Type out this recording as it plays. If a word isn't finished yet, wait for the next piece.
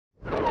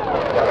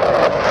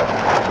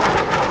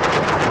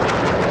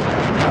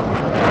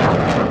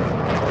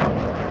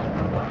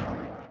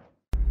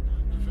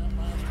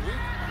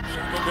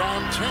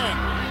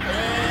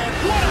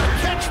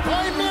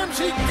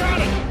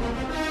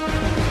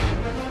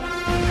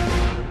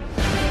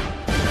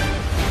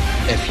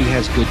he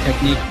has good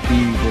technique,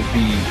 he will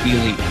be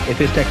elite. If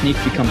his technique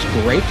becomes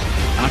great,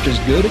 not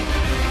just good,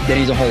 then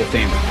he's a Hall of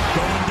Famer.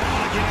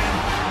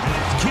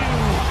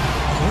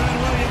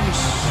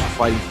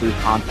 Fighting through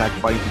contact,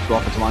 fighting through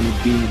offensive line,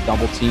 being a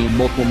double team,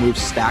 multiple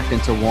moves stacked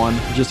into one,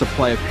 just a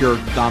play of pure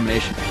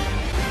domination.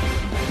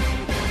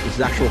 This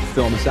is actual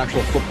film, this is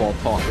actual football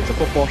talk. It's a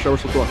football show, we're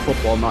supposed to talk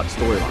football, not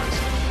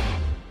storylines.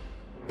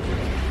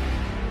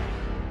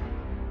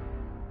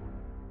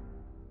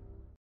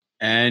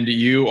 And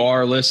you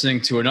are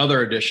listening to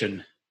another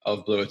edition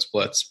of Blue It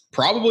Splits.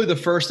 Probably the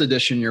first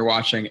edition you're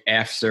watching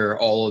after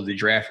all of the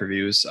draft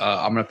reviews.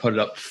 I'm going to put it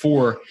up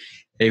for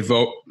a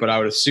vote, but I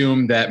would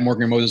assume that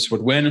Morgan Moses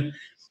would win,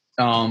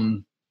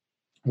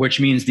 which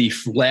means the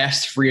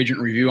last free agent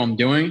review I'm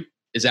doing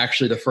is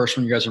actually the first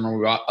one you guys are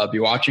going to be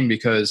watching,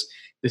 because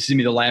this is going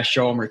to be the last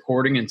show I'm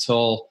recording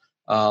until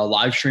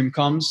live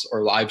streams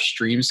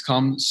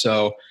come.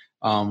 So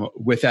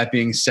with that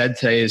being said,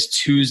 today is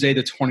Tuesday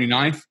the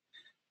 29th.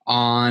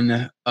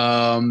 On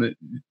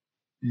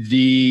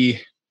the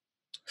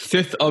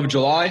 5th of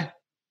July,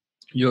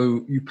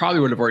 you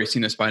probably would have already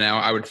seen this by now,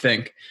 I would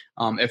think.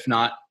 If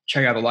not,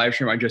 check out the live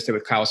stream I just did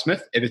with Kyle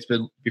Smith. If it's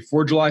been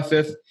before July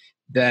 5th,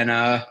 then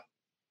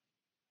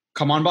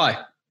come on by.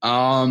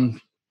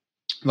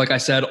 Like I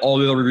said, all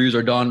the other reviews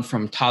are done,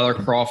 from Tyler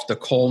Croft to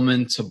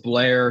Coleman to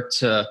Blair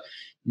to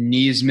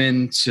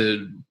Niesman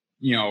to,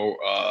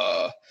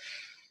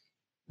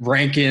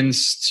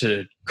 Rankins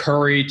to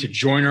Curry to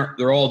Joyner.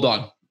 They're all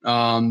done.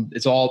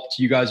 It's all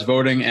to you guys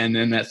voting, and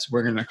then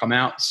we're going to come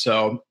out.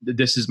 So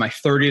this is my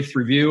 30th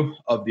review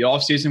of the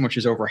offseason, which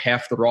is over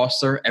half the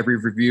roster. Every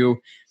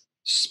review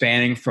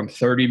spanning from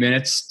 30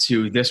 minutes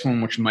to this one,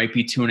 which might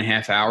be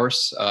 2.5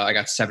 hours. I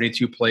got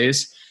 72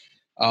 plays.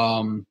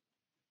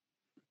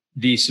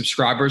 The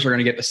subscribers are going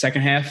to get the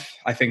second half.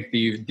 I think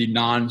the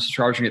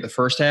non-subscribers are going to get the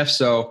first half.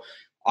 So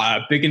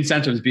big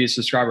incentive to be a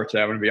subscriber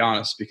today, I'm going to be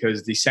honest,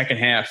 because the second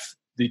half,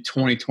 the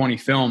 2020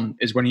 film,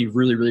 is when he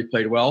really, really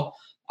played well.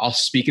 I'll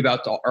speak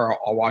about, or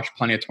I'll watch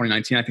plenty of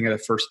 2019. I think the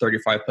first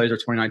 35 plays are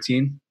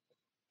 2019.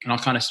 And I'll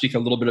kind of speak a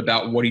little bit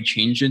about what he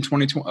changed in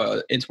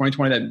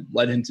 2020 that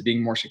led him to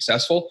being more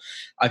successful.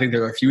 I think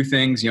there are a few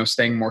things,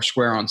 staying more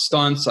square on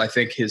stunts. I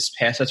think his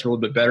pass sets are a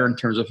little bit better in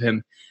terms of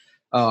him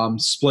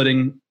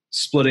splitting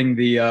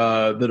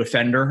the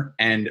defender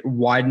and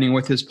widening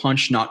with his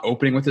punch, not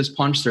opening with his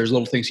punch. There's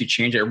little things he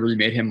changed that really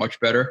made him much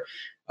better.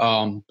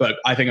 But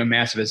I think a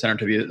massive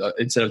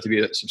incentive to be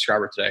a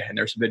subscriber today. And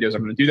there's some videos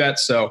I'm going to do that.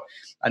 So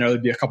I know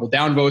there'd be a couple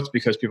downvotes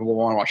because people will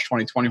want to watch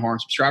 2020 Horn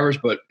subscribers,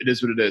 but it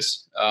is what it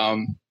is.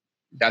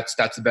 That's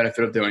the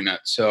benefit of doing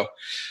that. So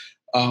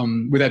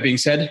with that being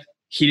said,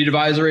 heated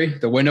advisory,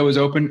 the window is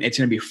open. It's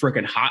going to be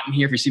freaking hot in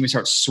here. If you see me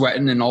start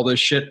sweating and all this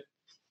shit,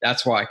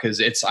 that's why,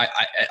 because I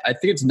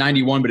think it's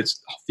 91, but it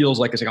feels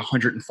like it's like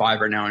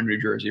 105 right now in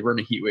New Jersey. We're in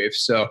a heat wave.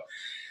 So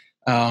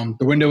the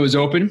window is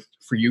open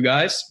for you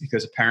guys,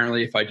 because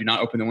apparently if I do not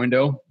open the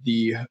window,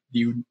 the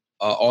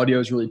audio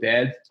is really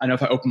bad. I know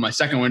if I open my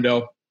second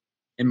window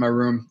in my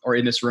room or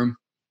in this room,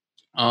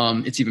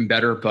 it's even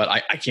better, but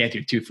I can't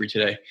do two for you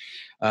today.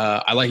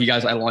 I like you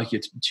guys. I don't like you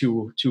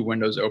two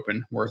windows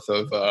open worth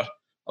of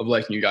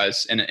liking you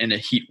guys in a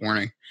heat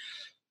warning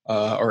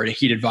or in a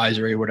heat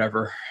advisory,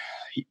 whatever.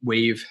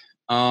 Wave.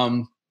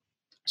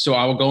 So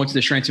I will go into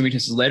the strengths and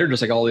weaknesses later,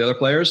 just like all the other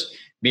players.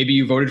 Maybe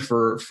you voted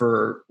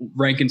for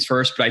Rankins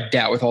first, but I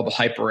doubt, with all the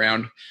hype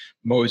around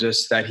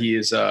Moses, that he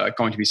is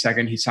going to be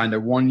second. He signed a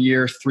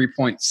 1-year,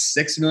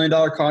 $3.6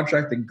 million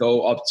contract that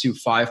go up to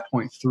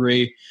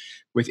 5.3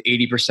 with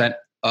 80%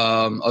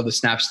 of the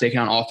snaps taken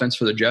on offense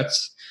for the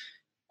Jets.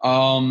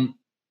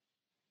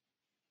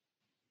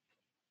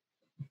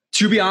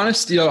 To be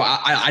honest,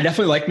 I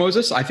definitely like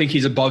Moses. I think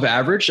he's above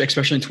average,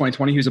 especially in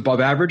 2020. He was above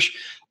average.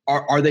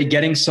 Are they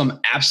getting some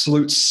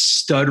absolute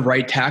stud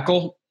right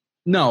tackle?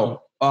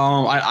 No.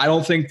 I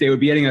don't think they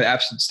would be getting an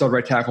absolute stud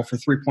right tackle for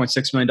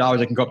 $3.6 million.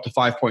 They can go up to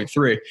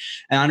 5.3.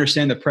 And I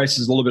understand the price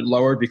is a little bit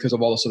lower because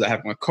of all the stuff that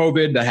happened with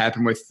COVID, that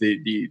happened with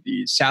the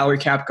salary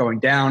cap going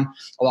down.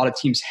 A lot of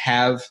teams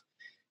have,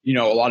 a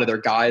lot of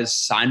their guys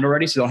signed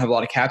already, so they don't have a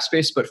lot of cap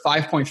space. But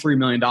 $5.3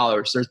 million,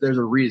 there's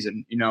a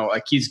reason.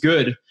 Like, he's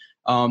good.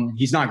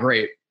 He's not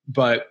great,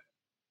 but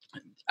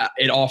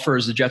it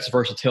offers the Jets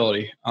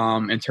versatility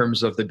in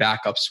terms of the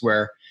backups,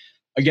 where,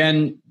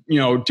 again,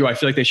 do I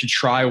feel like they should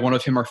try one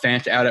of him or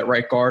Fant out at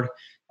right guard?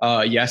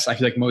 Yes, I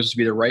feel like Moses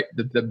would be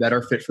the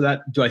better fit for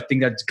that. Do I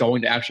think that's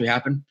going to actually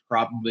happen?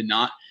 Probably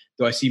not.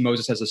 Do I see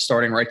Moses as a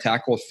starting right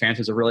tackle if Fant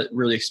is a really,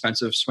 really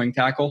expensive swing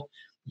tackle?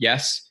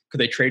 Yes. Could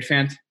they trade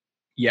Fant?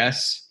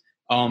 Yes.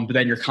 But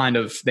then you're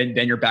then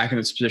you're back in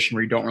this position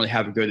where you don't really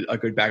have a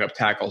good backup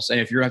tackles. And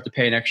if you're going to have to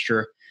pay an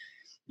extra,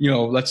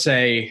 let's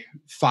say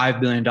 $5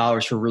 million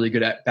for a really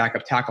good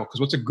backup tackle, because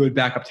what's a good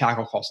backup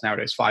tackle cost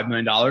nowadays? $5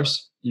 million.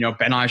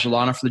 Ben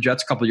Ajalana for the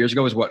Jets a couple of years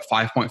ago was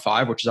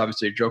 5.5, which is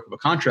obviously a joke of a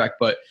contract.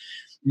 But,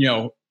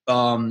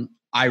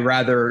 I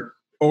rather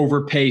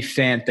overpay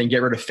Fant than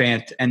get rid of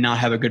Fant and not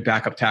have a good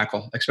backup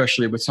tackle,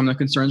 especially with some of the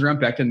concerns around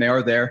Becton. They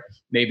are there.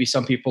 Maybe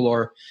some people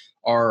are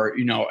are,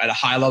 at a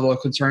high level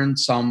of concern.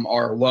 Some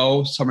are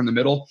low, some are in the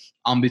middle.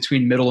 I'm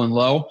between middle and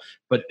low,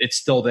 but it's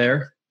still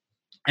there.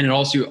 And it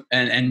also,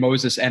 and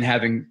Moses and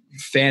having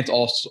Fant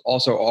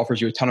also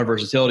offers you a ton of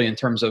versatility in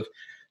terms of,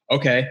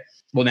 okay,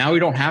 well, now we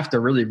don't have to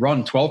really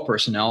run 12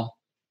 personnel.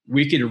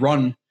 We could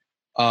run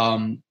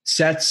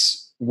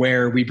sets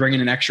where we bring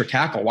in an extra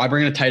tackle. Why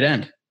bring in a tight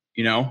end?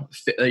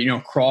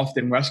 Croft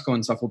and Wesco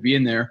and stuff will be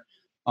in there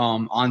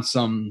on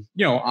some,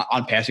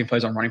 on passing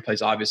plays, on running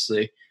plays,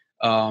 obviously.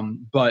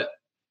 But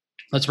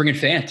let's bring in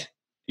Fant,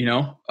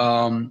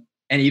 and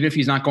even if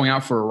he's not going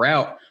out for a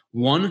route,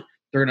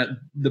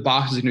 the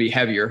box is going to be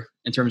heavier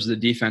in terms of the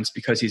defense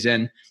because he's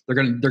in. They're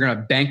going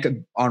to bank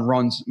on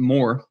runs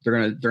more. They're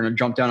going to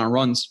jump down on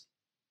runs.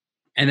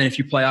 And then if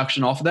you play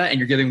action off of that and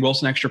you're giving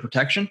Wilson extra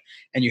protection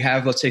and you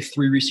have, let's say,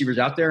 3 receivers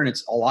out there and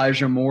it's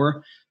Elijah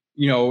Moore,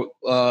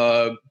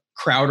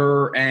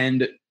 Crowder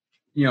and,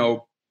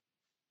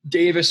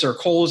 Davis or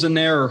Cole's in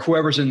there or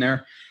whoever's in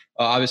there.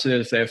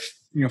 Obviously, they have,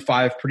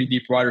 5 pretty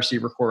deep wide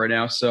receiver core right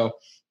now. So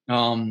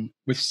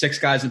with 6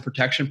 guys in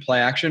protection, play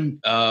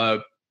action,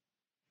 having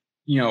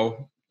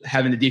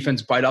the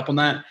defense bite up on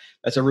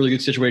that's a really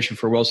good situation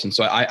for Wilson.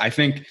 So I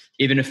think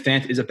even if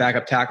Fant is a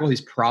backup tackle,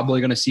 he's probably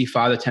going to see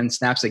 5 to 10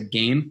 snaps a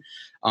game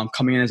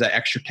coming in as an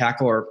extra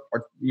tackle or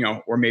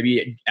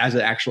maybe as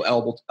an actual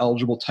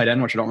eligible tight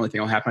end, which I don't really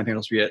think will happen. I think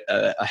it'll be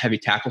a heavy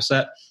tackle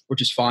set,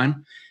 which is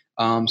fine.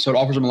 So it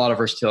offers him a lot of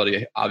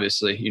versatility,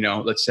 obviously.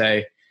 Let's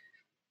say,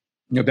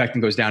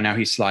 Becton goes down now,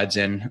 he slides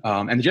in.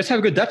 And the Jets have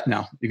a good depth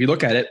now. If you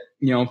look at it,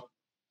 a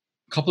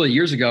couple of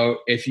years ago,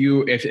 if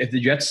the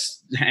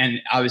Jets,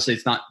 and obviously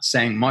it's not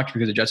saying much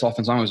because the Jets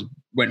offense line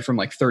went from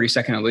like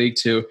 32nd in the league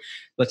to,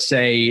 let's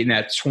say in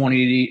that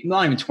 20,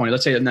 not even 20,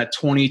 let's say in that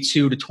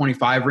 22 to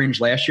 25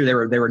 range last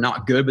year, they were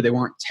not good, but they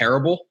weren't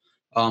terrible.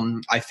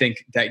 I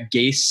think that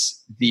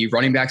Gase, the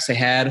running backs they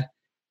had,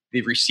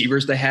 the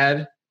receivers they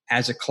had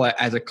as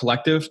a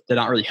collective did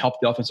not really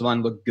help the offensive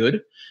line look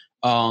good.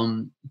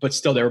 But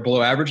still they were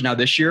below average. Now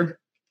this year,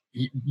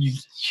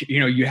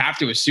 you have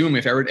to assume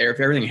if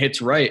everything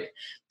hits right,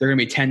 they're going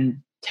to be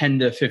 10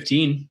 to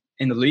 15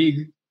 in the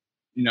league,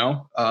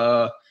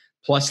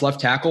 plus left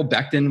tackle.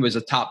 Becton was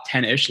a top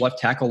 10-ish left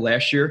tackle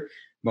last year.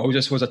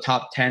 Moses was a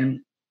top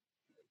 10,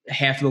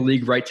 half of the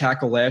league right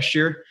tackle last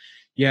year.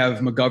 You have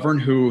McGovern,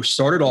 who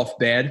started off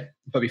bad,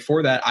 but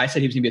before that, I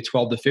said he was going to be a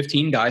 12 to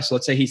 15 guy. So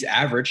let's say he's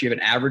average. You have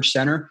an average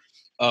center,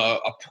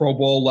 a Pro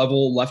Bowl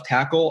level left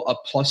tackle, a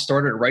plus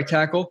starter at right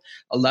tackle,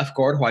 a left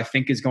guard who I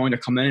think is going to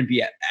come in and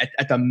be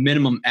at the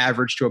minimum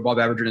average to above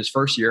average in his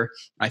first year.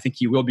 I think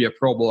he will be a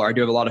Pro Bowler. I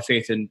do have a lot of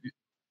faith in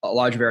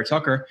Elijah Vera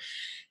Tucker.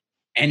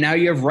 And now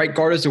you have right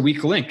guard as a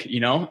weak link,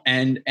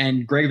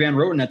 and Greg Van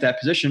Roten at that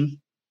position.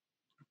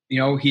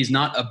 He's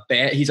not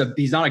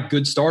not a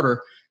good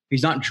starter.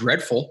 He's not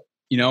dreadful.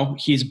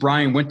 He's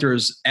Brian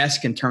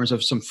Winters-esque in terms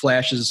of some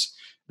flashes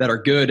that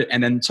are good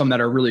and then some that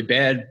are really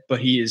bad,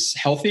 but he is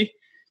healthy.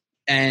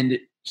 And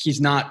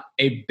he's not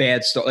a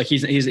bad starter. Like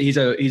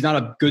he's not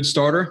a good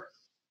starter,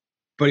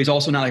 but he's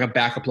also not like a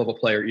backup level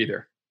player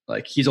either.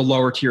 Like he's a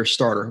lower tier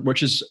starter,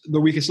 which is the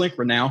weakest link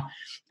right now.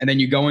 And then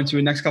you go into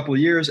the next couple of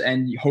years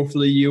and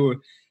hopefully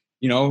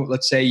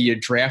let's say you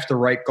draft the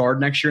right guard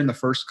next year in the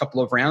first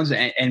couple of rounds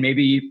and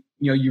maybe,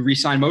 you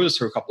re-sign Moses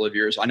for a couple of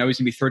years. I know he's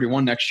going to be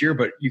 31 next year,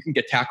 but you can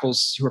get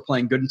tackles who are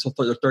playing good until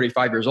they're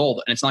 35 years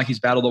old. And it's not like he's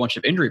battled a bunch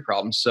of injury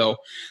problems. So,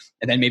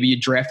 and then maybe you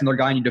draft another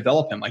guy and you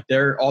develop him. Like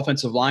their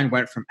offensive line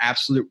went from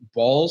absolute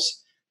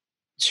balls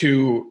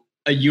to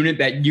a unit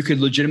that you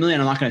could legitimately,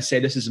 and I'm not going to say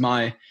this is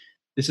my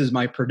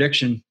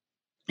prediction.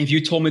 If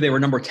you told me they were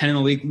number 10 in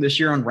the league this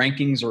year on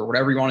rankings or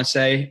whatever you want to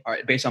say,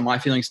 based on my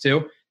feelings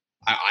too,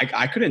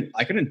 I couldn't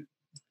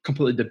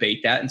completely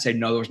debate that and say,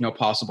 no, there's no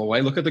possible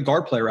way. Look at the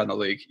guard play around the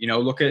league,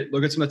 look at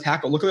some of the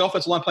tackle, look at the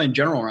offensive line play in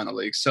general around the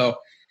league. So,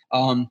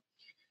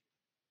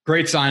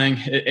 great signing.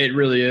 It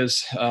really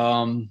is.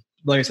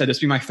 Like I said, this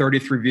will be my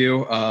 30th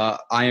review.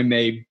 I am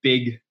a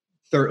big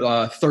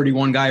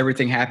 31 guy.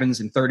 Everything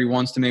happens in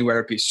 31s to me, whether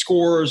it be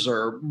scores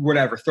or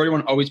whatever.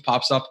 31 always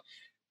pops up.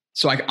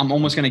 So I'm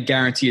almost going to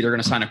guarantee they're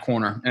going to sign a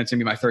corner, and it's going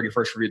to be my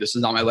 31st review. This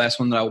is not my last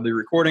one that I will be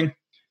recording.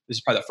 This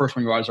is probably the first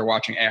one you guys are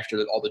watching after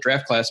all the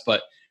draft class,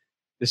 but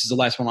this is the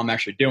last one I'm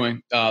actually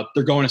doing.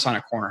 They're going to sign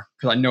a corner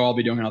because I know I'll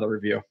be doing another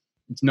review.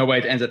 It's no way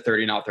it ends at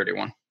 30, not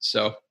 31.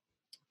 So,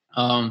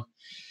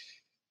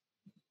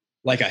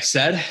 like I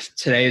said,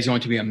 today is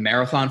going to be a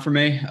marathon for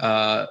me.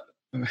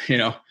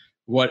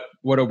 What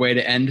a way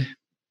to end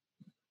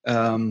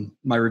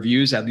my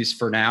reviews, at least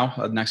for now,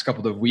 the next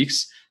couple of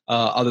weeks,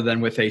 other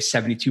than with a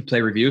 72 play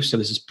review. So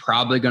this is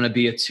probably going to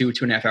be a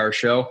 2.5 hour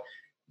show.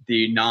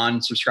 The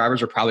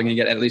non-subscribers are probably going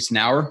to get at least an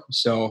hour.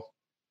 So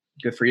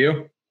good for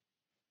you.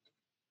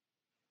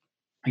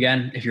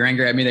 Again, if you're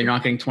angry at me that you're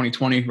not getting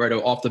 2020 right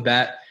off the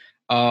bat,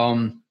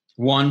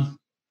 one,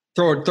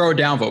 throw a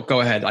downvote.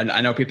 Go ahead.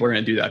 I know people are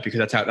going to do that because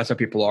that's how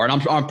people are.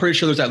 And I'm pretty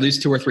sure there's at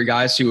least 2 or 3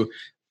 guys who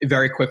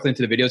very quickly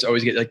into the videos,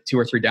 always get like 2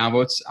 or 3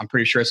 downvotes. I'm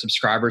pretty sure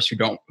subscribers who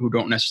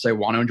don't necessarily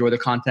want to enjoy the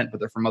content, but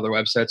they're from other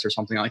websites or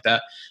something like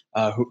that,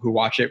 who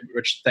watch it,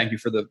 which thank you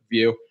for the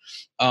view.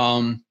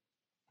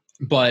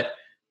 But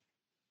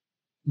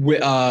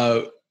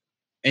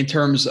in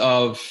terms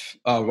of,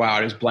 wow,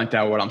 I just blanked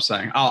out what I'm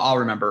saying. I'll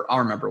remember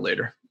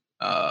later.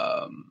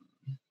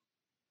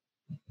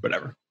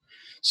 Whatever.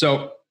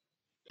 So,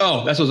 that's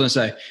what I was going to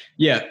say.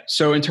 Yeah.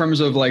 So in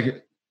terms of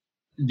like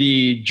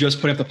the just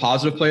putting up the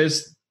positive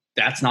plays,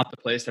 that's not the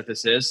place that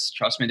this is.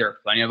 Trust me, there are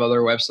plenty of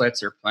other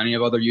websites. There are plenty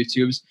of other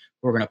YouTubes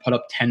who are going to put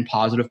up 10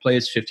 positive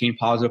plays, 15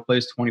 positive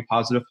plays, 20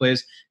 positive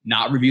plays,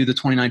 not review the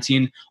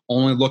 2019,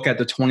 only look at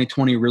the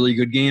 2020 really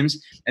good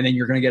games. And then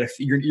you're going to get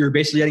you're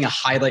basically getting a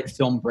highlight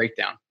film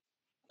breakdown.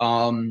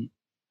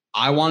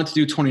 I wanted to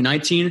do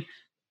 2019,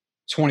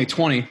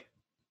 2020,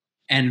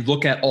 and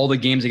look at all the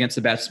games against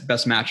the best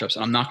matchups.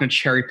 And I'm not going to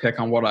cherry pick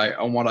on what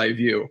I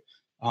view.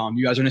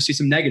 You guys are going to see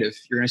some negative.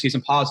 You're going to see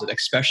some positive,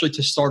 especially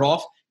to start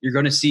off. You're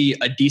going to see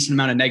a decent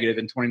amount of negative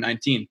in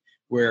 2019,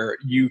 where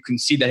you can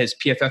see that his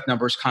PFF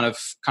numbers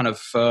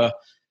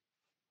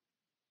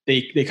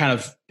they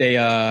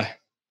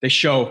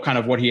show kind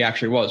of what he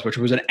actually was, which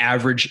was an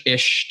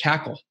average-ish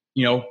tackle.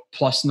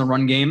 Plus in the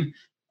run game,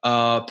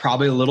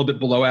 probably a little bit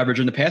below average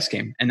in the pass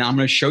game. And I'm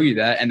going to show you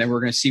that, and then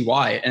we're going to see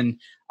why. And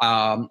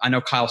I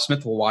know Kyle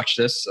Smith will watch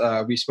this.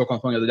 We spoke on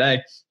the phone the other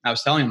day. I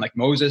was telling him, like,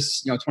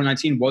 Moses,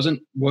 2019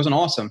 wasn't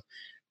awesome.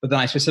 But then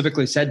I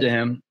specifically said to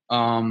him,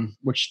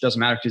 which doesn't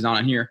matter because he's not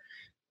on here,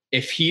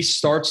 if he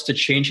starts to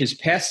change his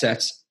pass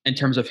sets in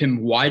terms of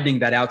him widening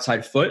that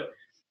outside foot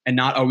and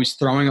not always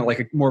throwing it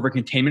like more of a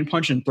containment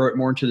punch and throw it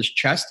more into his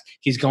chest,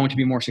 he's going to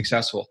be more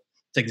successful.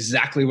 It's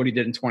exactly what he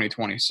did in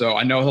 2020. So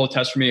I know he'll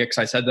test for me because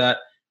I said that.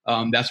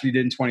 That's what he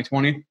did in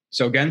 2020.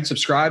 So again,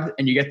 subscribe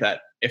and you get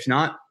that. If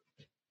not,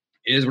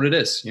 it is what it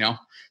is.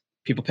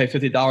 People pay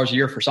 $50 a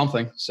year for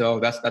something. So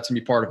that's going to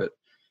be part of it.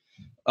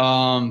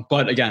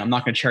 But again, I'm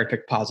not going to cherry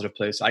pick positive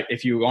plays.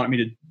 If you want me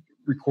to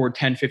record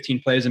 10,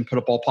 15 plays and put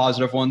up all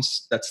positive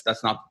ones,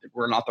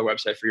 we're not the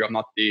website for you. I'm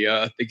not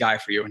the guy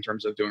for you in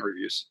terms of doing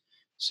reviews.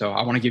 So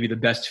I want to give you the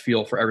best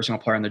feel for every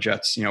single player in the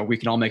Jets. We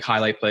can all make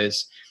highlight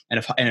plays. And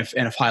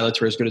if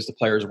highlights are as good as the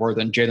players were,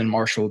 then Jalen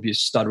Marshall would be a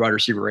stud wide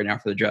receiver right now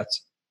for the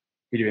Jets.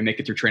 He'd even make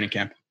it through training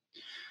camp.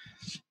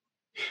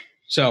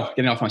 So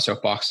getting off my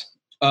soapbox.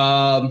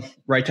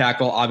 Right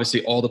tackle,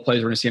 obviously all the plays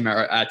we're going to see him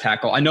at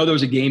tackle. I know there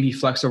was a game he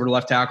flexed over to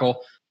left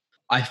tackle.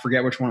 I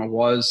forget which one it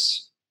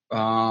was.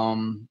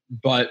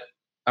 But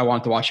I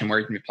wanted to watch him where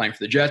he can be playing for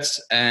the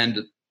Jets.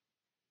 And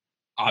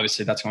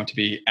obviously that's going to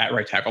be at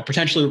right tackle.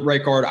 Potentially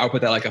right guard, I'll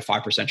put that like a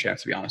 5%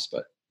 chance, to be honest.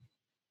 But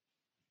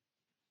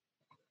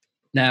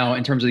now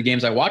in terms of the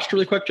games I watched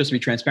really quick, just to be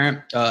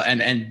transparent,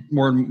 and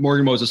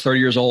Morgan Moses,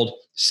 30 years old,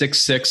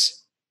 6'6",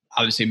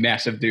 obviously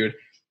massive dude.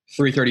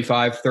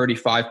 335,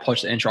 35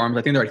 plus inch arms.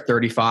 I think they're like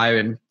 35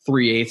 and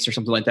 3/8 or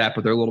something like that,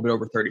 but they're a little bit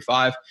over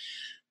 35.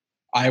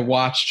 I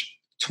watched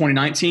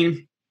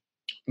 2019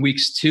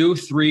 weeks 2,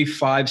 3,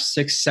 5,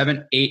 6,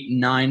 7, 8,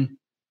 9,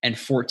 and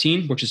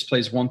 14, which is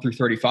plays 1 through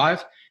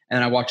 35. And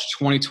then I watched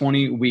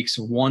 2020 weeks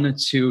 1,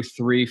 2,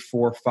 3,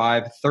 4,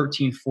 5,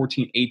 13,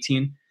 14,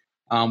 18,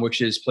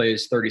 which is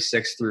plays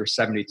 36 through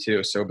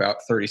 72. So about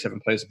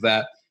 37 plays of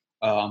that.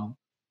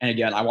 And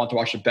again, I want to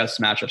watch the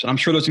best matchups. And I'm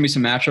sure there's going to be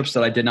some matchups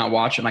that I did not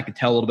watch, and I could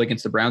tell a little bit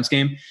against the Browns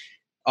game,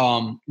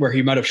 where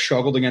he might have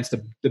struggled against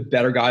the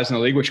better guys in the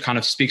league, which kind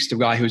of speaks to a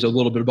guy who's a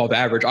little bit above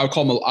average. I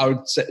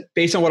would say,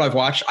 based on what I've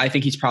watched, I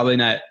think he's probably in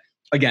that,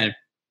 again,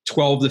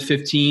 12 to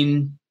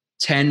 15,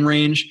 10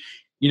 range,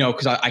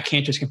 because I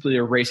can't just completely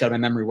erase out of my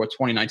memory what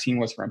 2019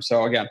 was for him.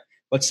 So again,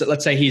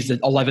 let's say he's the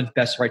 11th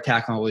best right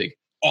tackle in the league.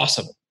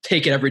 Awesome.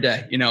 Take it every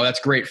day. That's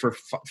great for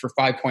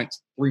 $5.3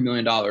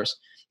 million.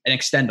 And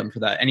extend them for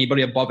that.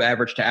 Anybody above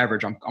average to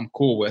average, I'm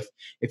cool with.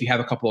 If you have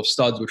a couple of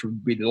studs, which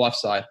would be the left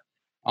side,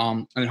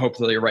 and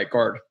hopefully a right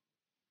guard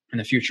in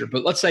the future.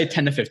 But let's say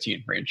 10 to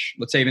 15 range.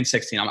 Let's say even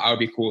 16. I would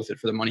be cool with it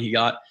for the money he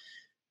got.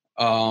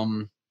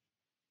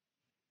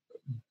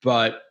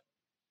 But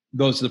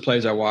those are the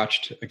plays I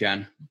watched.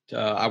 Again,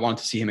 I wanted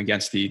to see him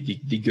against the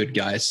good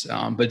guys.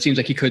 But it seems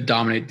like he could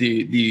dominate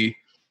the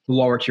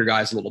lower tier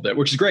guys a little bit,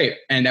 which is great,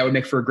 and that would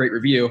make for a great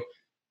review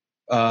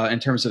in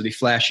terms of the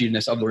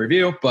flashiness of the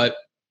review. But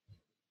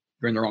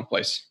you're in the wrong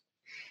place.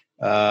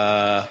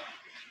 I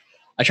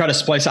try to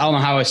splice. I don't know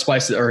how I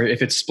spliced it or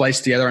if it's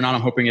spliced together or not.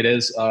 I'm hoping it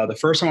is. The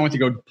first time I went to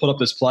go put up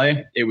this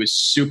play, it was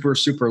super,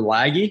 super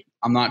laggy.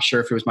 I'm not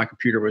sure if it was my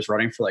computer was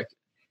running for like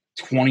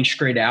 20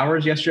 straight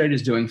hours yesterday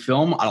just doing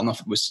film. I don't know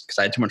if it was because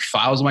I had too much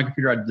files on my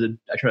computer. I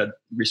tried to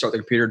restart the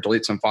computer,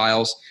 delete some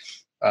files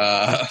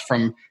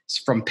from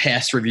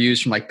past reviews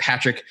from like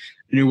Patrick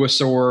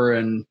Newsor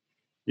and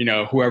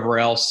whoever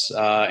else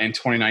in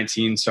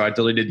 2019. So I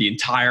deleted the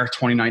entire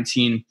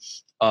 2019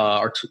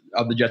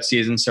 of the Jets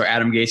season. So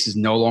Adam Gase is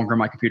no longer on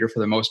my computer for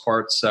the most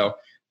part. So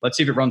let's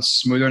see if it runs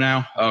smoother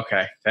now.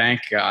 Okay, thank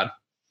God.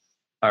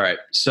 All right,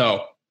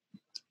 so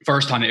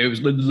first time it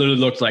was literally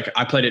looked like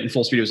I played it in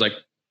full speed. It was like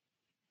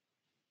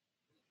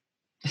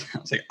I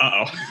was like,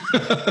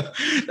 uh-oh,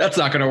 that's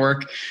not going to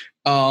work.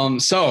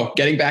 So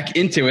getting back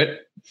into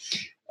it,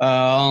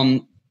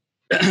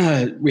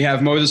 we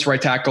have Moses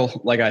right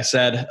tackle. Like I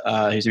said, he's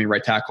going to be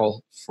right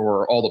tackle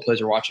for all the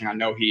players we're watching. I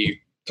know he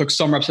took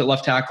some reps at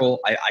left tackle.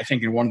 I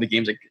think in one of the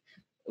games, like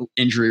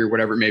injury or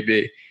whatever it may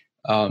be.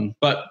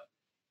 But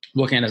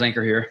looking at his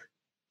anchor here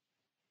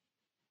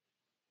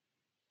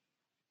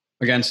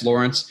against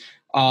Lawrence.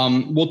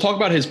 We'll talk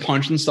about his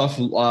punch and stuff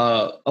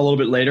a little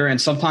bit later, and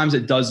sometimes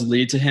it does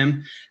lead to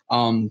him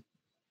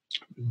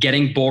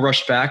getting bull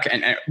rushed back,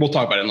 and we'll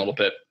talk about it in a little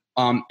bit.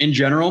 In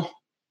general,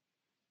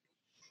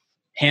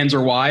 hands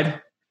are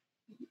wide,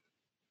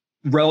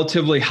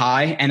 relatively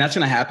high, and that's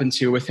going to happen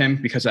too with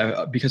him because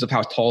of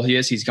how tall he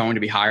is. He's going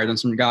to be higher than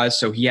some guys,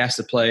 so he has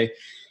to play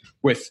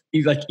with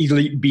like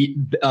elite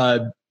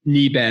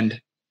knee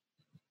bend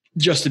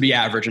just to be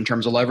average in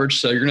terms of leverage.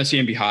 So you're going to see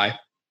him be high.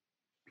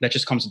 That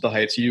just comes with the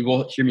height. So you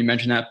will hear me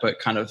mention that, but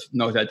kind of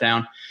note that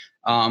down.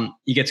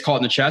 He gets caught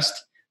in the chest,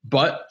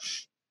 but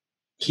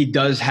he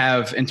does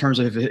have, in terms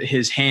of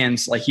his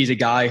hands, like he's a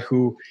guy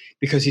who,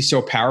 because he's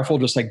so powerful,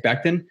 just like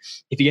Becton,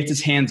 if he gets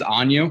his hands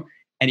on you,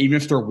 and even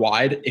if they're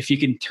wide, if he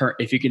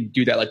can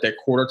do that, like that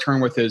quarter turn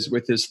with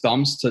his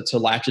thumbs to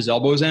latch his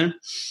elbows in,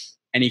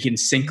 and he can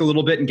sink a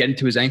little bit and get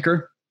into his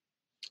anchor,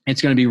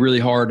 it's going to be really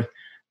hard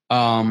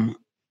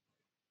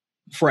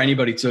for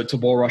anybody to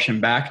bull rush him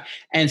back.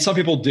 And some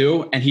people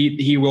do, and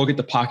he will get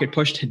the pocket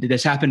pushed.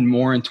 This happened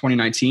more in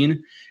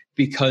 2019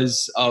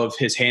 because of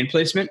his hand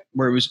placement,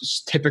 where it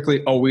was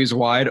typically always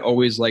wide,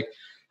 always like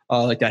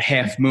that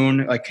half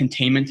moon, like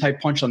containment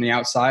type punch on the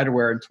outside,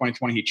 where in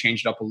 2020 he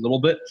changed it up a little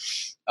bit.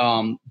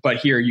 But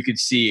here you could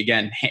see,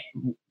 again,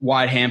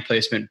 wide hand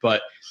placement,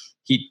 but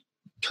he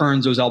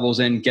turns those elbows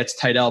in, gets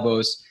tight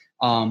elbows,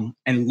 and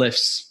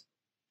lifts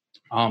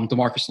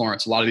DeMarcus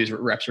Lawrence. A lot of these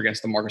reps are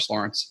against DeMarcus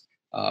Lawrence.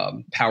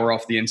 Power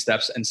off the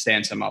insteps and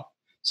stands him up.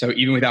 So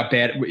even without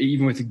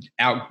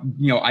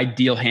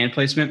ideal hand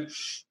placement,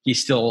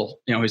 he's still,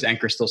 his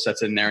anchor still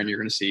sets in there, and you're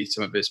going to see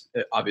some of his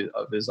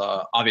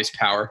obvious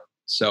power.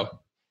 So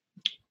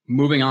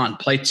moving on,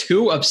 play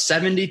 2 of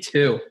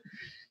 72,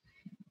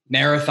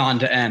 marathon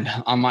to end.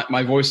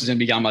 My voice is going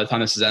to be gone by the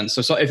time this is end.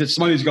 So if it's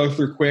somebody who's go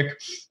through quick,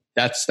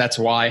 that's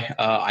why.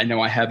 I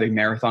know I have a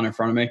marathon in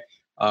front of me.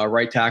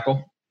 Right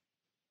tackle.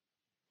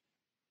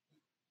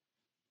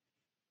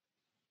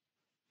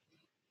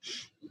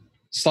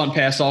 Stunt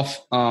pass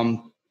off,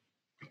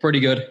 pretty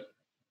good.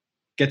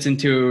 Gets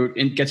into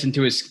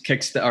his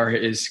kick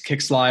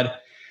slide.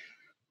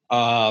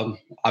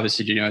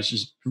 Obviously, it's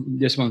just,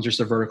 this one's just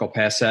a vertical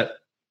pass set.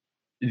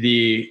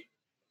 They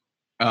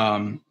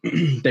run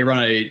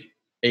a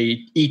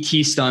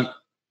ET stunt,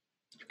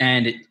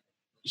 and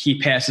he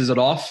passes it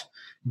off.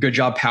 Good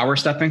job power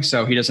stepping.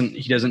 So he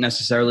doesn't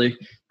necessarily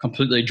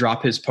completely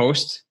drop his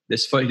post.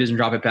 This foot, he doesn't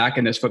drop it back,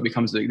 and this foot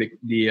becomes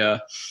the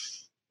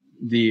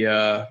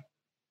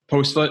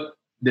post foot.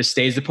 This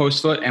stays the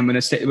post foot, and when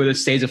it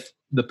stays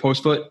the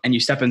post foot and you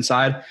step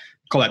inside,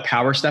 call that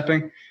power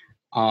stepping.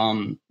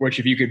 Which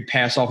if you could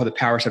pass off with a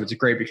power step, it's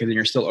great because then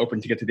you're still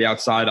open to get to the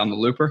outside on the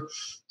looper.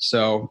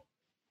 So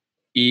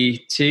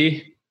ET,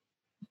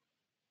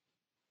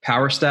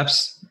 power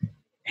steps,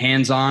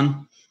 hands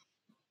on,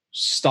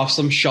 stuffs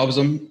them, shoves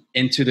them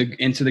into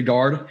the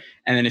guard,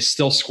 and then is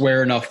still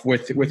square enough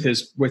with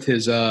his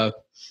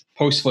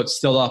post foot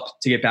still up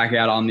to get back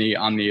out on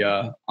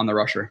the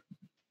rusher.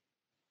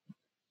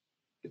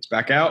 Gets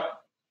back out,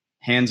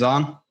 hands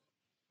on.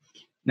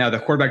 Now the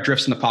quarterback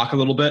drifts in the pocket a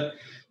little bit.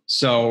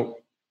 So,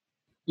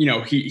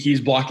 he's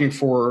blocking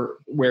for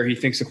where he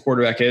thinks the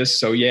quarterback is.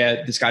 So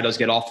yeah, this guy does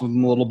get off of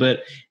him a little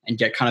bit and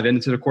get kind of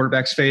into the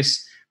quarterback's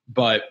face,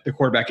 but the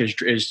quarterback is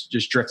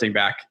just drifting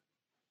back,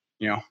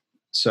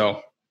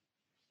 So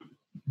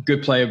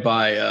good play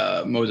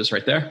by Moses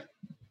right there.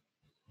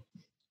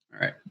 All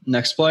right,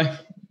 next play,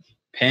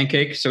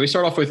 pancake. So we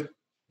start off with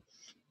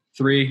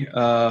 3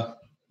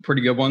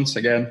 pretty good ones.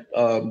 Again,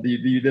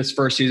 this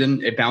first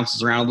season, it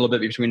bounces around a little bit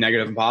between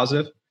negative and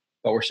positive,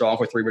 but we're still off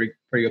with 3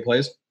 pretty good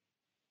plays.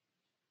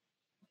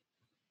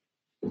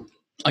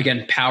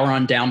 Again, power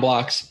on down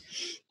blocks,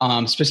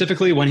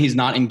 specifically when he's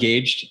not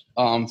engaged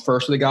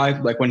first with the guy.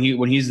 Like when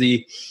he's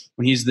the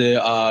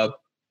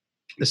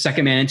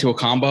second man into a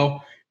combo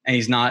and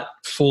he's not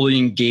fully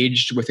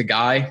engaged with a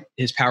guy,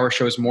 his power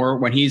shows more.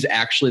 When he's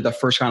actually the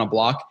first kind of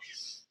block,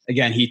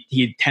 again,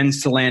 he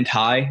tends to land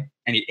high,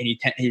 and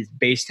his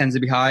base tends to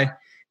be high,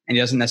 and he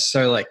doesn't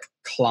necessarily like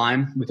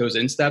climb with those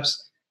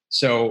insteps.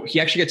 So he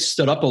actually gets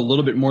stood up a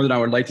little bit more than I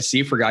would like to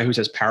see for a guy who's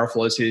as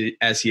powerful as he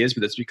is,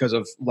 but it's because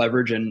of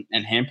leverage and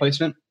hand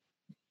placement.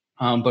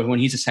 But when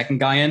he's the second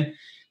guy in,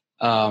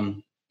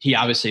 he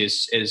obviously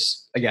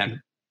is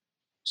again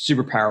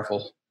super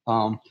powerful.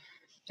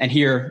 And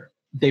here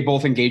they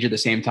both engage at the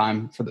same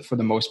time for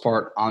the most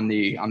part on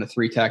the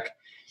 3 tech,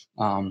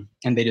 and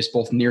they just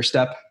both near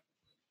step,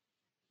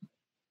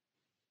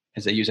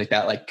 as they use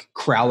that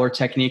crowler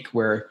technique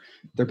where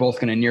they're both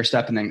going to near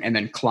step and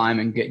then climb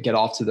and get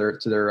off to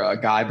their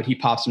guy. But he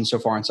pops him so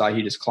far inside,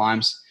 he just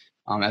climbs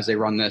as they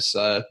run this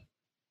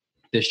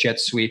jet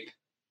sweep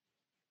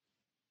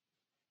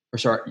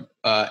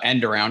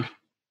end around.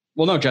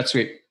 Well, no, jet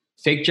sweep.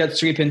 Fake jet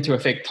sweep into a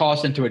fake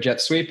toss into a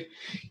jet sweep.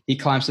 He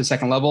climbs to the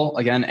second level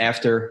again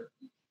after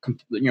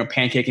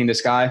pancaking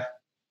this guy.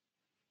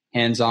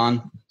 Hands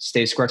on,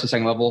 stays square to the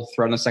second level,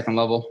 throw on the second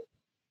level.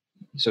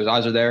 So his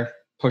eyes are there,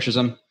 pushes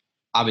him.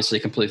 Obviously,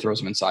 completely throws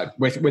him inside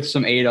with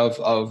some aid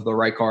of the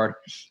right guard,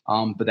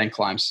 but then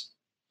climbs.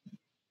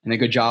 And a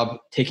good job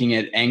taking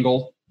it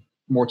angle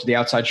more to the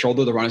outside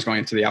shoulder. The run is going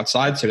into the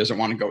outside, so he doesn't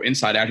want to go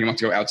inside out. He wants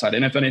to go outside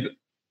in, if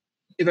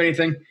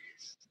anything.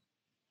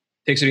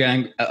 Takes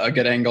it a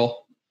good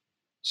angle.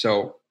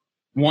 So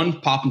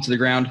one, pop him to the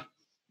ground.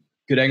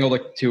 Good angle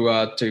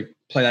to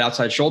play that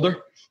outside shoulder.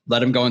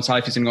 Let him go inside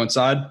if he's going to go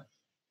inside.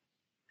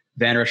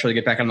 Vander Esch to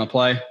get back on the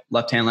play.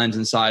 Left hand lands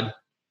inside.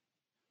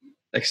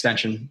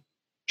 Extension.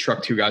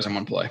 Truck 2 guys on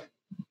one play.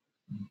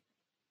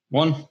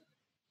 1,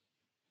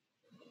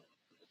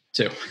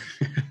 2.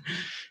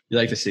 You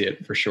like to see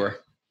it for sure.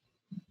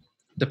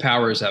 The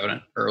power is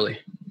evident early.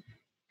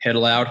 Hit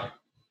allowed.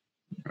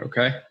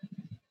 Okay.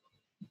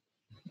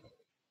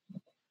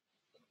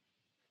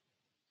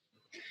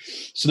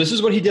 So this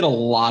is what he did a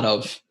lot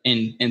of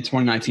in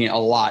 2019, a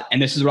lot.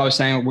 And this is what I was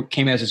saying, what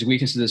came as his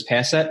weakness of this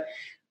pass set.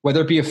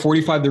 Whether it be a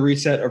 45-degree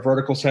set, a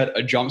vertical set,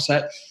 a jump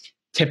set,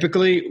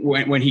 typically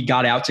when he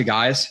got out to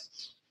guys,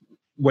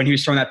 when he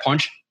was throwing that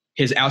punch,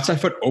 his outside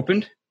foot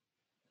opened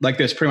like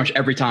this pretty much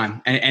every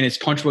time. And his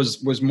punch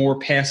was more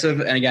passive.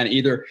 And again,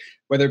 either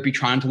whether it be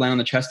trying to land on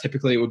the chest,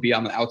 typically it would be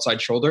on the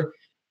outside shoulder.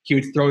 He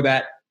would throw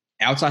that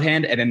outside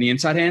hand and then the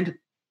inside hand.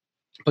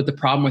 But the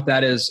problem with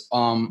that is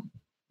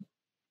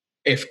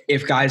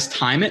if guys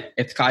time it,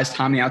 if guys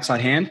time the outside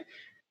hand,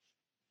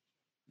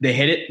 they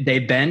hit it, they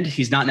bend.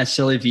 He's not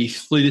necessarily the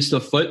fleetest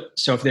of foot.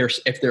 So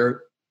if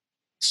they're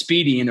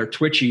speedy and they're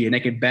twitchy and they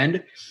can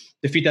bend,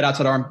 defeat that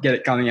outside arm, get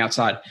it on the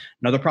outside.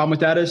 Another problem with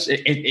that is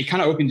it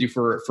kind of opens you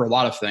for a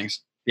lot of things.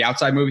 The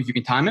outside move, if you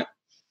can time it.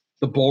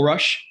 The bull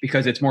rush,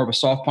 because it's more of a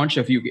soft punch.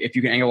 So if you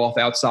can angle off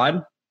the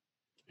outside,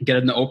 get it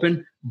in the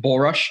open, bull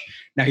rush.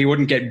 Now he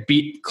wouldn't get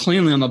beat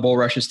cleanly on the bull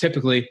rushes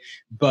typically,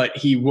 but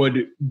he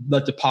would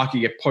let the pocket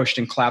get pushed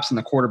and collapse on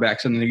the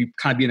quarterback. So then you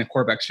kind of be in the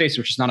quarterback's face,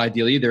 which is not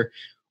ideal either.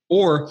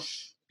 Or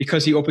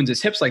because he opens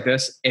his hips like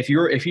this, if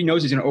he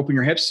knows he's going to open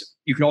your hips,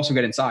 you can also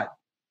get inside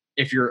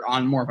if you're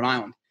on more of an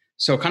island.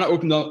 So it kind of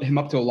opened him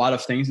up to a lot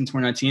of things in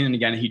 2019. And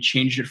again, he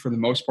changed it for the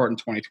most part in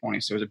 2020.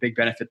 So it was a big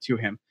benefit to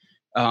him.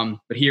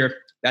 But here,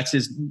 that's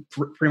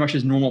pretty much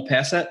his normal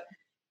pass set.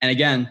 And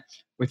again,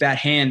 with that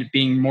hand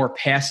being more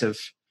passive,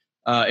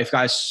 if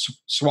guys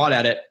swat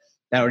at it,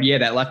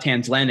 that left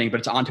hand's landing, but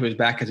it's onto his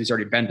back because he's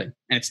already bending.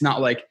 And it's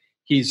not like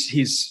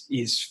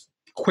he's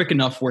quick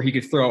enough where he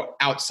could throw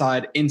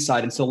outside,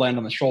 inside, and still land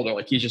on the shoulder.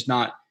 Like he's just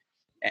not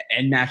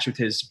and matched with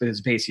his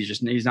base.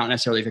 He's not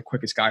necessarily the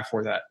quickest guy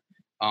for that.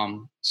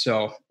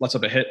 So let's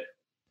have a hit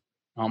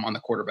on the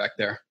quarterback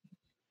there.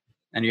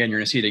 And again, you're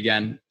going to see it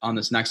again on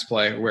this next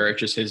play where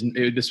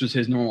this was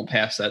his normal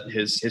pass set,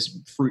 his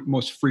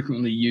most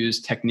frequently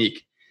used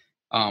technique.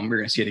 We're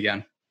going to see it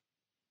again.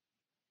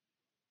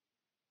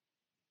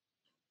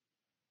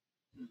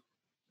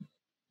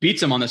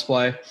 Beats him on this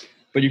play,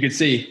 but you can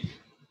see,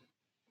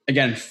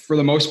 again, for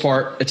the most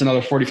part, it's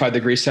another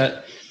 45-degree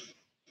set.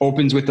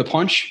 Opens with the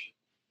punch.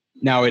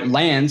 Now it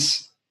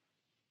lands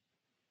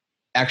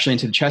actually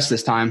into the chest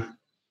this time,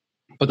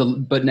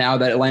 but now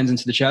that it lands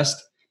into the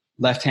chest,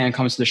 left hand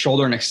comes to the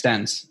shoulder and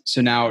extends.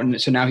 So now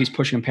he's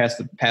pushing him past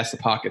the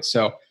pocket.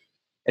 So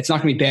it's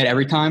not going to be bad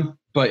every time,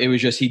 but it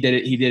was just he did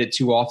it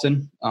too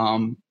often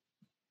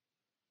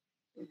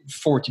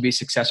for it to be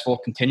successful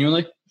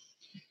continually.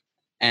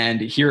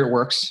 And here it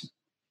works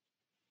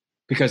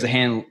because the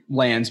hand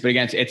lands. But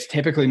again, it's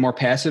typically more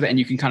passive, and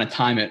you can kind of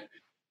time it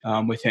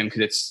with him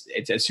because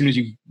it's as soon as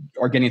you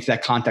are getting into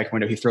that contact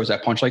window, he throws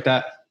that punch like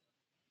that,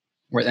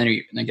 where then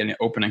you get an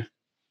opening.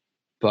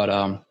 But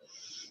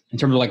in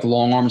terms of like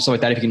long arm and stuff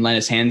like that, if he can land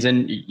his hands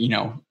in,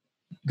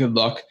 good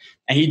luck.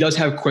 And he does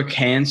have quick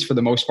hands for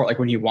the most part. Like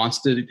when he wants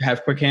to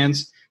have quick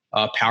hands,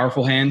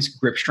 powerful hands,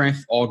 grip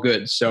strength, all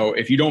good. So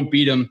if you don't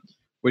beat him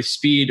with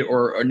speed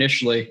or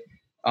initially,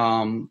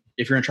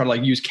 if you're gonna try to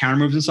like use counter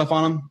moves and stuff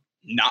on him,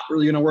 not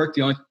really gonna work.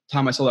 The only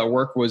time I saw that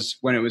work was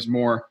when it was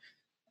more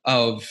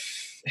of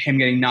him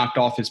getting knocked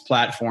off his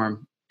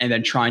platform and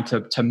then trying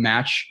to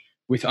match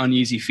with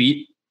uneasy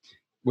feet.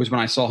 Was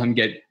when I saw him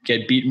get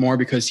beat more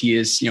because he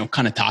is,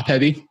 kind of top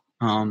heavy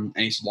and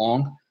he's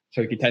long.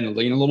 So he can tend to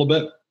lean a little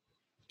bit.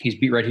 He's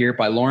beat right here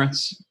by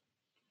Lawrence.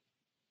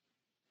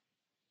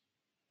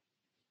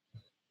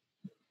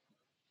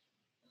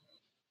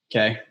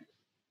 Okay.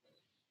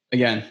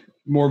 Again,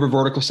 more of a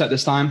vertical set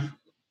this time.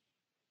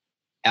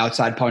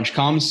 Outside punch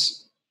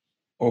comes,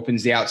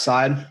 opens the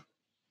outside.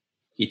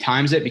 He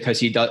times it because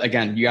he does.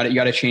 Again, you got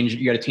to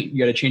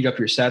change up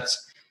your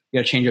sets. You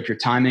got to change up your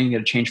timing. You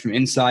got to change from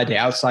inside to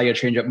outside. You got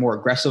to change up more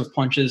aggressive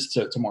punches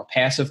to more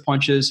passive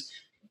punches.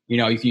 You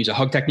can use a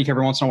hug technique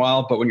every once in a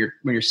while, but when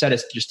your set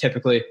is just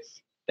typically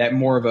that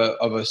more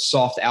of a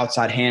soft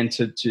outside hand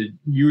to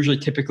usually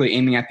typically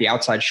aiming at the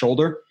outside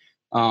shoulder,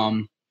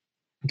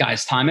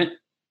 guys time it,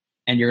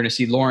 and you're going to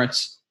see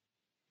Lawrence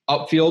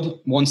upfield,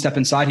 one step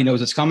inside, he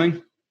knows it's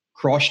coming,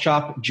 cross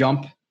chop,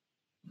 jump,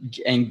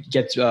 and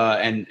gets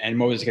and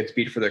Moses gets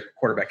beat for the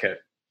quarterback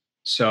hit.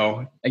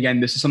 So again,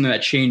 this is something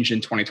that changed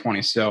in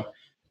 2020. So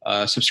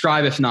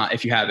subscribe if not,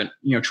 if you haven't.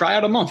 Try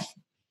out a month.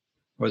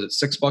 Was it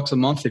 $6 a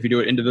month if you do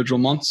it individual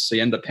months? So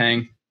you end up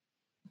paying,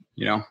 if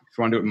you want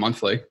to do it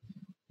monthly,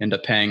 you end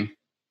up paying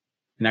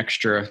an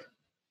extra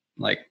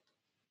like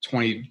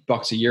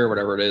 $20 a year,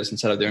 whatever it is,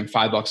 instead of doing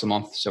 $5 a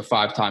month. So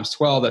 5 times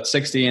 12, that's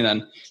 60. And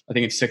then I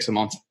think it's 6 a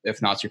month.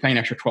 If not, so you're paying an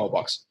extra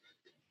 $12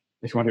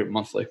 if you want to do it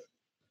monthly.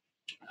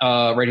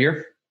 Right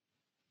here.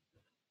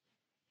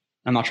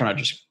 I'm not trying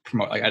to just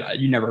promote,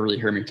 you never really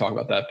hear me talk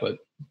about that, but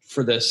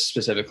for this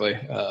specifically,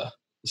 the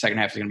second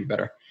half is going to be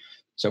better.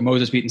 So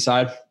Moses beat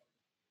inside.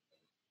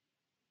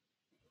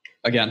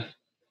 Again,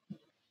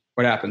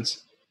 what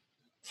happens?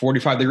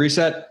 45-degree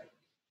set,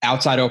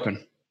 outside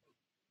open.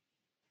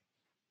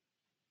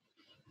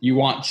 You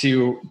want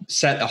to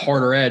set a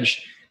harder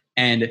edge,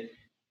 and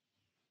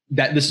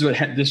this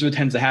is what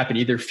tends to happen.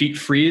 Either feet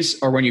freeze,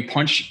 or when you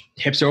punch,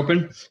 hips open,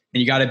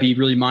 and you got to be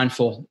really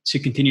mindful to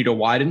continue to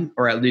widen,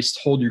 or at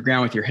least hold your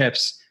ground with your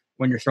hips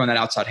when you're throwing that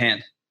outside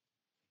hand.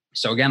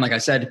 So again, like I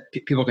said,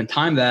 people can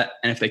time that,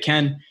 and if they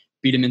can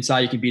beat them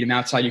inside, you can beat them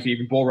outside. You can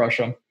even bull rush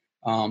them.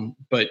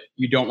 But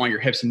you don't want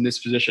your hips in this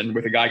position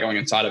with a guy going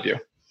inside of you.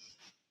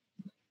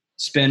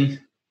 Spin,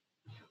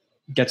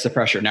 gets the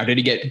pressure. Now, did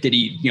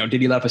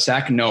he let up a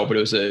sack? No, but it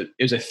was a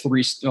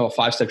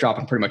 5-step drop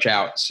and pretty much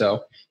out.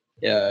 So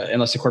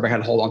unless the quarterback had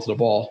to hold on to the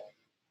ball,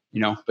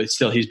 but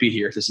still he's beat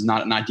here. This is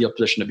not an ideal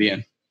position to be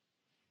in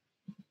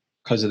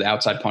because of the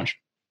outside punch,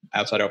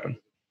 outside open.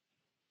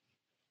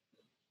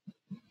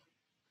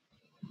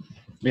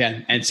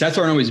 Yeah, and sets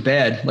aren't always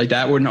bad. Like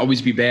that wouldn't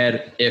always be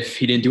bad if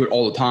he didn't do it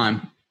all the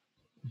time.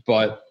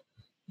 But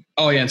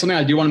and something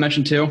I do want to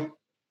mention too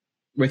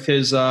with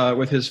his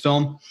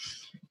film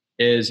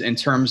is in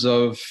terms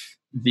of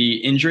the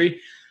injury.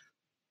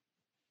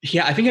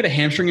 Yeah, I think he had a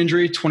hamstring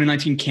injury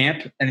 2019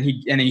 camp, and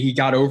he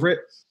got over it.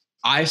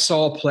 I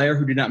saw a player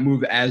who did not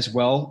move as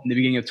well in the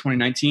beginning of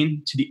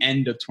 2019 to the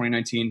end of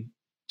 2019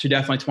 to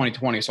definitely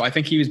 2020. So I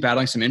think he was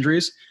battling some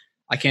injuries.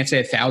 I can't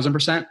say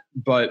 1,000%,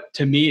 but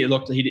to me,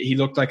 he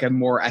looked like a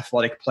more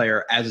athletic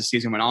player as the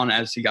season went on,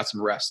 as he got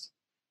some rest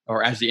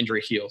or as the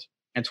injury healed.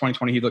 And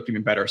 2020, he looked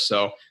even better.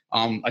 So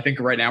I think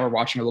right now we're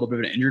watching a little bit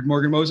of an injured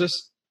Morgan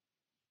Moses.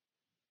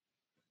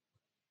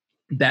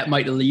 That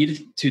might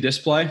lead to this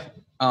play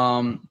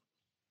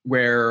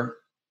where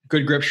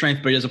good grip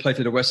strength, but he doesn't play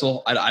through the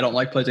whistle. I don't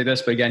like plays like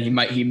this, but again,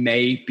 he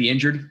may be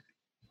injured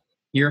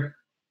here.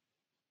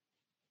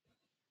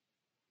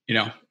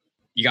 You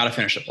got to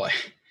finish the play.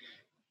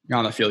 You're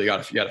on the field, you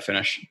got to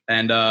finish.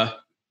 And again,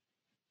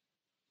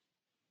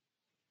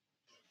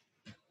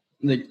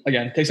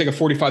 it takes like a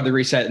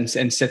 45-degree set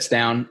and sits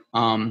down.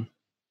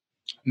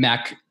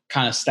 Mac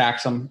kind of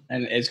stacks him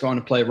and is going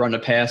to play run to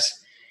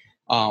pass.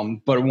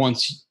 But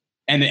once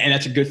and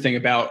that's a good thing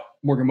about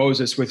Morgan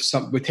Moses with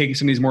taking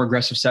some of these more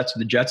aggressive sets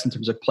with the Jets in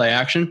terms of play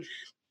action.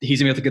 He's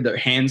gonna be able to get their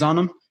hands on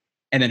them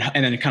and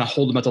then kind of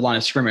hold them at the line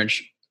of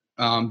scrimmage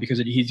because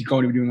he's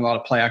going to be doing a lot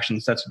of play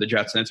action sets with the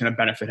Jets, and it's going to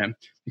benefit him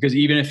because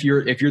even if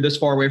you're this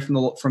far away from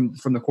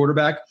the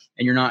quarterback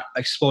and you're not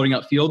exploding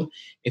upfield,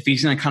 if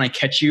he's going to kind of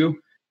catch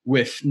you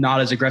with not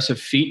as aggressive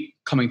feet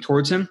coming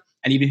towards him,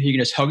 and even if he can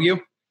just hug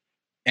you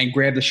and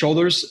grab the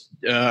shoulders,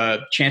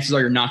 chances are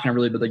you're not going to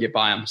really be able to get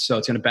by him. So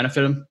it's going to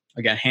benefit him.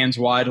 Again, hands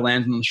wide,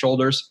 lands on the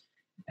shoulders,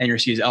 and you're going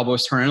to see his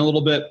elbows turn in a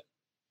little bit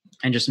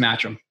and just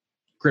match him.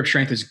 Grip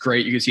strength is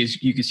great. You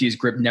can see his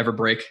grip never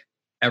break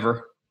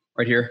ever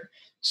right here.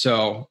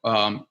 So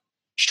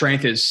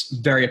strength is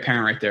very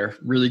apparent right there.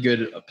 Really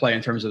good play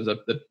in terms of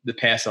the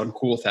pass. I'm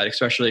cool with that.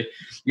 Especially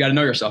you got to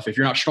know yourself. If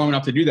you're not strong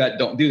enough to do that,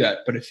 don't do that.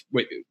 But if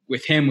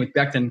with him, with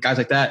Becton, guys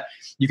like that,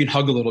 you can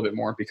hug a little bit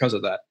more because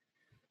of that,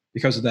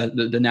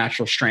 the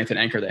natural strength and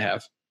anchor they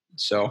have.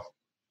 So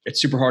it's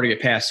super hard to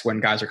get past when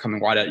guys are coming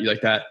wide at you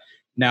like that.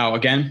 Now,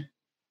 again,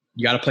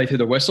 you got to play through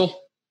the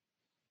whistle.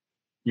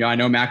 I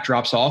know Mac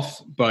drops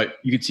off, but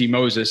you can see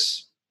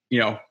Moses,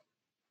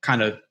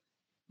 kind of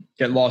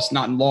get lost,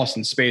 not lost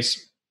in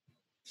space,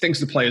 thinks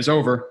the play is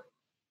over,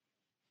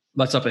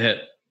 lets up a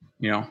hit.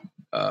 You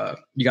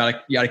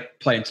gotta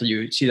play until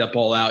you see that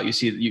ball out.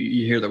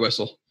 You hear the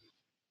whistle,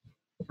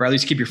 or at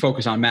least keep your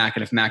focus on Mac.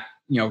 And if Mac,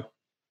 goes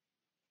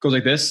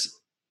like this,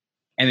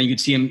 and then you can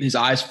see his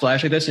eyes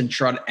flash like this and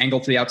try to angle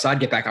to the outside,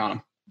 get back on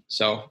him.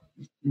 So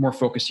more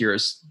focus here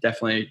is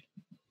definitely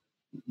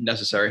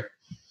necessary.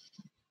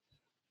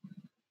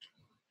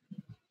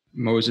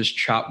 Moses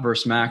chop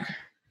versus Mac.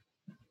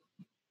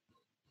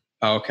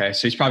 Oh, okay,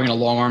 so he's probably going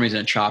to long arm. He's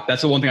going to chop.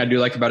 That's the one thing I do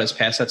like about his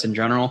pass sets in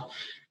general.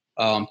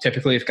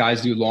 Typically, if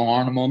guys do long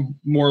arm,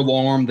 more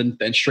long arm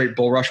than straight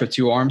bull rush with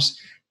 2 arms,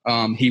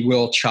 he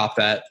will chop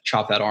that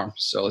arm.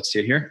 So let's see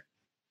it here.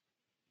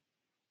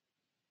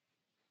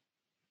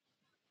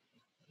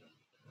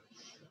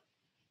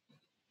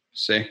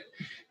 See,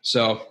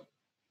 so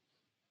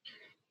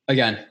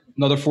again,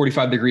 another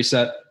 45-degree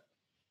set.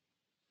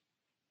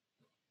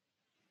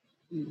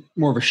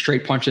 More of a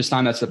straight punch this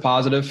time. That's the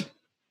positive.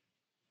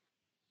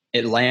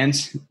 It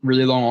lands,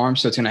 really long arm,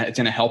 so it's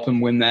gonna help him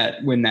win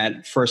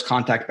that first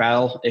contact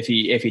battle if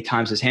he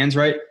times his hands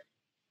right.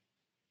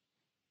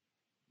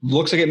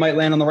 Looks like it might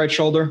land on the right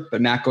shoulder,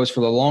 but Mac goes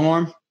for the long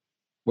arm,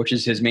 which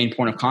is his main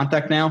point of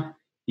contact now.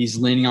 He's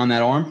leaning on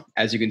that arm,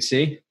 as you can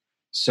see.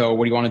 So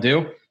what do you want to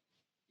do?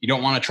 You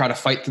don't want to try to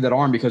fight through that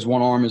arm because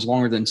one arm is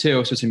longer than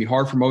two, so it's going to be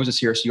hard for Moses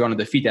here. So you want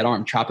to defeat that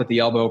arm, chop at the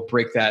elbow,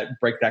 break that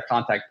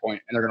contact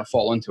point, and they're going to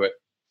fall into it.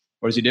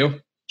 What does he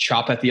do?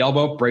 Chop at the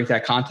elbow, break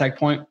that contact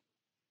point,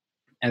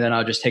 and then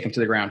I'll just take him to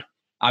the ground.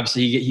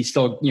 Obviously, he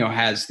still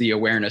has the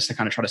awareness to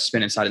kind of try to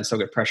spin inside and still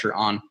get pressure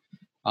on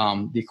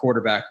the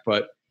quarterback,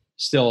 but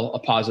still a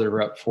positive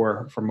rep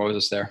for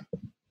Moses there.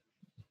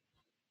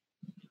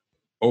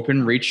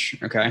 Open reach,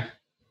 okay.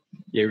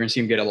 Yeah, you're going to see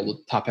him get a little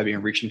top heavy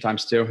and reach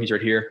sometimes too. He's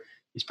right here.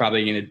 He's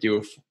probably going to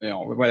do,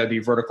 whether it be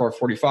vertical or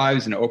 45,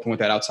 he's going to open with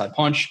that outside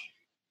punch,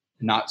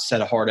 not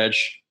set a hard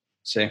edge.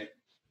 See,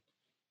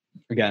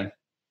 again,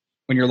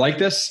 when you're like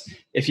this,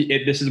 if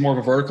this is more of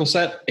a vertical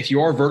set, if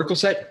you are a vertical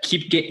set,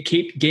 keep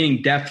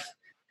gaining depth,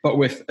 but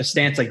with a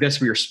stance like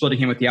this where you're splitting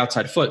him with the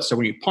outside foot. So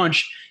when you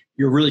punch,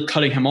 you're really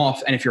cutting him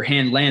off, and if your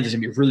hand lands, it's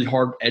going to be a really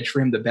hard edge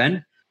for him to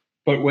bend.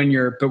 But when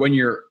you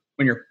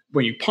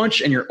punch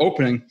and you're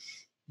opening,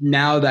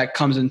 now that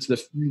comes into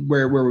the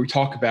where we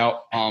talk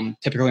about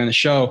typically on the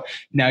show.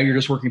 Now you're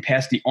just working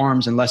past the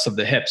arms and less of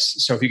the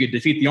hips. So if you could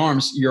defeat the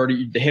arms,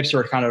 the hips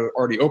are kind of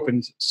already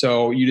opened.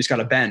 So you just got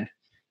to bend,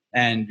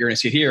 and you're going to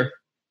see it here.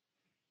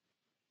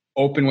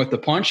 Open with the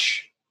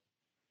punch,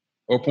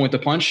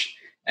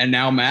 and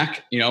now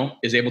Mac,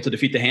 is able to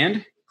defeat the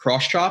hand,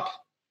 cross chop,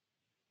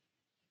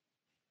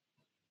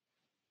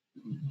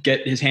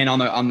 get his hand on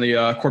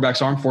the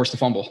quarterback's arm, force the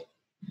fumble.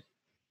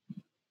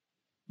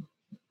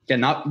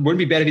 Again, wouldn't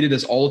be bad if he did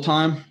this all the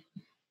time,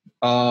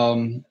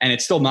 and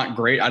it's still not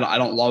great. I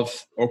don't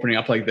love opening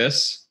up like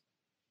this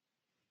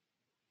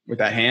with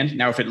that hand.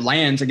 Now, if it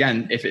lands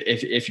again,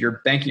 if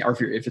you're banking, or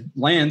if it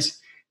lands,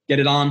 get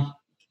it on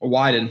or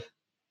widen,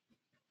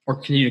 or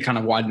continue to kind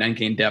of widen and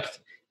gain depth,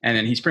 and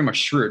then he's pretty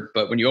much screwed.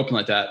 But when you open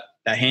like that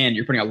hand,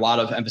 you're putting a lot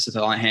of emphasis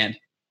on that hand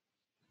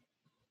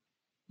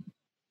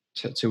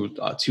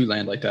to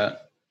land like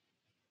that.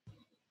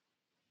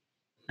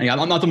 And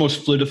I'm not the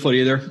most fluid of foot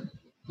either.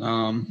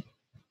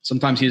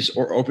 Sometimes he's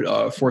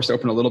forced to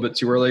open a little bit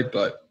too early,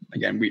 but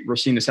again, we're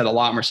seeing this set a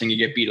lot, and we're seeing you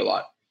get beat a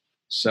lot.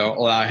 So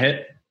allow a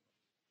hit.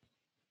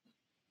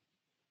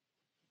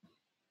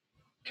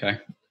 Okay.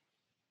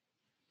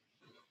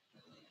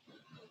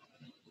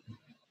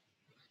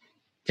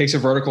 Takes a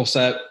vertical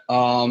set,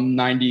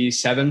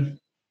 97,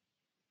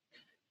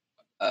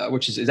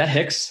 which is that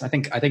Hicks? I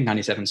think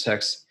 97 is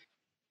Hicks.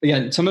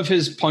 Again, some of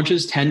his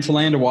punches tend to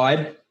land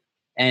wide.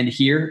 And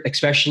here,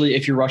 especially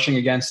if you're rushing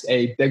against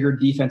a bigger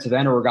defensive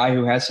end or a guy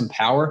who has some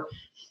power,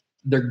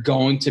 they're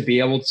going to be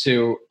able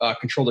to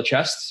control the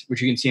chest,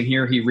 which you can see him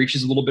here. He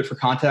reaches a little bit for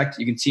contact.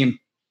 You can see him.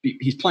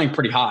 He's playing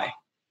pretty high.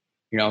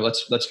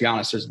 Let's be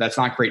honest. That's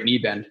not great knee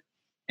bend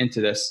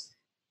into this.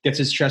 Gets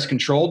his chest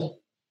controlled.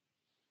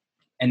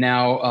 And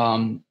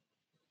now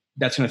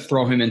that's going to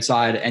throw him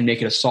inside and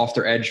make it a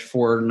softer edge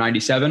for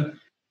 97.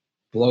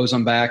 Blows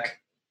him back,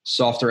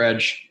 softer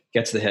edge,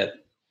 gets the hit.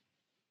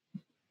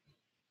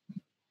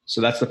 So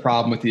that's the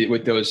problem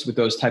with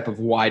those type of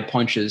wide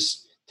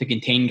punches to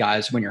contain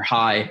guys when you're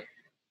high,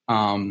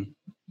 and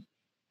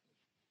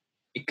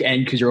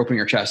because you're opening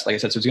your chest, like I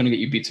said, so it's going to get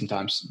you beat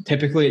sometimes.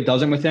 Typically, it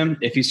doesn't with him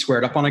if he's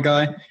squared up on a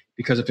guy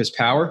because of his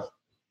power,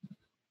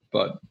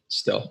 but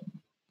still,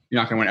 you're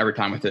not going to win every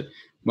time with it.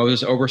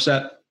 Moses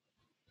overset.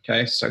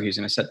 Okay, so he's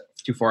going to set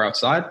too far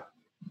outside.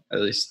 At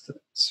least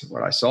that's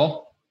what I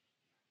saw.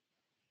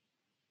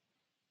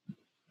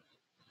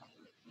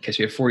 Okay, so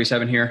we have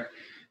 47 here.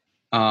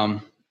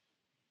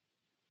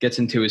 Gets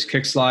into his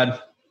kick slide.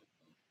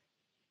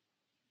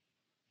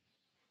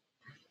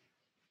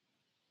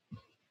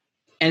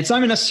 And it's not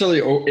even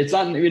necessarily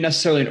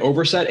an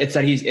overset. It's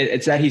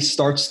that he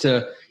starts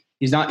to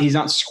he's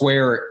not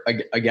square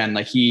again.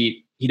 Like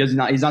he's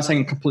not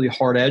saying a completely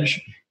hard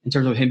edge in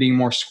terms of him being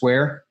more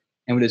square,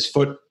 and with his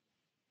foot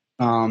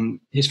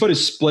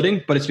is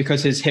splitting, but it's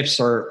because his hips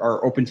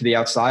are open to the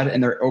outside,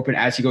 and they're open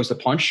as he goes to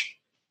punch.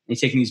 And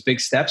he's taking these big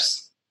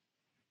steps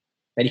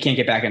that he can't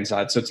get back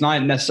inside. So it's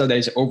not necessarily that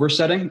he's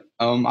oversetting.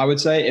 I would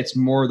say it's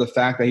more the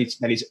fact that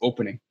he's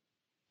opening,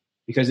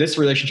 because this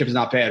relationship is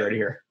not bad right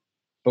here.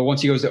 But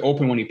once he goes to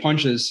open when he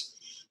punches,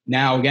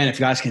 now again, if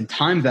guys can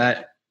time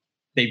that,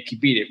 they can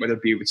beat it, whether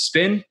it be with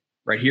spin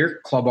right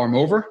here, club arm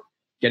over,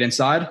 get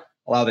inside,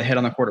 allow the hit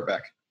on the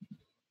quarterback.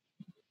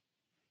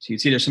 So you can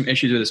see there's some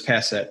issues with this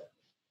pass set.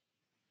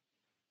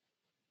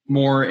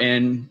 More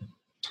in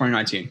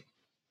 2019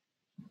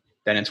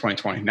 than in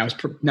 2020. Now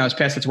his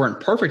pass sets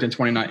weren't perfect in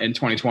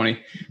 2020,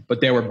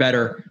 but they were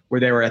better where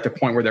they were at the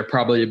point where they're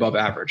probably above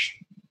average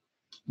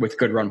with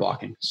good run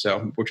blocking.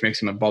 So, which makes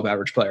him an above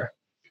average player.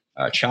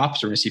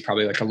 Chops, we're going to see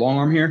probably like a long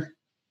arm here.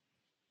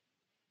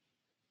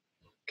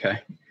 Okay.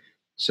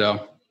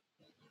 So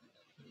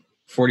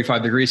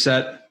 45-degree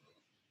set,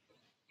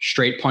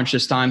 straight punch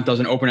this time,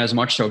 doesn't open as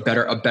much. So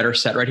a better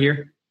set right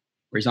here.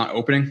 where he's not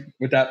opening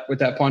with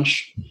that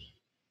punch.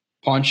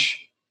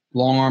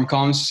 Long arm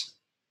comes,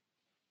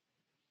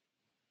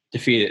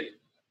 defeat it.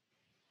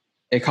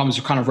 It comes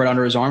kind of right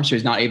under his arm, so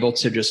he's not able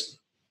to just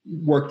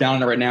work down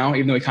on it right now,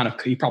 even though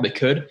he probably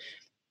could.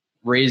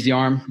 Raise the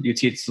arm, you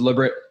see it's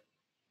deliberate,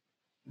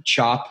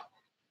 chop,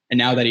 and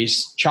now that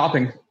he's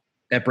chopping,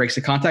 that breaks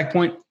the contact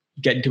point,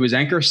 get into his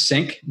anchor,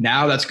 sink.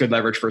 Now that's good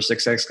leverage for a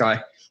 6'6"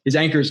 guy. His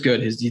anchor is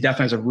good. He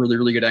definitely has a really,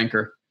 really good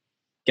anchor.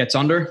 Gets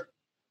under,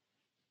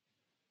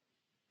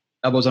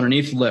 elbows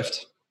underneath,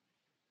 lift.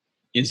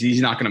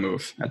 He's not going to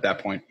move at that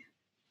point.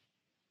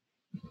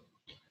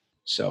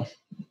 So,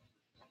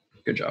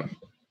 good job.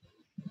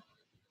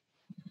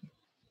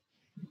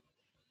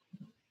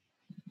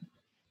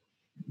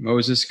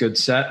 Moses, good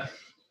set.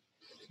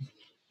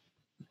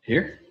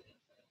 Here.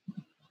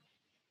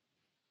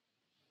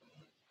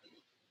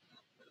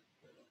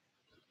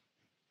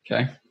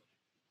 Okay.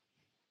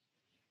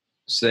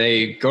 So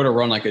they go to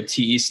run like a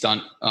TE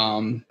stunt,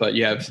 but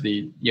you have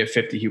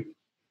 50. He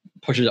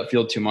pushes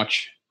upfield too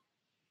much.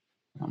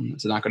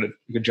 It's not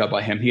good job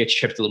by him. He gets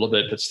chipped a little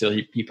bit, but still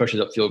he pushes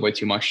upfield way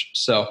too much.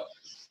 So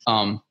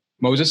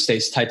Moses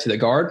stays tight to the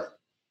guard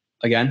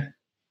again.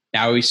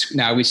 Now we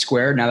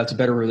square. Now that's a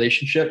better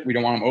relationship. We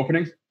don't want him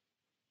opening.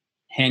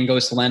 Hand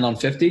goes to land on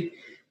 50,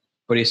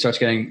 but he starts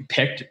getting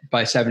picked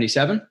by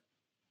 77.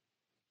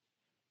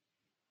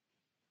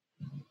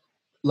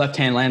 Left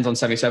hand lands on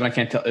 77. I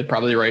can't tell.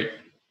 Probably right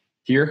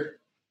here.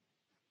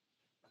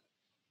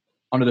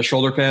 Under the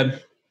shoulder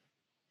pad.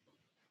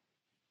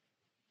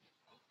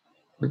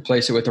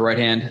 Replace it with the right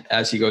hand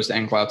as he goes to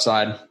ankle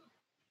outside.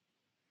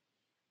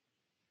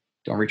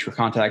 Don't reach for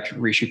contact.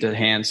 Reshoot the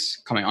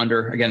hands coming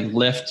under. Again,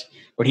 lift.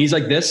 When he's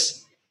like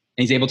this,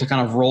 and he's able to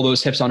kind of roll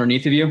those hips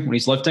underneath of you when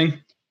he's lifting,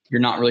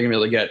 you're not really going to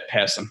be able to get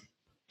past him.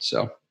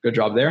 So good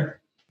job there.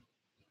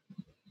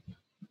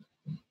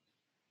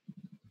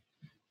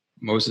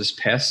 Moses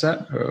pass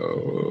set.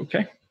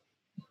 Okay.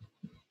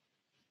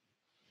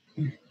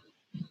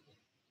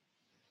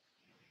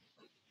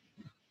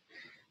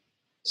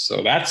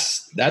 So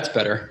that's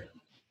better.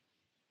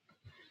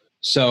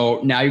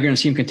 So now you're going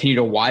to see him continue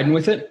to widen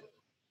with it.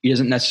 He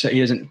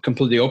doesn't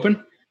completely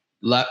open.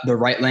 The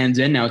right lands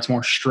in. Now it's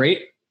more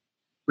straight.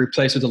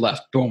 Replace with the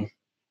left. Boom.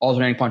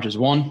 Alternating punches.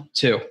 1,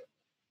 2.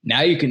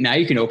 Now you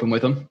can open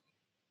with them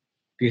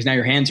because now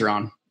your hands are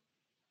on,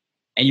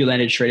 and you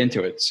landed straight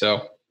into it.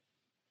 So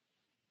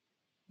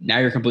now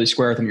you're completely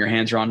square with him. Your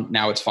hands are on.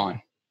 Now it's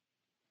fine.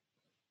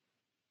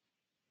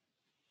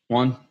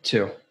 1,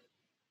 2.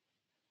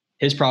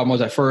 His problem was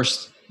at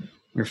first, when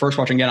you're first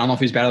watching again, I don't know if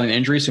he's battling an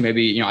injury, so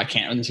maybe, I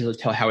can't necessarily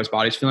tell how his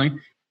body's feeling.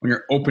 When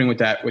you're opening with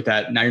that,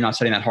 now you're not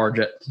setting that hard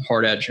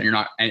edge, and you're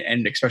not,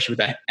 and especially with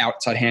that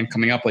outside hand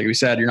coming up, like we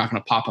said, you're not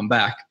going to pop him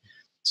back.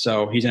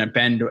 So he's going to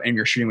bend, and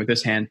you're shooting with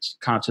this hand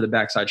kind of to the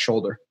backside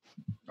shoulder,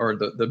 or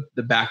the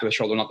back of the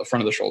shoulder, not the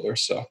front of the shoulder.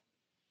 So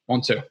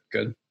 1, 2,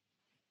 good.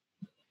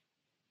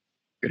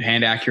 Good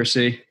hand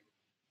accuracy.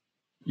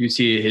 You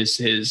see his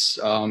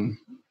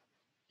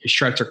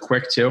strikes are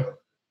quick too.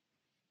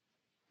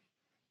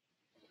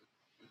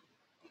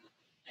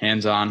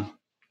 Hands on,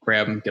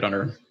 grab him, get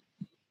under him.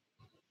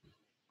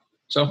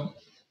 So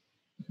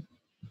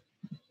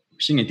we're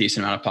seeing a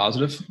decent amount of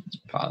positive.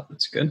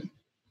 That's good.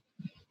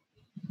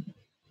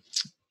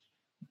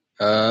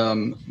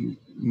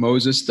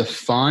 Moses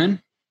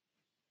define.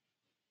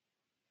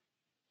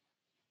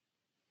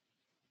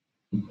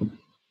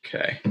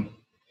 Okay.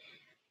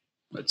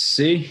 Let's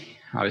see.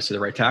 Obviously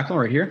the right tackle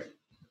right here.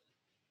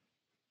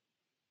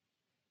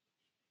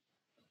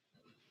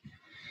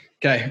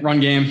 Okay, run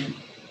game.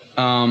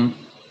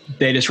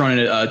 They just run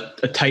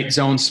a tight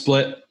zone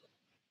split.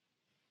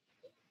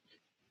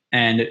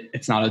 And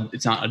it's not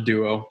a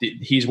duo.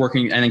 He's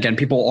working, and again,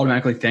 people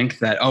automatically think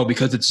that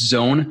because it's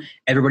zone,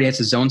 everybody has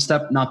a zone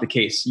step. Not the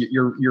case.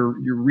 You're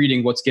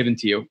reading what's given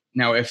to you.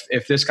 Now,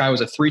 if this guy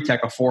was a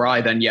 3-tech, a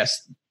 4-eye, then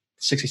yes,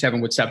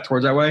 67 would step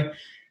towards that way.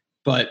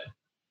 But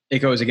it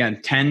goes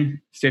again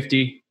 10,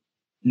 50,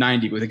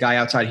 90 with a guy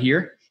outside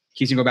here.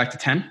 He's gonna go back to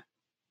 10.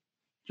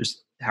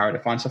 Just how I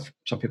define stuff.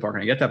 Some people aren't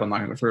gonna get that, but I'm not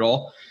gonna go through it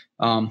all.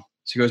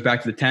 So he goes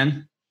back to the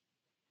 10.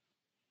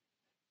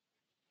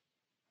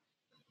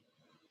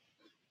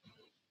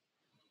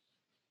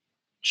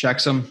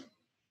 Checks him,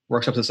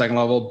 works up to the second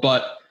level.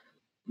 But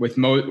with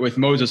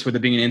Moses, with it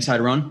being an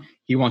inside run,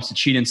 he wants to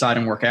cheat inside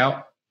and work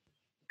out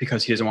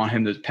because he doesn't want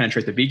him to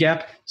penetrate the B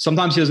gap.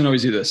 Sometimes he doesn't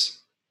always do this.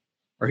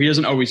 Or he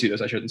doesn't always do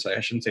this, I shouldn't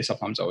say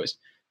sometimes, always.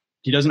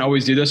 He doesn't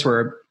always do this,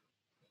 where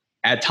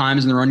at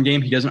times in the run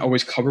game, he doesn't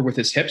always cover with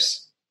his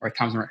hips. Or at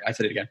times, I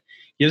said it again.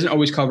 He doesn't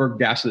always cover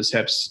gaps with his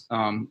hips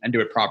and do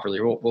it properly.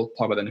 We'll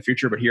talk about that in the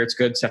future, but here it's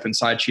good. Step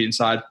inside, cheat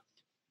inside.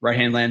 Right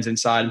hand lands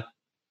inside.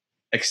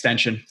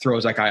 Extension,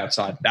 throws that guy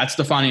outside. That's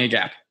defining a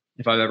gap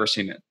if I've ever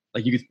seen it.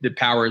 Like the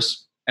power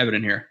is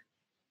evident here.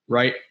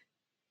 Right,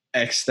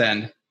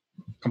 extend,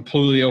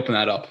 completely open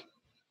that up.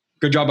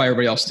 Good job by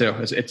everybody else too.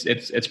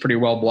 It's pretty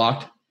well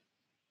blocked.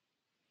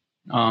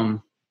 And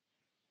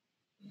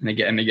they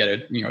get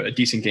a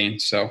decent gain.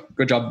 So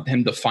good job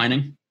him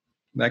defining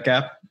that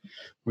gap.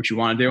 what you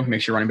want to do.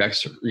 Makes your running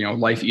backs,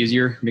 life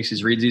easier, makes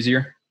his reads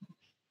easier.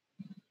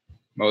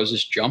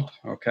 Moses jump.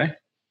 Okay.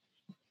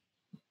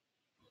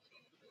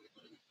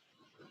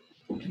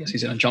 I guess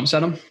he's going to jump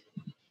set him.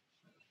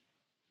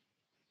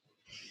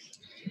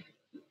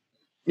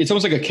 It's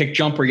almost like a kick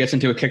jump where he gets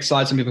into a kick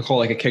slide. Some people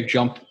call it like a kick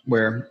jump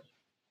or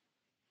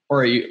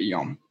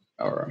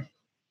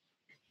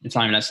it's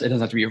not even, it doesn't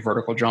have to be a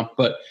vertical jump,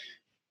 but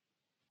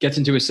gets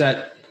into a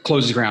set,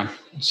 closes ground.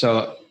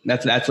 So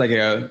that's like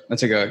a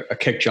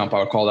kick jump. I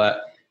would call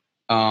that.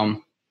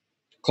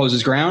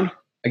 Closes ground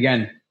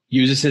again,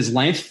 uses his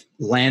length,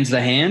 lands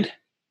the hand,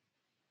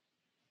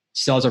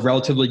 still has a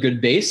relatively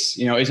good base,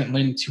 isn't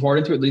leaning too hard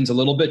into it, leans a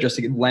little bit just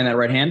to land that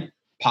right hand,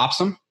 pops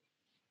him,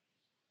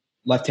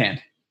 left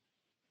hand,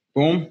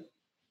 boom,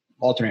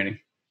 alternating,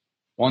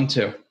 1,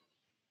 2,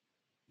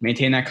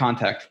 maintain that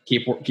contact,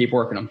 keep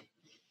working them.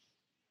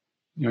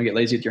 You don't get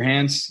lazy with your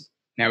hands.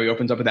 Now he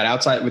opens up with that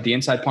outside, with the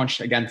inside punch,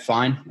 again,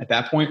 fine. At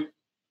that point,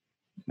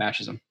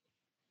 matches him.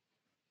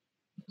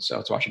 So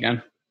let's watch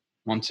again,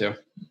 1, 2.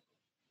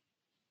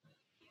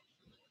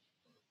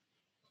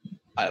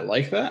 I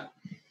like that.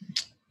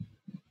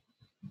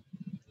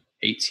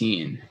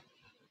 18.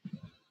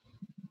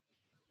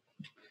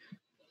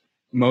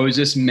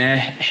 Moses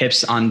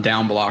hips on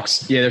down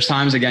blocks. Yeah, there's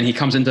times, again, he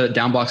comes into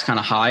down blocks kind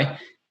of high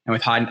and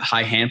with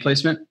high hand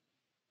placement.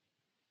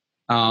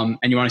 And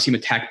you want to see him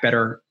attack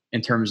better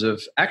in terms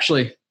of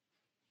actually,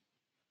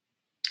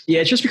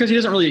 it's just because he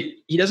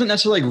doesn't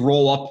necessarily like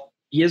roll up.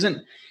 He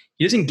doesn't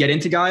get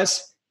into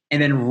guys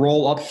and then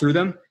roll up through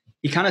them.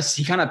 He kind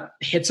of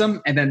hits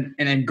them and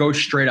then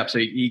goes straight up. So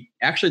he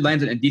actually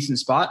lands in a decent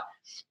spot.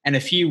 And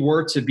if he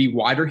were to be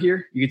wider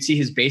here, you could see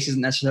his base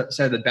isn't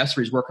necessarily the best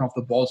where he's working off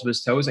the balls of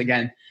his toes.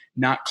 Again,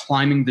 not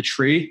climbing the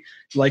tree,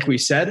 like we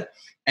said.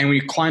 And when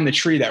you climb the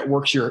tree, that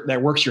works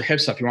your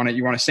hips up. You want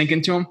to sink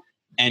into them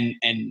and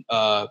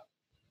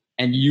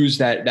use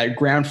that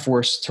ground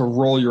force to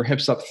roll your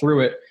hips up through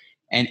it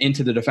and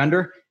into the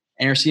defender.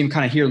 And you're seeing him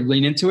kind of here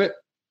lean into it,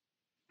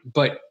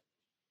 but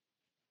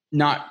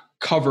not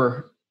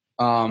cover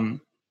and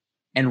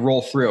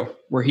roll through,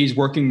 where he's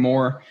working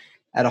more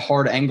at a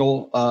hard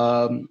angle,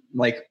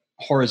 like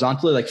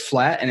horizontally, like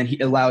flat, and then he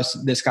allows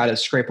this guy to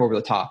scrape over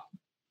the top.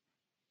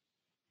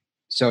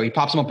 So he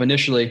pops him up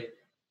initially,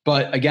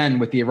 but again,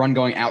 with the run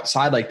going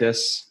outside like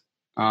this,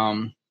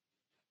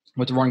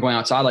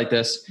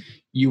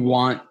 you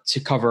want to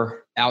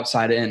cover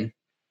outside in,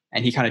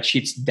 and he kind of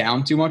cheats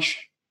down too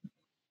much,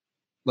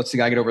 lets the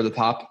guy get over the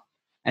top.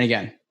 And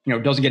again,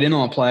 doesn't get in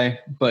on the play,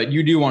 but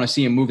you do want to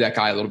see him move that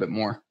guy a little bit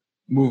more,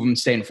 move him,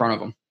 stay in front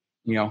of him.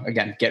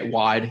 Again, get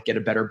wide, get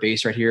a better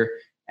base right here,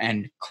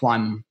 and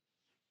climb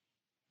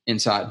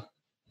inside.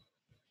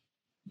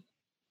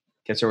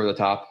 Gets over the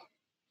top.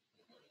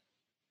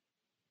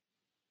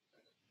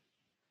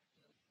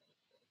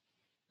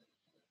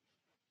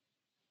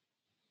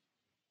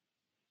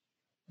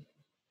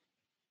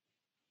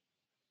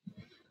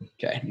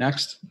 Okay,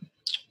 next.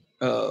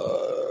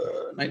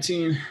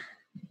 19.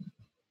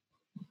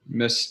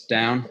 Missed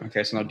down.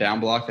 Okay, so no down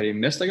block that he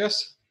missed, I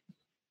guess.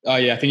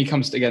 I think he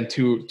comes again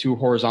too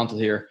horizontal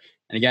here.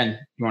 And again,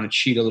 you want to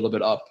cheat a little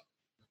bit up.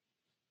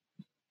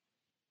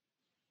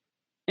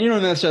 And you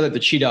don't necessarily have to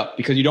cheat up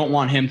because you don't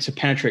want him to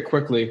penetrate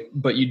quickly,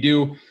 but you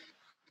do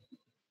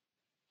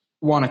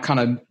want to kind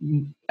of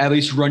at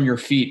least run your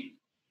feet.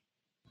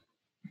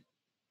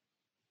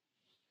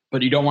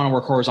 But you don't want to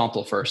work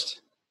horizontal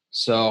first.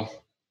 So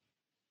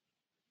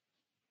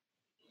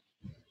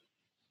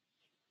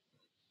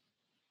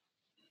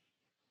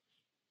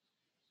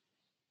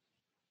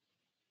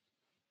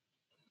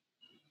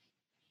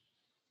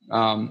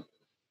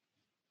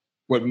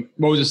what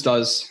Moses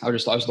does, I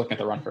was looking at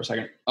the run for a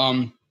second.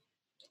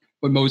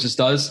 What Moses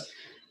does,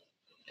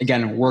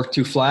 again, work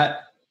too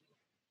flat,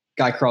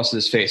 guy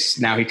crosses his face.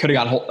 Now he could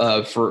have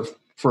got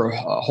for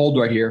a hold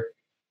right here,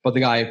 but the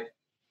guy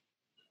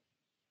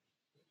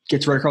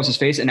gets right across his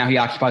face, and now he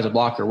occupies a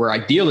blocker, where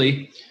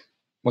ideally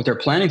what they're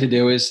planning to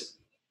do is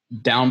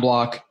down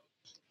block,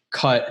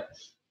 cut,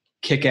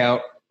 kick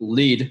out,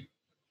 lead.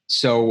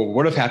 So what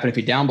would have happened if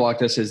he down blocked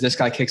this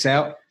guy kicks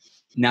out.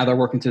 Now they're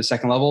working to the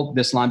second level.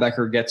 This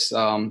linebacker gets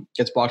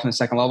blocked on the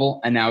second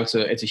level, and now it's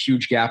a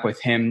huge gap with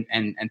him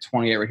and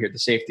 28 right here at the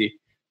safety.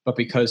 But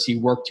because he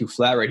worked too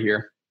flat right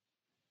here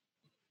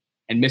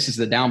and misses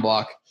the down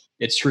block,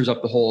 it screws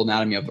up the whole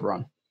anatomy of the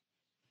run.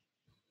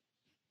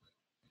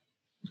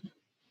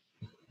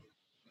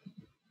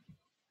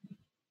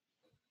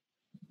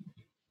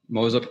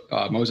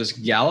 Moses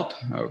gallop.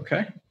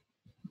 Okay.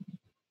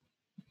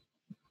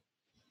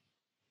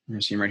 You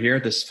see him right here.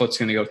 This foot's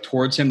going to go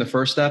towards him, the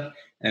first step,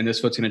 and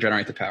this foot's going to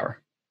generate the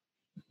power.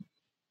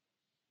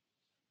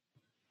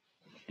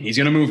 He's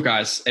going to move,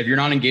 guys. If you're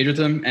not engaged with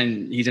him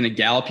and he's going to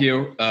gallop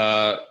you,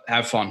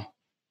 have fun.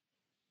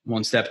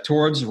 One step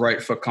towards,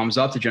 right foot comes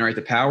up to generate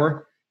the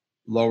power,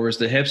 lowers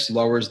the hips,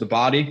 lowers the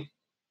body,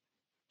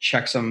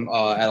 checks him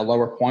at a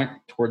lower point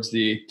towards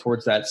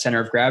that center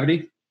of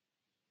gravity.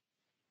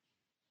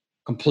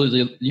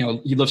 Completely,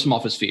 he lifts him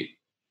off his feet.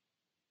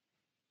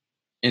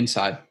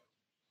 Inside.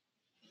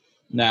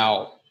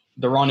 Now,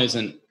 the run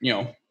isn't,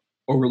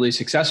 overly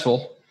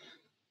successful.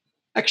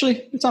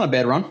 Actually, it's not a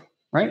bad run,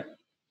 right?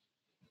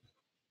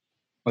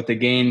 But they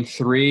gain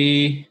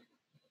 3,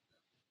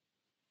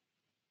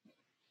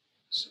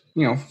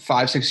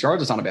 5, 6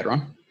 yards. It's not a bad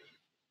run.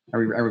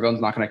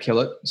 Everyone's not going to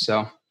kill it.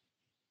 So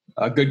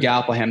a good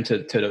gallop by him to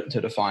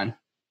define.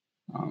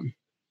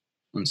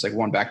 It's like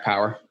one back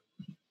power.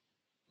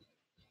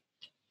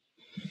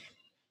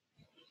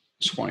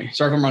 20.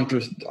 Sorry if I'm running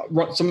through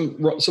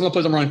some of the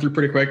plays I'm running through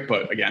pretty quick,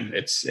 but again,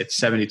 it's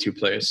 72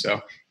 plays,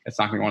 so it's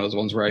not going to be one of those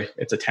ones where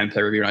it's a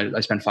 10-play review and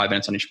I spend 5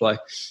 minutes on each play.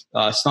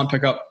 Stunt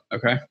pickup,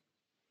 okay.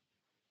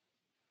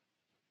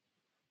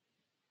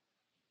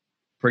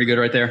 Pretty good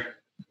right there.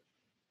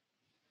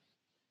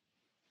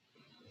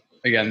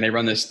 Again, they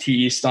run this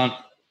TE stunt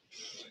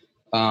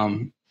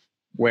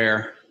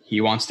where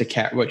he wants to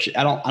catch, which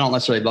I don't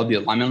necessarily love the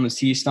alignment on this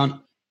TE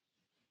stunt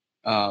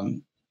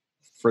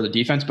for the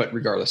defense, but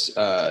regardless, he's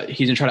going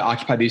to try to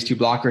occupy these 2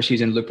 blockers. He's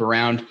going to loop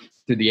around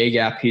through the A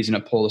gap. He's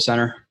going to pull the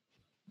center.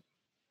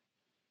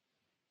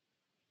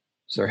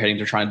 So they're hitting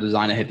to try to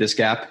design to hit this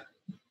gap.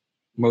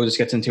 Moses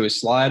gets into his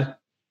slide.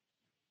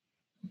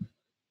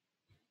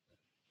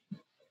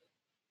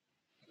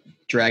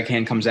 Drag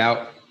hand comes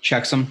out,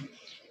 checks him,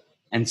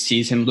 and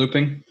sees him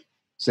looping.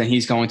 So then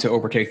he's going to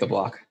overtake the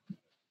block.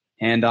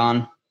 Hand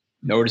on,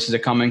 notices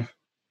it coming.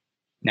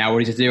 Now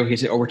what does he do? He has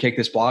to overtake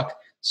this block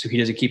so he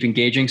doesn't keep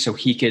engaging, so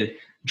he could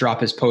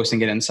drop his post and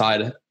get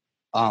inside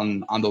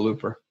on the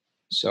looper.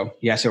 So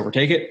he has to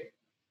overtake it.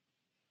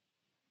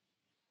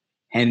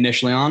 Hand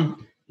initially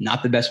on,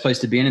 not the best place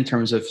to be in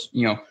terms of,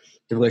 the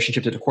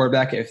relationship to the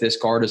quarterback if this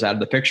guard is out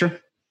of the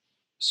picture.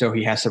 So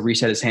he has to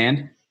reset his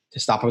hand to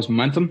stop his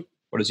momentum.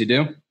 What does he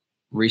do?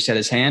 Reset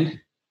his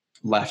hand,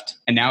 left.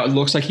 And now it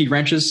looks like he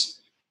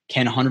wrenches.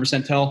 Can't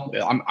 100% tell.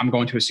 I'm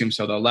going to assume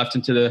so, though. Left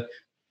into the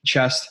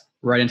chest,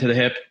 right into the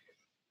hip.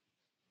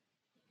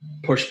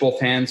 Push both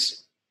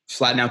hands,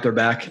 flatten out their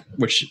back,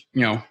 which,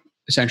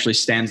 essentially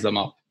stands them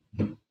up.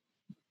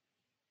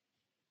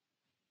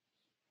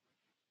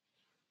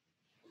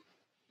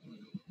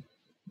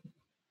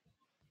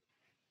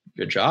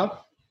 Good job.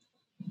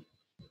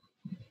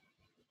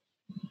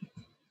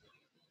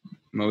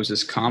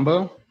 Moses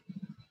combo.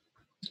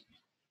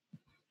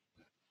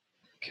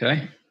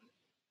 Okay.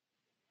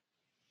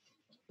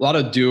 A lot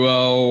of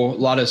duo, a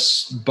lot of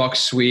buck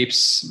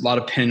sweeps, a lot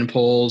of pin and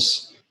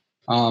pulls,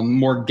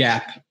 more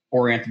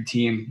gap-oriented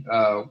team.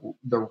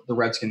 The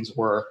Redskins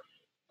were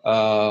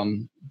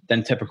than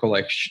typical,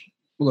 I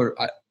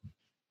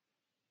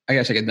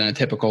guess than a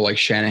typical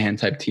Shanahan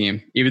type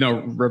team. Even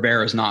though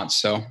Rivera's not,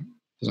 so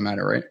doesn't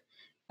matter, right?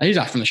 He's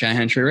not from the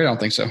Shanahan tree, right? I don't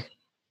think so.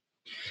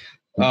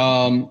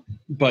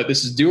 But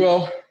this is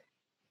duo.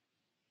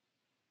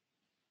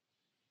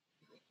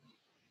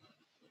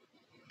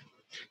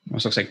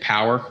 Almost looks like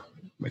power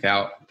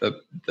without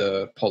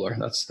the puller.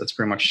 That's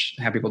pretty much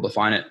how people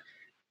define it.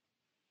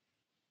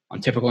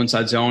 On typical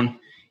inside zone,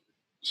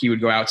 he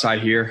would go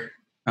outside here.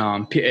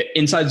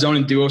 Inside zone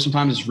and duo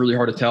sometimes is really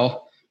hard to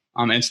tell.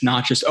 And it's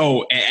not just,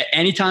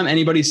 anytime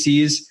anybody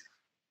sees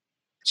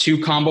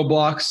 2 combo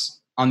blocks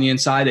on the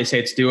inside, they say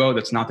it's duo.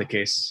 That's not the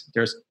case.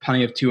 There's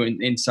plenty of 2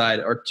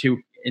 inside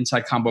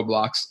combo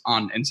blocks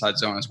on inside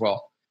zone as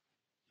well.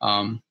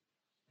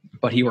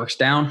 But he works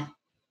down.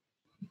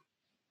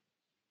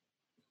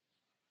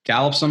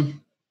 Gallops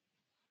him,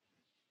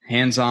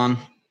 hands on,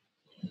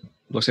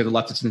 looks like the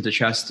left is into the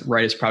chest,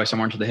 right is probably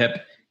somewhere into the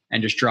hip,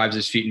 and just drives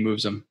his feet and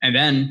moves him. And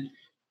then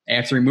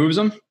after he moves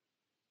him,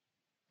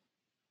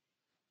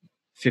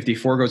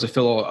 54 goes to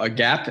fill a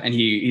gap, and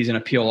he's going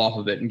to peel off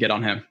of it and get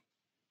on him.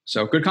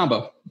 So good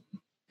combo.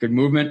 Good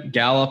movement,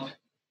 gallop,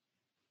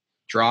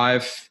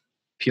 drive,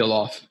 peel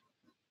off.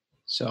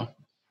 So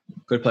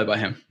good play by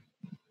him.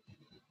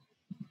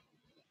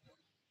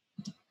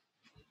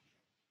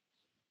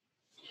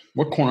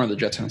 What corner are the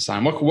Jets going to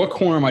sign? What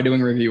corner am I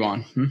doing a review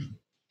on?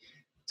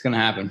 It's going to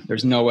happen.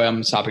 There's no way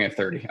I'm stopping at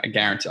 30. I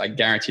guarantee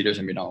there's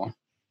going to be another one.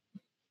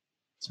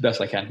 It's the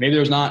best I can. Maybe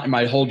there's not, and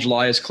my whole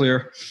July is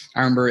clear. I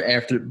remember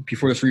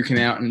before this review came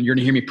out, and you're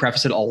going to hear me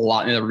preface it a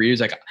lot in the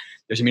reviews, like,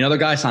 there's going to be another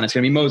guy sign. It's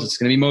going to be Moses. It's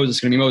going to be Moses.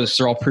 It's going to be Moses.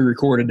 They're all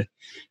pre-recorded.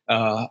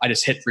 I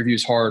just hit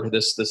reviews hard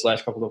this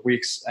last couple of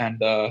weeks, and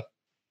the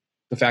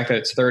fact that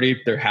it's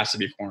 30, there has to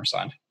be a corner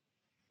signed.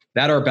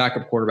 That or a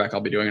backup quarterback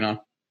I'll be doing it on.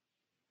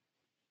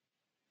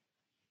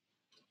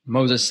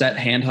 Moses set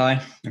hand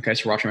high. Okay,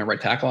 so you're watching my right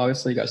tackle,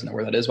 obviously. You guys know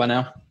where that is by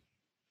now.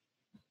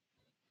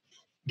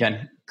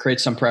 Again,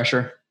 creates some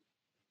pressure.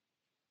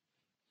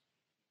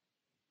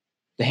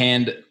 The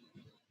hand,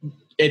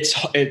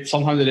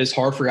 sometimes it is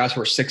hard for guys who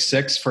are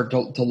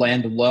 6'6" to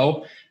land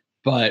low.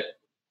 But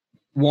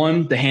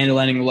one, the hand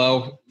landing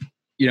low,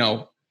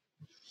 not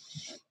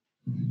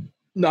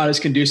as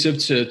conducive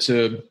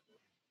to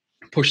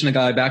pushing the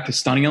guy back to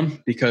stunning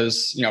him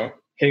because,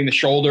 hitting the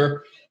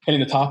shoulder, hitting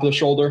the top of the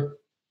shoulder,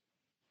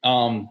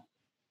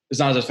 is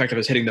not as effective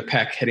as hitting the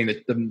pec, hitting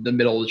the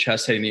middle of the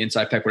chest, hitting the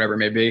inside pec, whatever it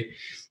may be.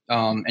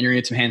 And you're going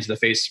to get some hands to the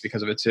face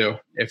because of it too,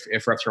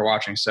 if refs are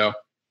watching. So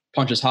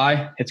punches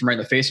high, hits him right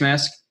in the face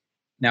mask.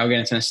 Now,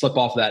 again, it's going to slip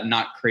off of that and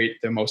not create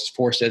the most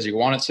force as you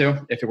want it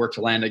to if it were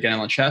to land again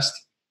on the chest.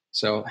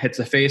 So hits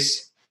the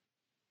face.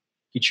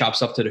 He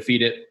chops up to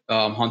defeat it,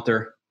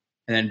 Hunter,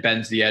 and then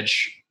bends the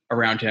edge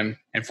around him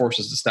and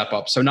forces the step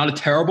up. So not a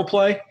terrible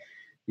play.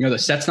 You know, the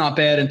set's not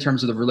bad in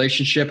terms of the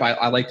relationship.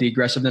 I like the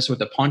aggressiveness with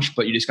the punch,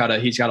 but he's got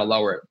to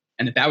lower it.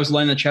 And if that was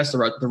landing the chest,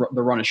 the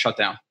run is shut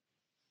down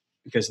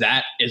because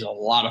that is a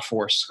lot of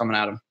force coming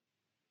at him.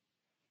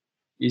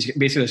 He's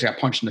basically just got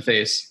punched in the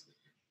face,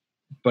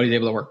 but he's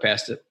able to work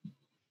past it.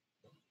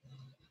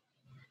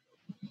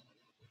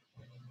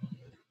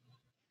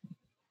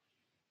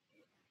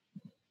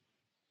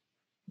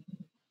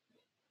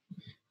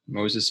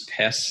 Moses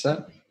pass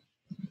set.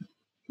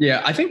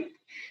 Yeah, I think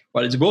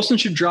Wilson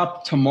should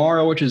drop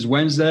tomorrow, which is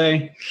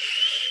Wednesday,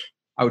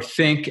 I would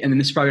think. And then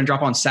this is probably going to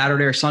drop on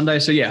Saturday or Sunday.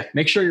 So, yeah,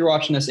 make sure you're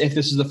watching this. If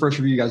this is the first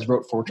review you guys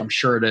wrote for, which I'm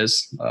sure it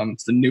is,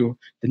 it's the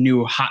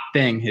new hot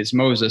thing is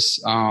Moses.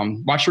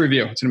 Watch the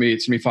review. It's gonna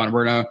be fun.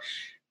 We're going to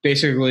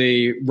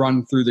basically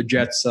run through the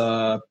Jets,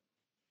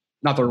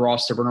 not their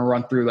roster, we're going to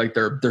run through like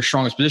their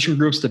strongest position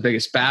groups, the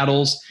biggest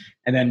battles.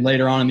 And then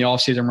later on in the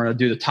offseason, we're going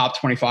to do the top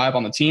 25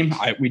 on the team.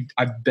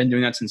 I've been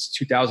doing that since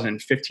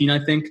 2015,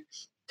 I think,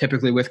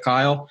 typically with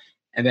Kyle.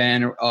 And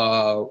then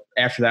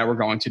after that, we're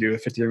going to do a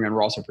 53-man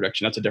roster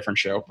prediction. That's a different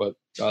show, but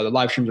the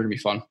live streams are going to be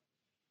fun.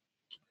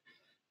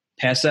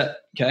 Pass set,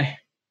 okay.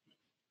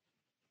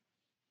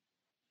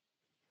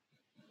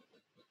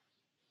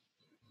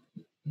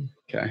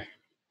 Okay.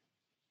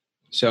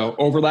 So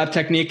overlap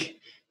technique,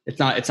 it's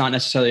not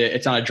necessarily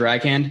it's not a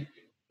drag hand,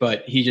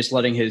 but he's just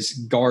letting his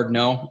guard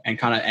know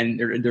and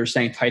they're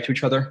staying tight to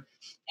each other.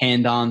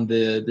 Hand on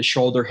the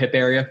shoulder hip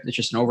area. It's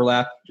just an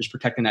overlap, just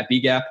protecting that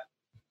B gap.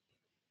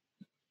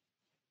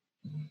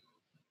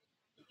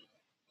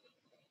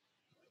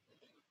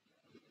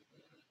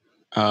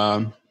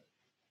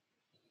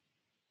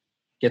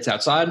 Gets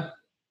outside.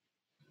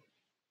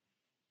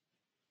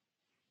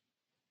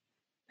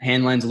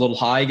 Hand lands a little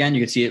high again.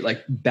 You can see it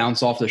like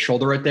bounce off the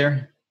shoulder right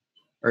there.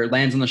 Or it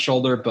lands on the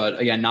shoulder, but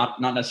again, not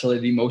necessarily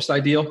the most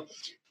ideal.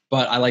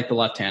 But I like the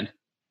left hand.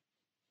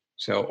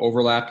 So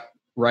overlap,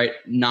 right,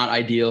 not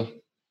ideal,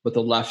 but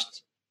the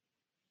left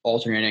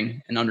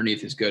alternating and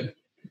underneath is good.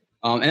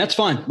 And that's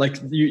fine. Like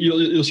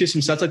you'll see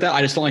some sets like that.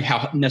 I just don't like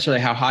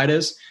how high it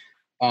is.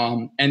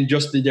 And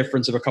just the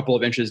difference of a couple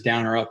of inches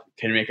down or up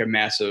can make a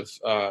massive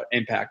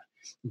impact.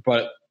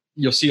 But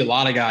you'll see a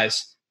lot of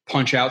guys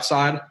punch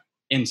outside,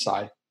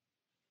 inside.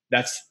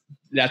 That's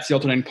the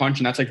alternating punch,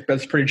 and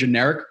that's pretty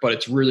generic, but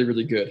it's really,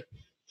 really good.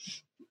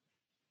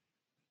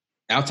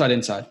 Outside,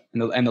 inside,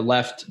 and the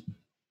left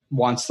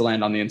wants to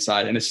land on the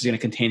inside, and this is going to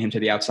contain him to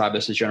the outside.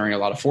 This is generating a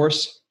lot of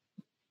force.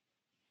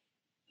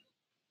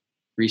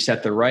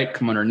 Reset the right,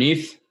 come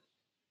underneath,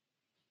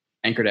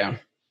 anchor down.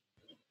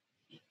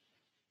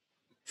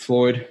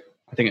 Floyd,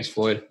 I think it's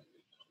Floyd.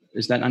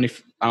 Is that 90?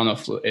 I don't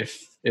know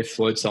if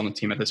Floyd's still on the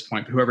team at this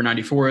point, but whoever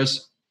 94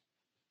 is,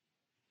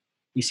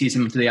 he sees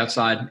him to the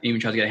outside, even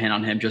tries to get a hand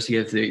on him just to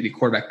give the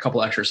quarterback a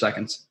couple extra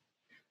seconds.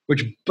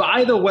 Which,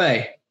 by the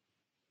way,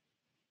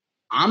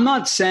 I'm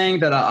not saying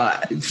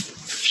that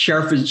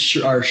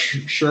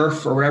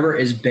Sheriff or whatever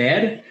is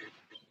bad,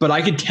 but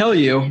I could tell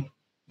you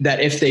that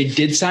if they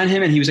did sign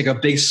him and he was like a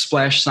big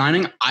splash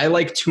signing, I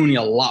like Tooney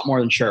a lot more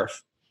than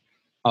Sheriff.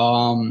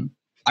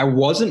 I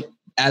wasn't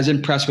as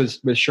impressed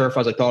with Sheriff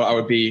as I thought I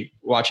would be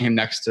watching him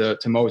next to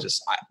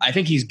Moses. I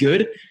think he's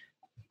good.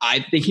 I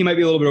think he might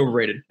be a little bit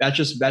overrated. That's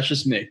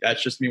just me.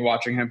 That's just me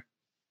watching him.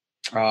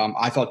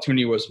 I thought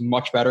Tooney was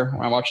much better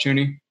when I watched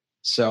Tooney.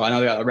 So I know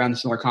they got around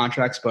similar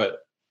contracts, but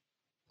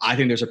I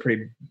think there's a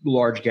pretty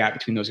large gap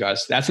between those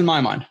guys. That's in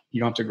my mind. You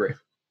don't have to agree.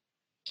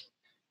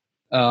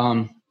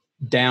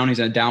 Down, he's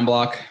in a down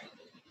block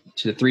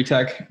to the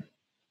 3-tech.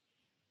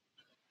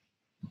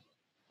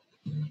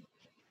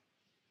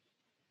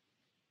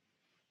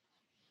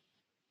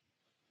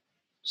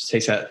 Just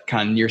takes that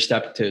kind of near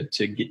step to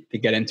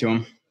get into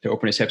him, to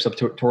open his hips up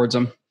towards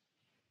him.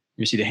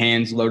 You see the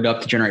hands load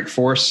up to generate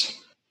force.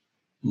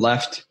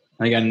 Left,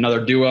 and again,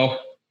 another duo.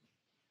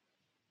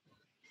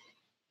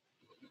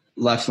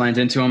 Left lands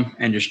into him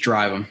and just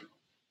drive him.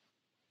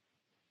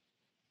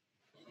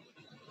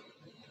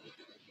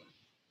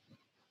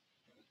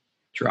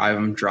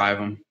 Drive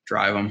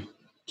him.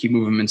 Keep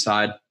moving him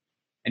inside.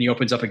 And he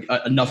opens up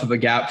enough of a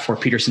gap for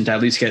Peterson to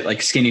at least get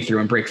like skinny through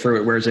and break through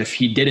it. Whereas if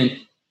he didn't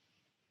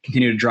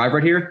continue to drive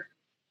right here,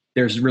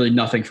 there's really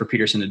nothing for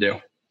Peterson to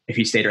do if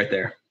he stayed right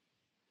there.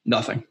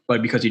 Nothing.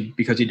 But because he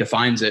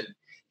defines it,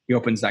 he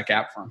opens that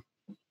gap for him.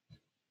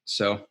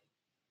 So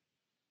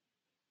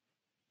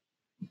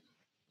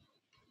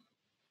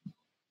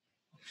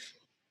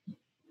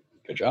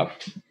good job.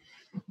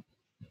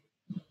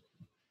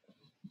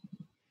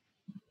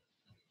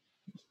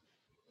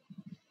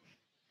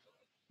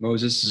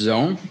 Moses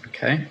zone.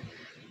 Okay.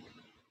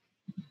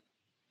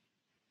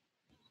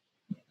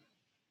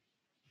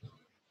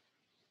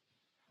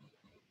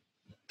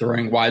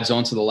 Throwing wide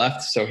zone to the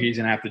left, so he's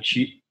going to have to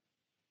cheat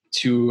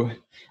to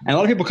 – and a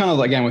lot of people kind of,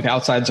 again, with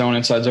outside zone,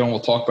 inside zone,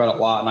 we'll talk about it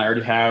a lot, and I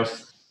already have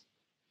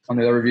on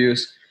the other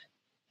reviews.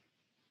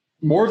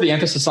 more of the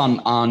emphasis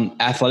on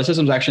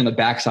athleticism is actually on the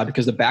backside,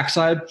 because the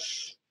backside,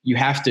 you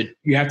have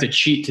to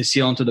cheat to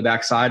seal into the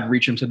backside,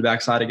 reach into the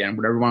backside again,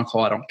 whatever you want to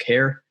call it. I don't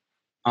care.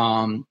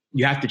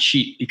 You have to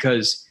cheat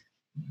because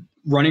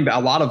running back, a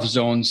lot of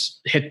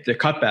zones hit the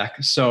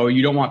cutback. So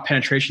you don't want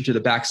penetration to the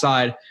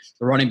backside.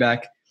 The running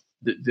back,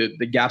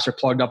 the gaps are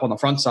plugged up on the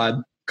front side,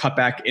 cut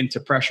back into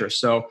pressure.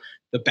 So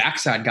the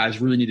backside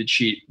guys really need to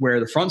cheat, where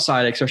the front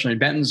side, especially in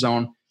Benton's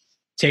zone,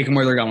 take them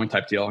where they're going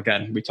type deal.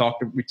 Again, we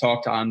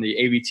talked on the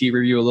AVT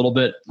review a little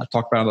bit. I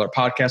talked about it on other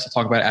podcasts. I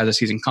talk about it as the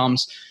season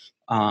comes.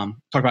 Talk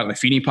about it in the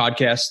Feeney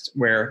podcast,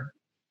 where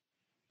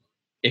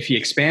if he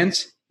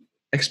expands,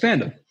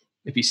 expand him.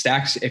 If he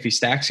stacks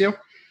you,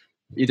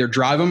 either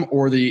drive him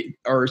or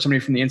somebody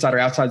from the inside or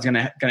outside is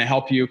gonna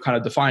help you kind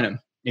of define him.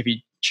 If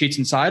he cheats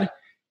inside,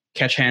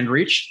 catch hand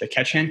reach, the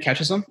catch hand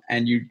catches him,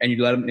 and you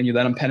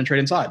let him penetrate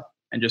inside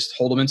and just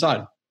hold him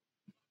inside.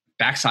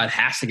 Backside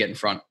has to get in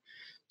front.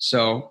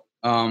 So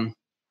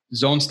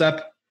zone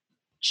step,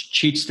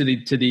 cheats to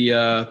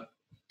the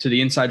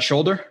inside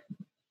shoulder,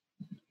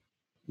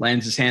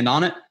 lands his hand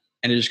on it,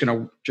 and is just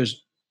gonna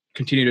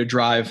continue to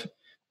drive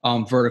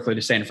vertically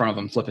to stay in front of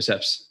him, flip his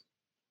hips.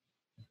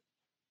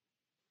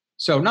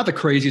 So not the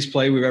craziest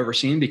play we've ever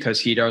seen, because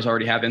he does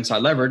already have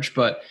inside leverage,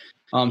 but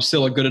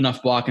still a good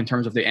enough block in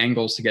terms of the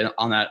angles to get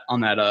on that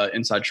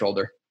inside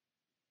shoulder.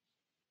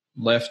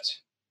 Lift.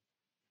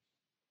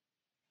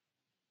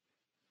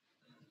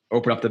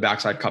 Open up the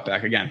backside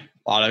cutback again.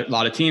 A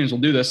lot of teams will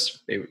do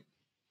this.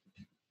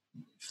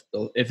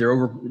 If they're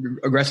over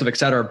aggressive, et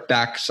cetera,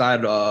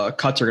 backside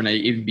cuts are going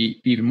to be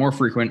even more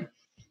frequent.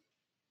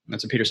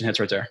 That's what Peterson hits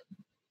right there.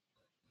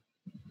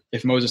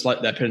 If Moses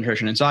let that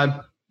penetration inside,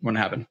 wouldn't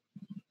happen.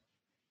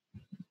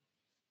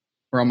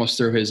 We're almost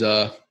through his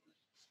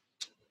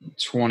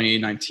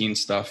 2019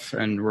 stuff,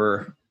 and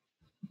we're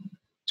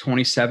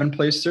 27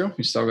 plays through.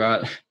 We still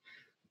got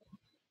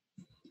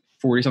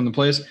 40-something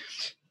plays.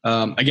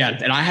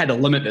 Again, and I had to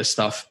limit this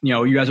stuff. You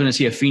know, you guys are going to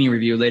see a Feeney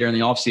review later in the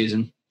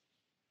offseason.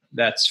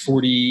 That's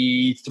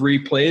 43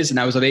 plays, and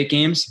that was of 8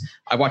 games.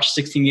 I watched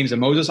 16 games of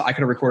Moses. I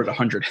could have recorded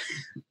 100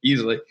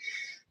 easily.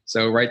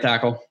 So right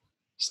tackle,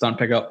 stunt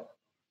pickup.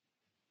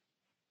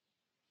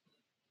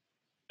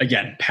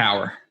 Again,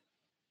 power.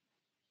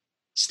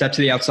 Step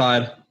to the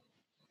outside.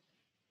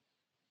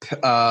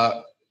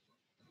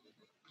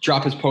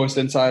 Drop his post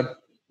inside.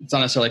 It's not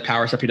necessarily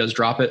power step. He does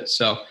drop it.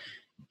 So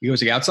he goes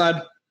to the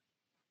outside.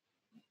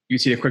 You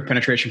see the quick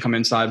penetration come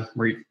inside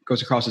where he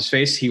goes across his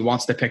face. He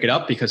wants to pick it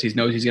up because he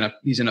knows he's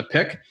gonna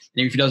pick.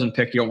 And if he doesn't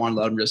pick, you don't want to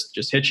let him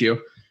just hit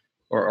you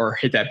or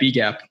hit that B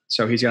gap.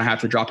 So he's gonna have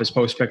to drop his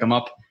post, pick him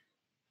up,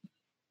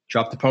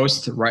 drop the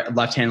post, right,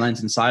 left hand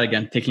lands inside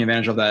again, taking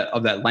advantage of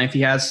that length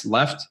he has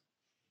left.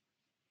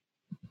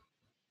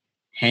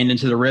 Hand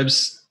into the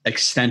ribs,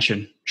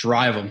 extension,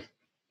 drive him,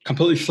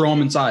 completely throw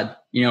him inside.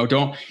 You know,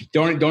 don't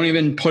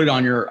even put it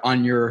on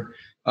your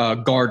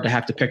guard to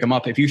have to pick him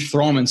up. If you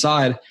throw him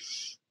inside,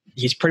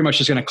 he's pretty much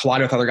just going to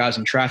collide with other guys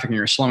in traffic, and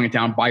you're slowing it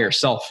down by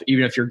yourself,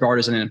 even if your guard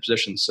isn't in a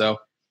position. So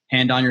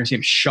hand on, you're going to see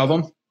him shove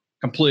him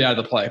completely out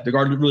of the play. The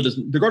guard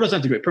doesn't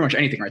have to do pretty much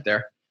anything right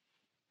there.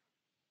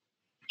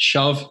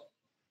 Shove,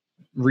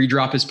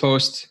 redrop his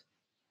post,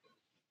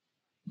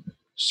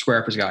 square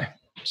up his guy.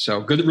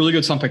 So good, really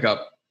good stunt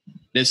pickup.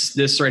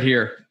 This right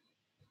here,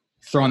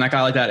 throwing that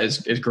guy like that is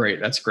great.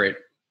 That's great.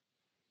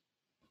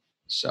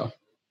 So,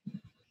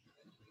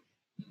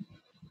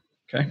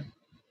 okay.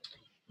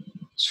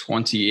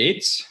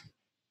 28.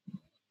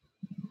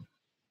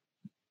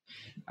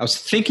 I was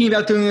thinking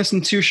about doing this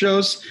in 2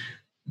 shows,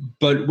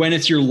 but when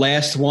it's your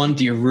last one,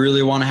 do you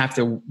really want to have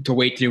to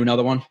wait to do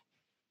another one?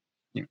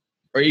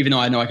 Or even though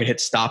I know I could hit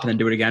stop and then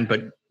do it again,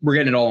 but we're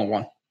getting it all in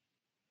one.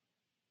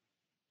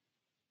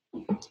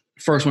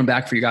 First one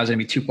back for you guys is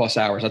going to be 2+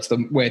 hours. That's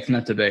the way it's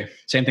meant to be.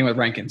 Same thing with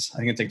Rankins. I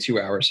think it'll take 2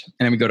 hours.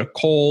 And then we go to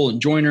Cole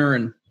and Joyner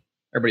and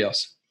everybody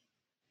else.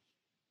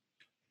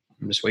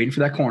 I'm just waiting for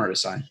that corner to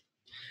sign.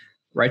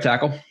 Right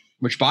tackle,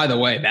 which, by the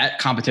way, that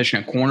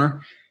competition at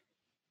corner,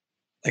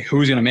 like,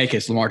 who's going to make it?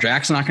 Is Lamar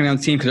Jackson not going to be on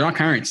the team? Because they're not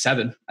carrying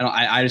 7.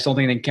 I just don't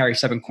think they can carry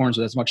 7 corners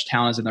with as much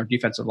talent as in their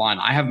defensive line.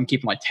 I have them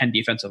keeping like 10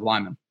 defensive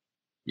linemen.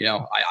 You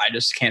know, I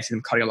just can't see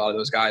them cutting a lot of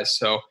those guys.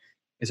 So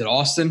is it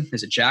Austin?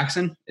 Is it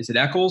Jackson? Is it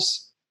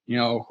Eccles? You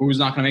know, who's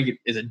not going to make it?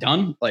 Is it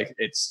Dunn? Like,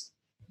 it's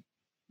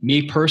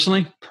me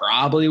personally,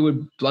 probably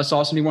would bless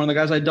Austin be one of the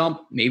guys I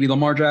dump. Maybe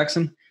Lamar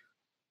Jackson.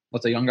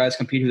 Let the young guys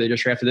compete who they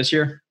just drafted this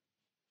year.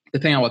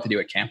 Depending on what they do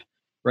at camp.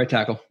 Right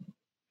tackle.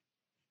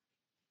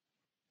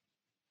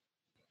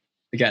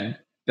 Again,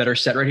 better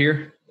set right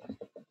here.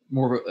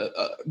 More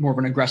of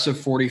an aggressive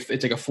 40.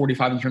 It's like a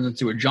 45 and turns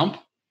into a jump.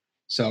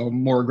 So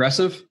more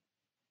aggressive.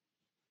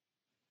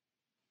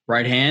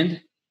 Right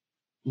hand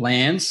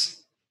lands.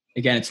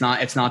 Again, it's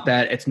not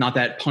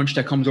that punch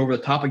that comes over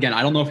the top. Again,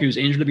 I don't know if he was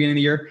injured at the beginning of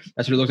the year.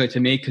 That's what it looked like to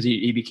me, because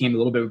he became a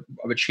little bit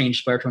of a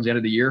changed player towards the end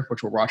of the year,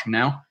 which we're watching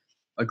now.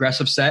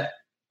 Aggressive set,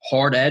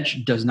 hard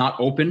edge, does not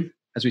open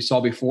as we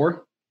saw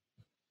before.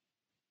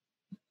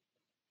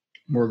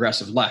 More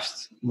aggressive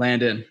left,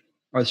 land in.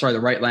 Or sorry, the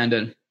right land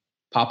in.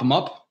 Pop him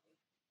up.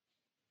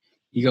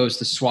 He goes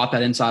to swat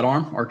that inside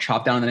arm or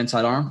chop down that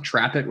inside arm,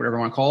 trap it, whatever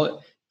you want to call it.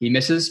 He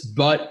misses,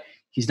 but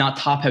he's not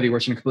top heavy where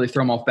it's going to completely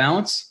throw him off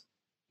balance.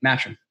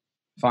 Match him.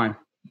 Fine.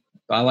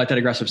 But I like that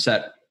aggressive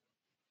set.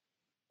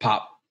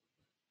 Pop.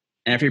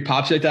 And if he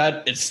pops like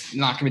that, it's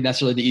not going to be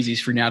necessarily the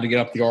easiest for you now to get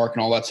up the arc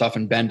and all that stuff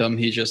and bend him.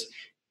 He's just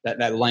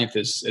that length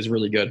is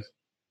really good.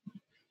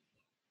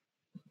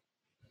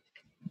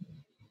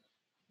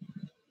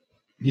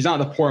 He's not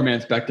the poor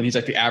man's Becton. He's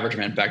like the average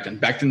man Becton.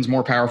 Becton's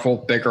more powerful,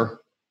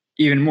 bigger,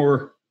 even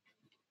more.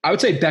 I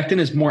would say Becton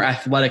is more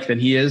athletic than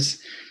he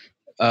is,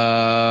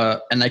 and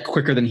like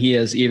quicker than he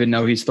is, even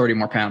though he's 30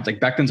 more pounds.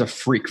 Like Becton's a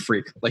freak.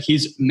 Like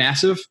he's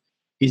massive.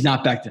 He's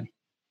not Becton.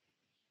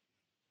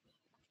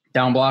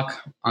 Down block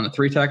on the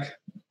 3-tech.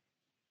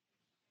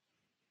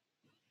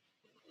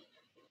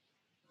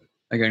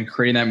 Again,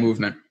 creating that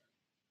movement.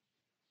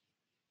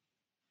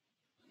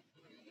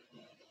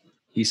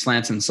 He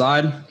slants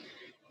inside.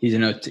 He's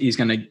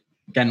going to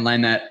again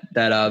land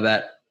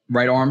that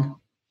right arm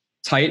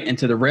tight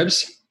into the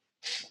ribs.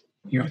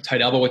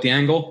 Tight elbow with the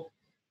angle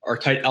or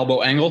tight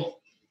elbow angle.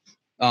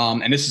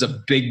 And this is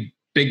a big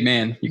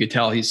man. You could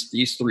tell he's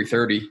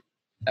 330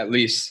 at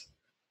least.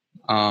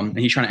 And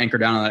he's trying to anchor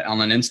down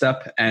on an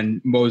instep,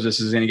 and Moses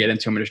is going to get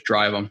into him and just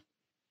drive him.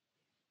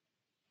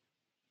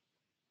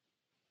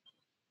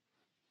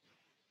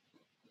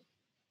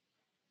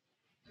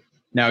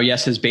 Now,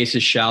 yes, his base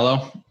is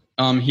shallow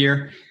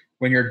here.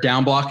 When you're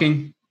down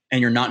blocking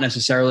and you're not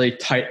necessarily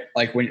tight,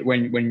 like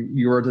when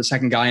you're the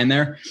second guy in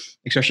there,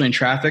 especially in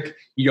traffic,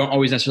 you don't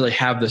always necessarily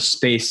have the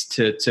space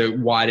to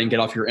widen, get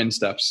off your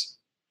insteps.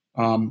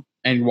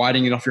 And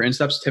widening it off your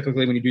insteps,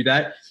 typically when you do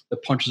that, the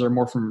punches are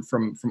more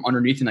from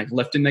underneath and like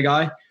lifting the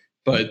guy.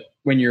 But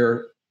when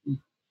you're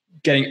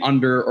getting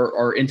under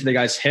or into the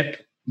guy's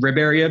rib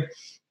area, a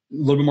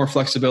little bit more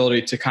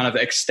flexibility to kind of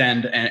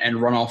extend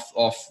and run off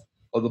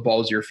of the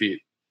balls of your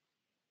feet.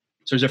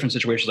 So there's different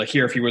situations. Like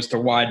here, if he was to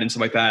widen and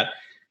stuff like that,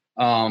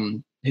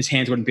 his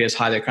hands wouldn't be as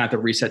high. They kind of have to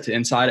reset to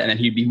inside, and then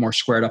he'd be more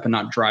squared up and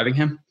not driving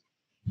him.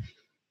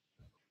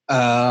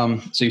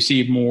 So you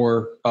see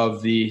more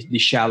of the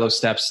shallow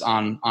steps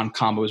on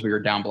combos where you're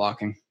down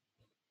blocking.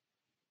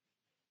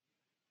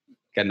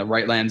 Again, the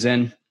right lands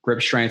in,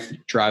 grip strength,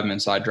 drive him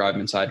inside, drive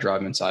him inside,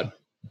 drive him inside.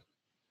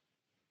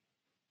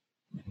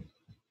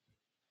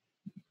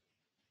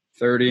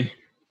 30.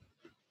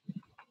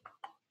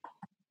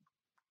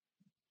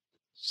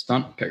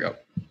 Stunt, pick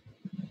up.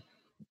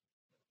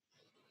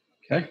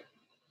 Okay.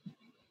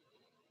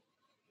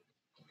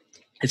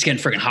 It's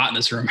getting freaking hot in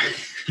this room.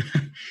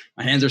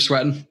 My hands are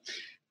sweating.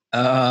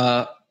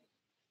 Right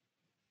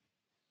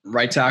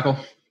tackle.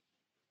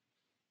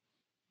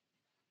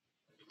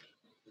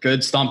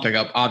 Good stump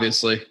pickup,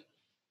 obviously.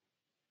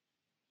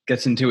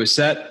 Gets into his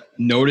set.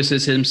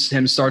 Notices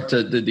him start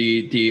to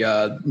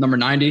the number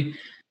 90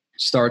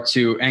 start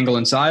to angle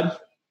inside.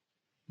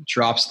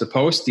 Drops the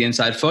post, the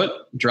inside foot.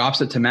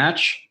 Drops it to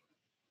match.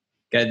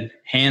 Get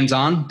hands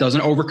on.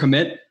 Doesn't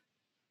overcommit.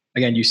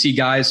 Again, you see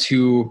guys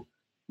who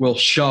will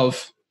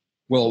shove,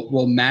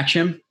 will match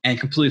him and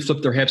completely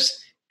flip their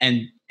hips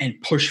and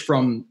push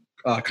from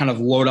kind of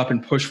load up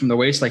and push from the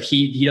waist. Like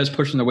he does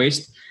push from the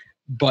waist,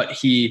 but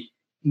he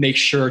makes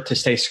sure to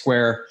stay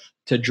square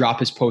to drop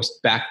his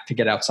post back to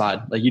get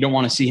outside. Like you don't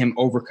want to see him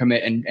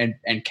overcommit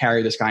and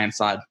carry this guy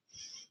inside.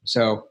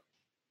 So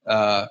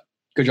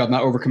good job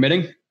not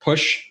overcommitting.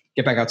 Push,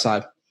 get back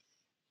outside.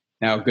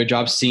 Now, good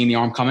job seeing the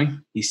arm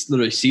coming. He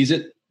literally sees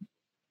it,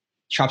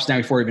 chops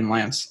down before it even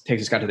lands,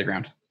 takes this guy to the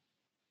ground.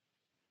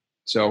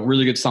 So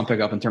really good stump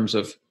pickup in terms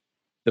of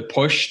the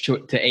push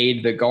to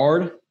aid the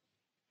guard,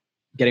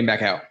 getting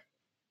back out.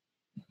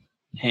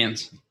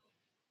 Hands.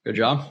 Good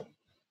job.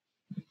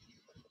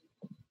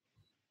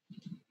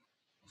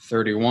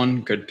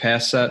 31, good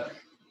pass set.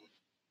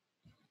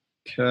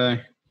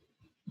 Okay.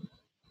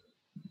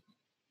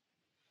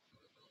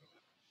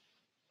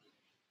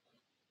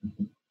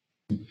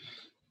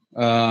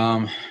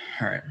 All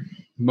right.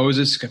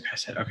 Moses, good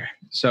pass set. Okay.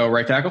 So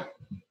right tackle.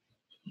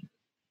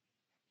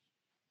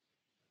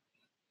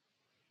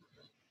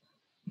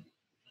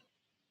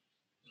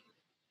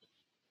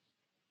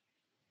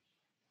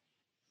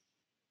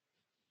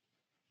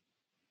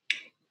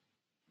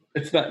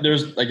 It's that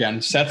there's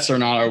again, sets are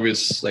not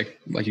always like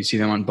you see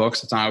them on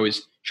books. It's not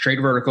always straight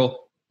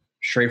vertical,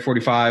 straight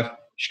 45,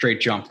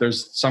 straight jump.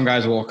 There's some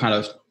guys will kind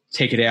of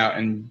take it out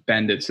and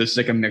bend it. So this is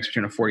like a mix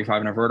between a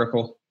 45 and a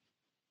vertical.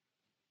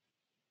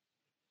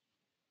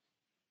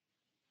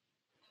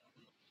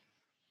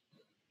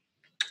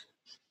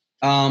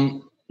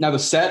 Now the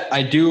set,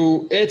 I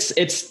do it's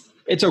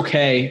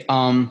okay.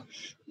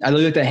 I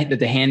look at that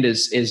the hand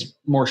is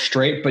more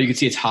straight, but you can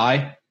see it's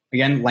high.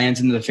 Again, lands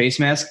into the face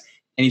mask.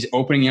 And he's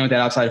opening in with that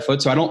outside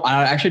foot. So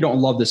I actually don't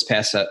love this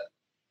pass set.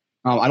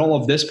 I don't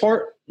love this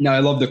part. No, I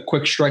love the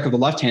quick strike of the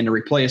left hand to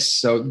replace.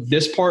 So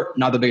this part,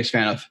 not the biggest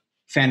fan of.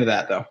 Fan of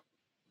that though.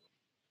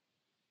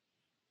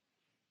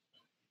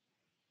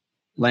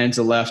 Lands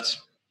the left,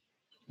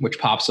 which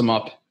pops him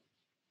up.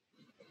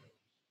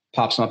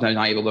 Pops him up, now he's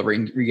not able to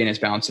regain his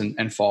balance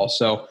and fall.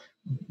 So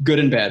good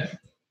and bad.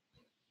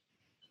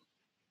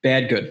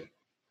 Bad, good.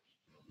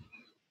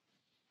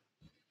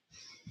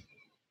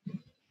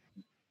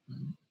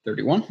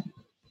 31.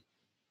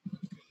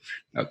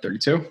 Oh,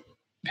 32.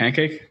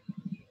 Pancake.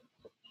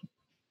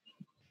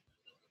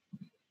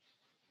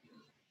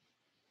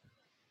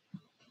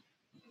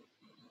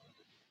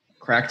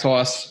 Crack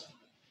toss.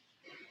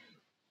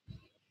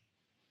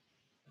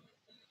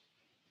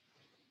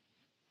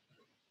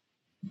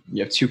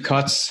 You have two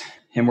cuts,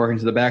 him working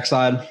to the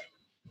backside.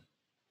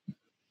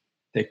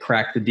 They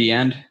crack the D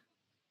end.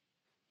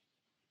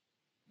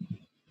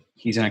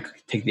 He's going to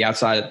take the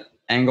outside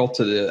angle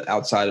to the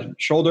outside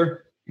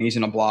shoulder, and he's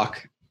going to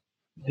block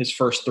his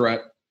first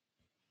threat.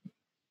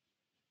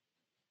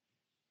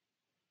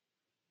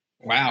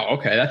 Wow,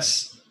 okay,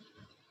 that's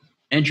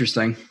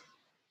interesting.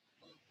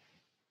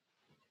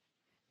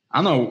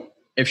 I don't know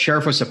if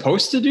Sheriff was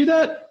supposed to do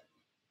that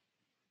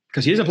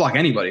because he doesn't block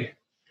anybody.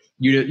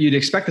 You'd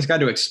expect this guy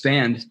to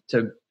expand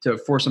to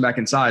force him back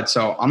inside.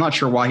 So I'm not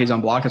sure why he's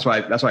unblocked.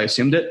 That's why I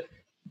assumed it.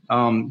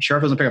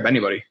 Sheriff doesn't pick up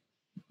anybody.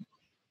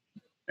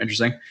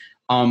 Interesting.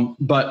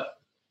 But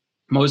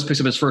Moses picks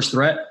up his first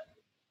threat.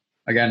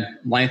 Again,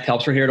 length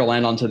helps right here to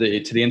land onto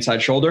the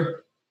inside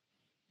shoulder.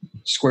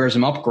 Squares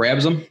him up,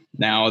 grabs him.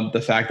 Now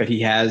the fact that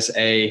he has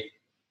a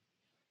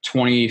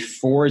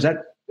 24, is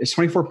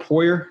 24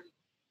 Poyer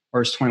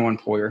or is 21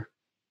 Poyer?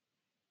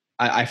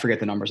 I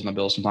forget the numbers on the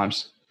bill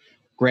sometimes.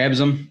 Grabs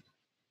him.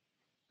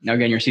 Now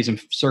again, you're seeing some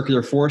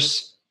circular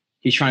force.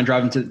 He's trying to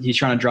drive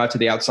to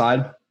the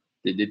outside,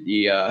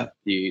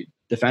 the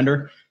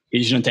defender.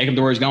 He's just gonna take him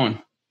to where he's going.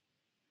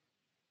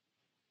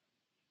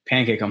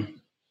 Pancake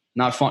him.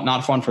 Not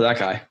fun for that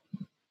guy.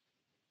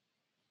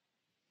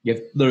 You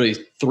have literally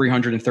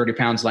 330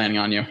 pounds landing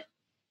on you.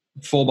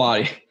 Full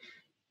body.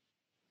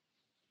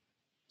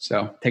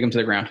 So take him to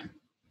the ground.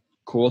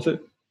 Cool with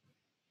it.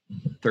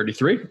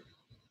 33.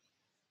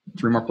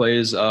 3 more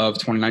plays of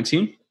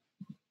 2019.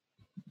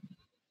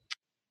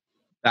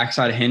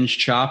 Backside hinge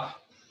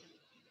chop.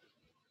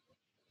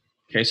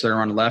 Okay, so they're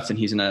on the left and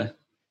he's in a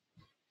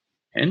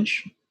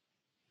hinge.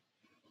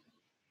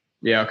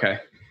 Yeah, okay.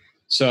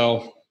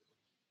 So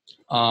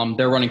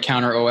they're running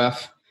counter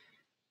OF,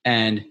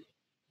 and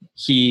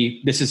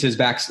this is his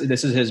backside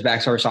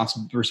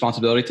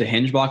responsibility to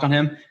hinge block on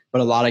him.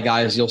 But a lot of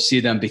guys, you'll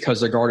see them,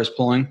 because their guard is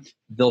pulling,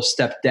 they'll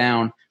step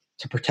down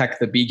to protect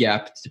the B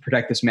gap, to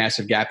protect this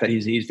massive gap that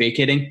he's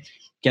vacating,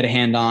 get a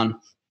hand on,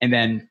 and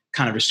then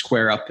kind of just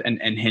square up and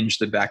hinge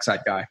the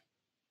backside guy.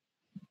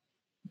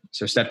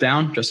 So step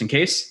down just in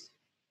case.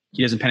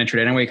 He doesn't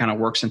penetrate anyway. He kind of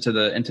works into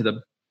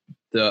the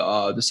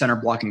center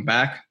blocking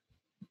back.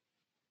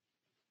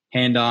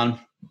 Hand on,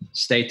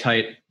 stay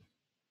tight.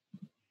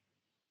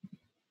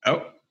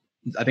 Oh,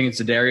 I think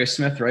it's Zadarius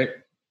Smith, right?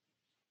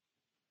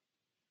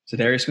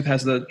 Zadarius Smith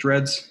has the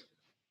dreads.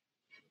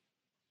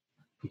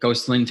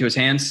 Goes to lean into his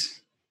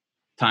hands.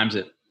 Times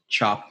it.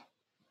 Chop.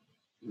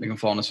 Make him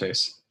fall on his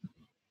face.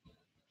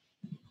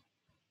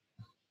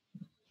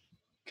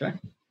 Okay.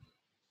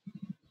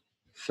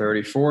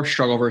 34.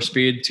 Struggle versus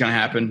speed. It's going to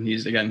happen.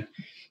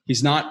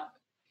 He's not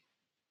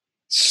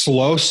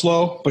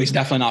slow, but he's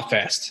definitely not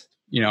fast,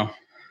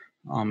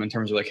 in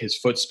terms of like his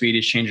foot speed,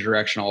 his change of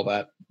direction, all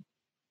that.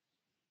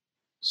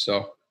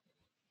 So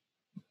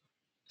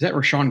is that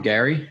Rashawn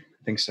Gary?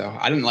 I think so.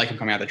 I didn't like him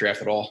coming out of the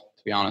draft at all,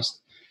 to be honest.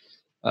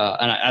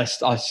 And I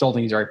still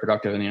think he's very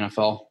productive in the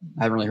NFL.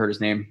 I haven't really heard his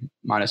name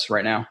minus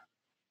right now.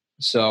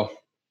 So,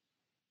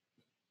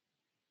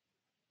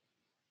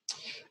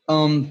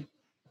 so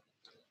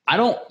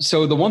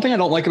the one thing I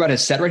don't like about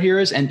his set right here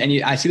is,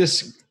 I see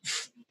this,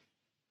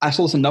 I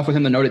saw this enough with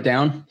him to note it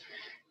down.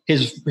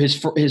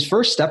 His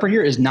first step right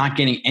here is not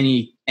getting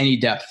any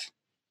depth.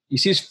 You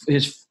see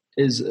his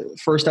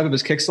first step of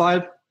his kick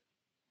slide,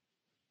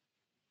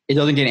 it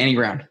doesn't get any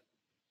ground.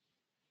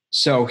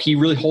 So he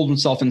really holds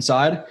himself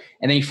inside,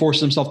 and then he forces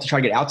himself to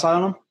try to get outside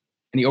on him,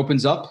 and he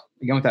opens up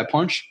again with that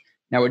punch.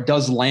 Now it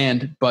does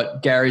land,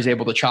 but Gary's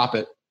able to chop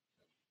it,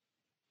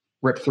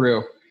 rip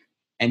through,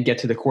 and get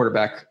to the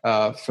quarterback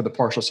for the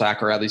partial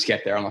sack, or at least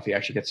get there. I don't know if he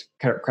actually gets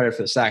credit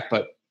for the sack,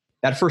 but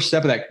that first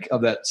step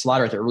of that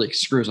slider right there really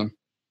screws him.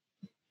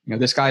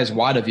 This guy is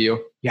wide of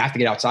you. You have to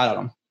get outside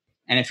on him.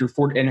 And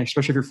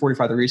especially if you're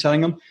 45 degrees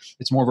setting him,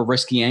 it's more of a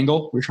risky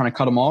angle. We're trying to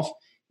cut him off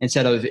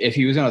instead of, if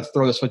he was going to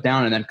throw this foot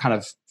down and then kind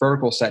of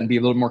vertical set and be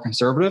a little more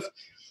conservative,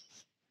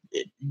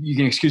 you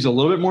can excuse it a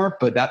little bit more,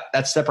 but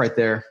that step right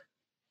there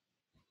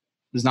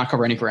does not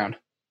cover any ground,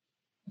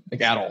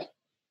 like at all,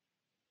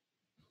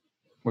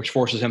 which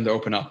forces him to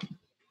open up.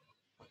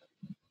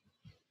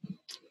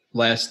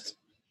 Last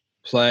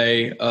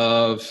play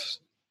of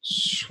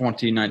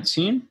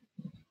 2019.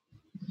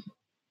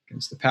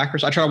 Against the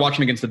Packers. I try to watch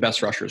him against the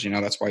best rushers.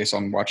 That's why you saw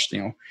him watch,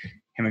 him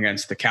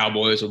against the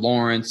Cowboys with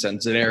Lawrence and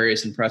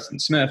Zadarius and Preston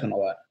Smith and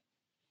all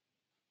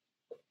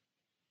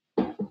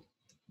that.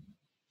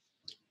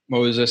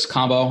 Moses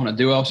combo on a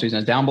duo, so he's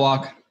in a down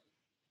block.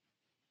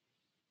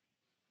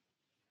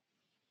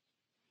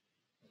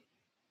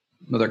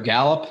 Another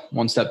gallop,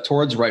 one step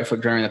towards, right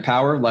foot generating the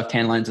power, left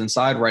hand lands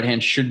inside, right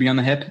hand should be on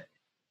the hip.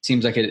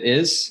 Seems like it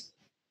is.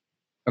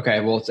 Okay,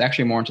 well, it's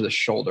actually more into the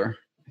shoulder,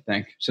 I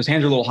think. So his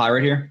hands are a little high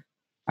right here.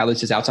 At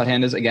least his outside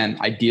hand is. Again,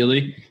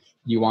 ideally,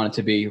 you want it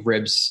to be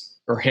ribs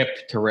or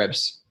hip to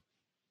ribs.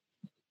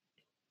 A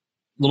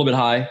little bit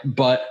high,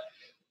 but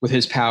with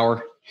his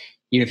power,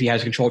 even if he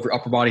has control of your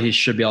upper body, he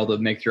should be able to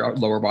make your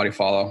lower body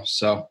follow.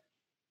 So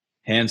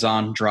hands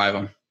on, drive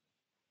him.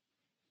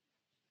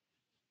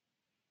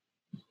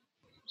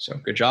 So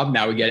good job.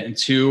 Now we get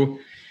into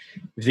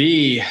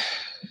the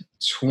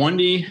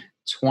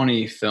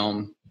 2020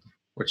 film,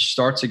 which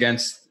starts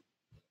against,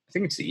 I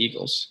think it's the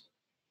Eagles.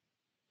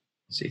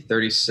 Let's see,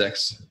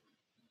 36.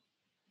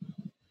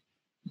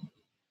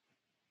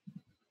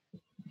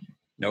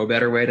 No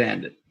better way to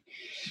end it.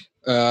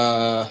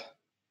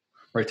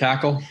 Right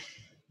tackle.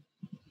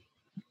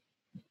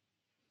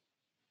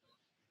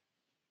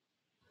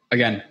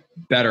 Again,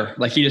 better.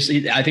 Like I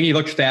think he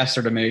looked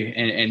faster to me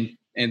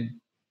in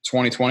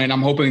 2020, and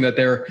I'm hoping that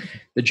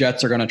the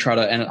Jets are going to try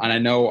to. And I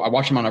know I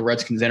watched him on a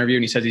Redskins interview,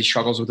 and he says he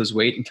struggles with his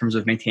weight in terms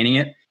of maintaining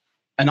it,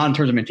 and not in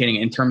terms of maintaining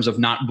it, in terms of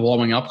not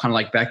blowing up, kind of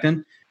like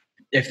Becton.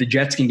 If the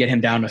Jets can get him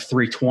down to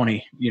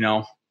 320,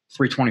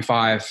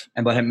 325,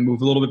 and let him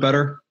move a little bit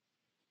better,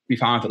 be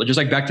fine with it. Just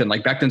like Becton.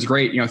 Like Becton's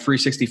great,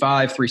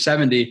 365,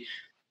 370.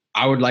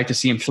 I would like to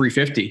see him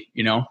 350.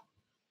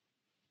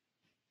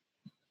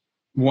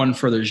 One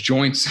for those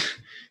joints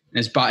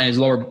and his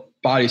lower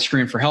body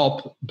scream for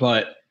help,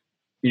 but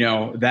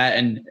that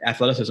and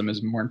athleticism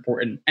is more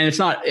important. And it's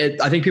not.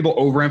 I think people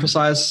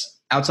overemphasize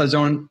outside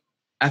zone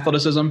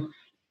athleticism,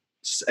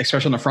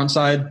 especially on the front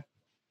side.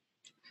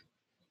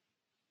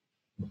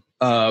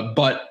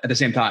 But at the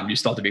same time, you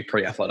still have to be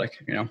pretty athletic.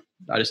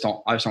 I just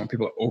don't want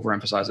people to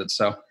overemphasize it.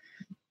 So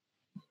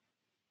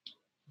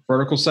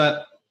vertical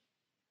set.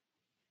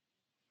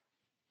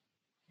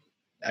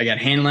 Again,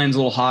 hand lands a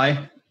little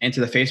high into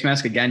the face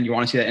mask. Again, you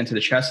want to see that into the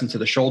chest, into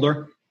the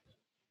shoulder,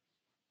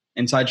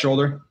 inside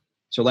shoulder.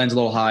 So it lands a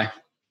little high.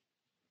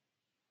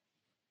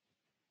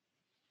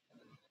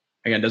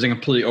 Again, doesn't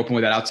completely open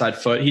with that outside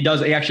foot. He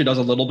actually does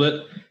a little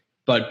bit,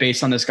 but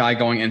based on this guy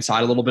going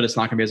inside a little bit, it's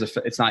not going to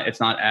be it's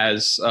not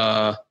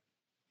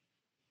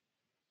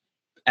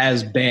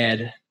as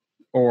bad,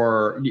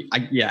 or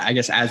I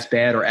guess as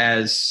bad or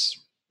as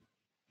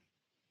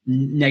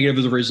negative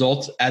as a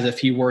result as if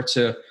he were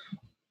to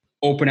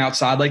open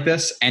outside like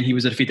this and he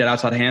was to defeat that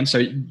outside hand. So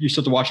you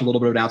still have to watch a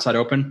little bit of an outside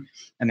open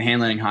and the hand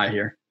landing high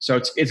here. So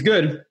it's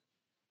good,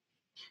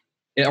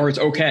 or it's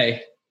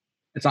okay.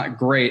 It's not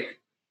great,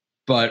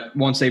 but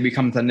once they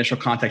become the initial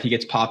contact, he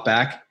gets popped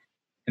back,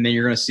 and then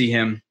you're going to see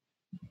him.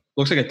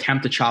 Looks like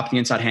attempt to chop the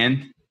inside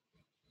hand.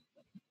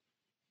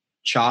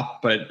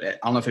 Chop, but I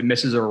don't know if it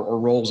misses or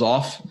rolls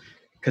off,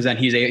 because then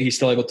he's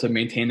still able to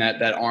maintain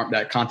that arm,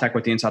 that contact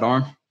with the inside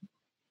arm.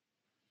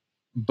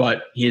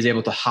 But he is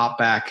able to hop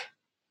back.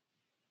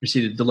 You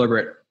see the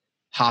deliberate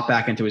hop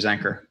back into his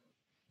anchor.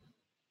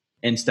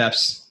 In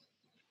steps,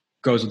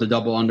 goes with the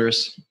double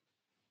unders.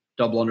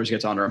 Double unders,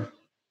 gets under him.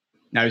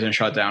 Now he's going to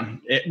shut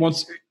down.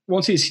 Once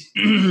he's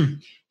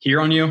here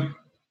on you,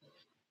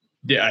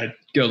 yeah,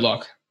 good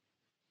luck.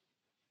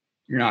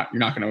 You're not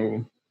going to move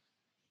him.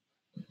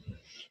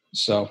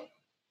 So,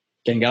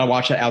 again, got to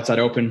watch that outside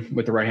open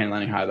with the right hand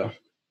landing high, though,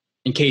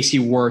 in case he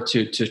were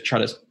to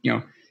try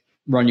to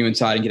run you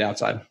inside and get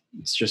outside.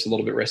 It's just a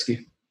little bit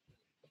risky.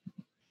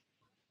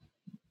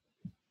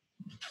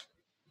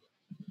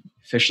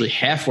 Officially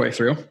halfway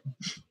through.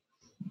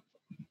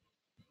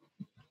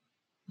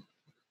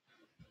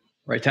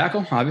 Right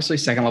tackle, obviously,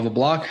 second level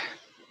block.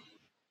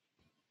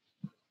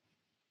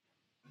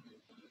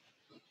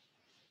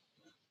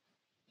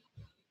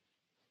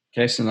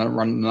 Okay, so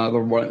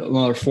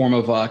another form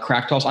of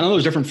crack toss. I know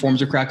there's different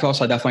forms of crack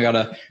toss. I definitely got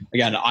to,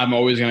 again, I'm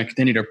always going to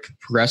continue to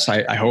progress,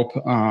 I hope.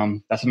 That's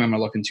something I'm going to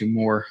look into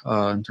more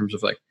in terms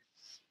of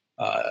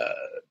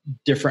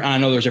different. I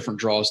know there's different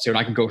draws too, and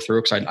I can go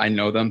through because I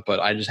know them, but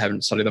I just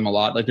haven't studied them a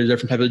lot. Like there's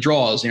different types of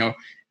draws,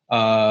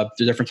 there's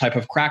different type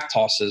of crack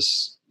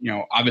tosses.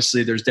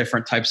 Obviously there's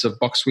different types of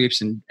buck sweeps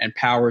and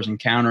powers and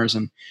counters,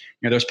 and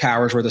there's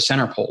powers where the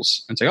center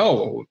pulls and say,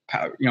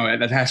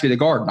 that has to be the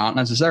guard, not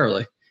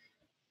necessarily.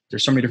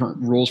 There's so many different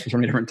rules for so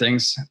many different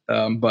things,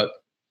 but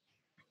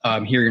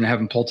here you're gonna have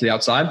him pull to the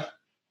outside.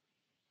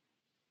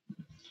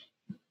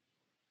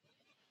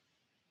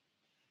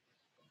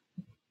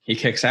 He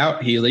kicks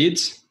out. He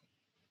leads.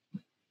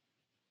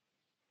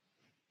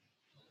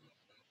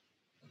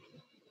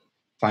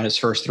 Find his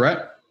first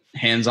threat,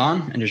 hands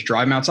on, and just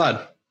drive him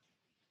outside.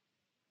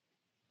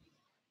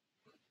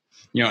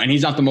 And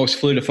he's not the most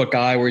fleet-of-foot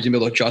guy where he's going to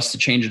be able to adjust to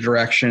change of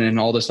direction and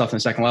all this stuff in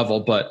the second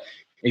level. But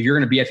if you're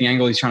going to be at the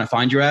angle he's trying to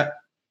find you at,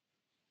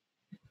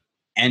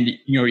 and,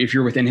 if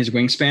you're within his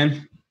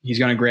wingspan, he's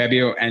going to grab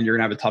you and you're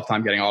going to have a tough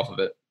time getting off of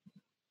it.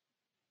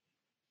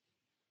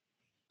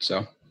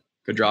 So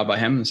good job by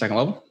him in the second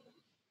level.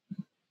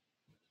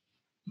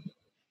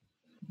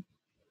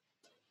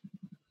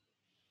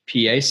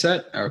 PA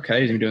set.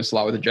 Okay, he's going to be doing this a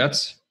lot with the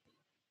Jets.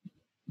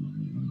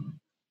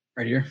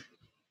 Right here.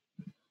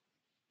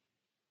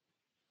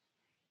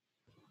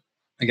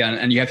 Again,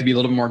 and you have to be a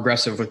little bit more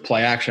aggressive with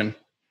play action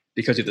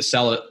because you have to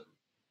sell it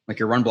like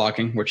your run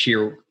blocking, which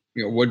here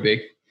would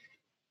be.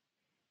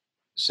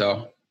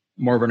 So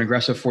more of an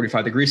aggressive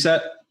 45-degree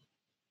set.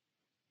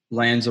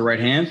 Lands the right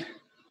hand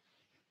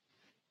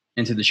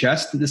into the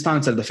chest this time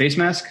instead of the face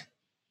mask.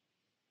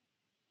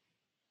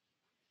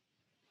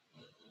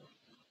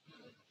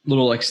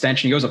 Little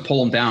extension. He goes to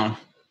pull him down.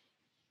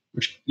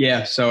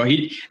 So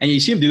you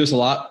see him do this a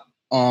lot,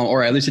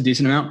 or at least a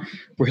decent amount,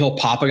 where he'll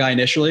pop a guy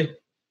initially,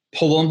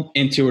 pull him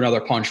into another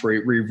punch where he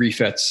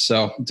refits.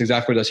 So it's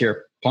exactly what he does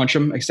here. Punch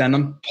him, extend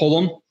him, pull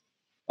him,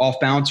 off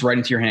balance, right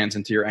into your hands,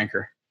 into your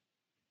anchor.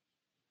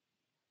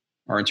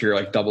 Or into your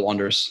like double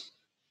unders.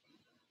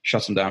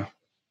 Shuts him down.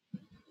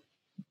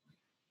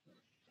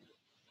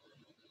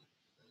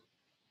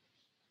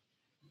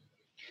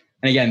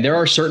 And again, there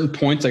are certain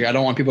points, like I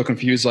don't want people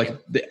confused, like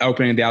the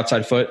opening of the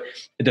outside foot.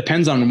 It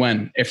depends on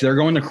when. If they're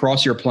going to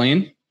cross your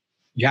plane,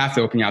 you have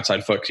to open the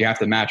outside foot because you have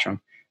to match them.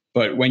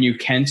 But when you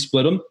can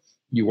split them,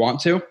 you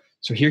want to.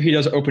 So here he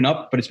does open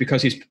up, but it's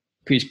because he's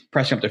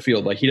pressing up the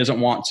field. Like he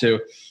doesn't want to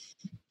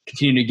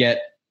continue to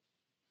get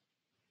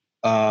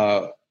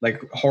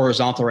like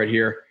horizontal right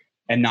here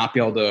and not be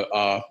able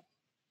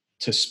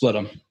to split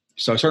them.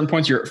 So at certain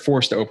points you're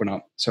forced to open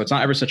up. So it's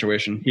not every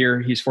situation.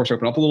 Here he's forced to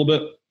open up a little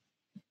bit.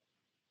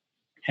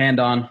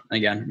 Hand on.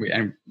 Again,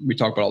 we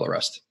talk about all the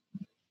rest.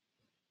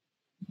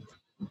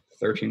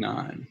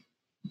 39.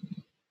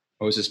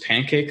 Moses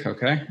pancake.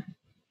 Okay.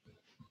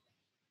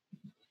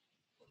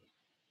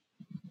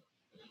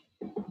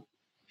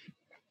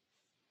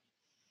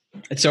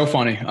 It's so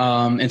funny.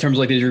 In terms of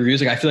like these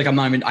reviews, like I feel like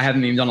I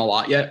haven't even done a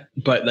lot yet,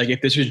 but like if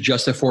this was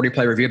just a 40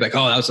 play review, like,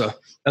 oh, that was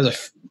a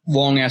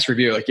long ass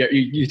review. Like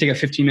you take a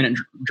 15-minute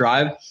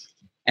drive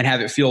and have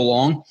it feel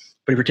long,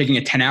 but if you're taking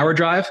a 10-hour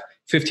drive,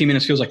 15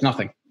 minutes feels like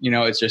nothing.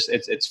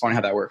 It's funny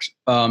how that works.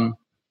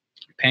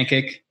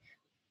 Pancake.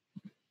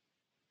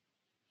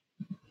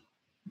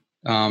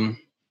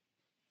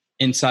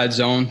 Inside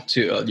zone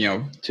to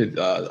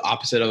the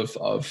opposite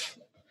of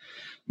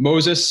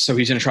Moses. So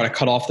he's going to try to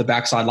cut off the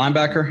backside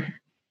linebacker.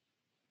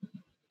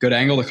 Good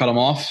angle to cut him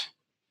off.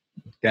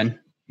 Again,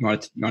 you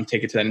want to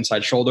take it to that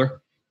inside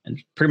shoulder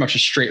and pretty much a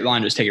straight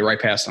line, just take it right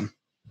past him.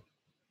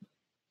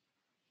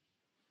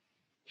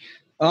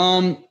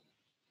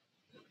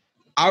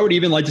 I would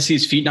even like to see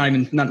his feet not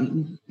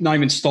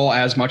even stall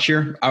as much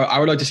here. I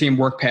would like to see him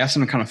work past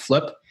him and kind of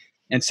flip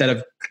instead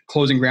of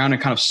closing ground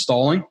and kind of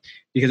stalling.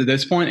 Because at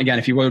this point, again,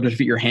 if you were to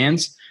defeat your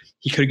hands,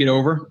 he could get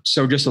over.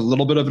 So just a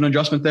little bit of an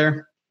adjustment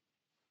there.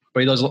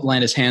 But he does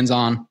land his hands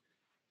on.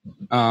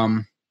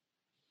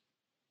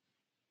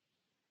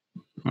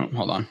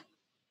 Hold on.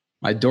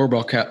 My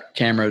doorbell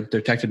camera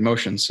detected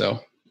motion, so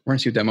we're going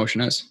to see what that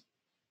motion is.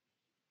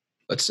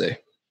 Let's see.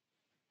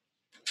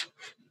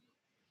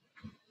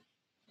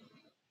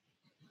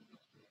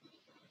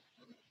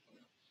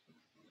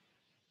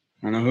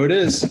 I don't know who it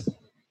is.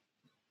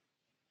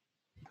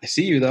 I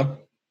see you, though.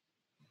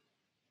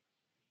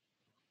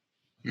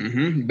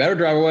 You better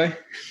drive away.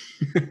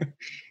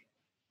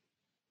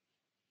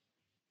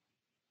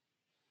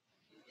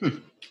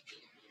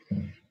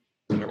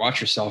 Better watch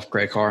yourself,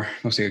 gray car.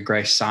 Looks like a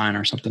gray sign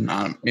or something.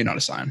 Maybe not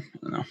a sign. I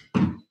don't know.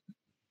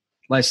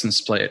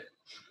 License plate.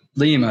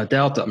 Lima,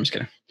 Delta. I'm just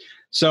kidding.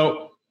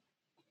 So,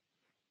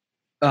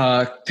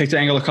 takes the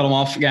angle to cut him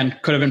off. Again,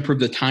 could have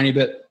improved a tiny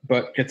bit,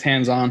 but gets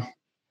hands on.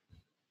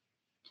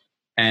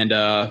 And it's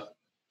going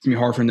to be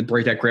hard for him to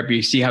break that grip.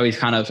 You see how he's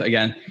kind of,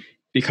 again,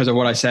 because of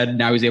what I said,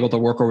 now he's able to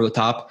work over the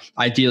top.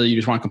 Ideally, you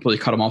just want to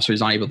completely cut him off so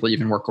he's not able to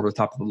even work over the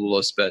top of the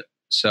little bit.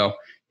 So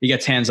he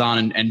gets hands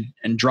on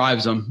and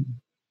drives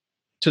him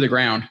to the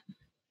ground.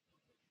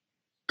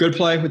 Good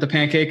play with the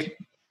pancake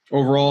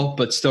overall,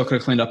 but still could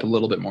have cleaned up a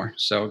little bit more.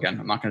 So again,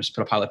 I'm not going to just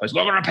put up highlight plays.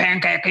 Look at the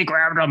pancake, he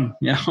grabbed him.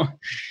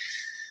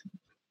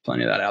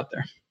 Plenty of that out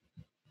there.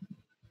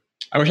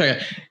 I wish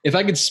if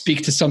I could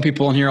speak to some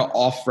people in here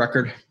off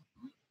record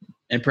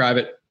in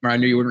private, where I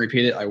knew you wouldn't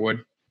repeat it, I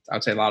would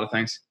say a lot of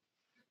things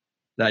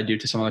that I do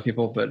to some other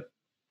people, but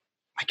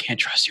I can't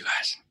trust you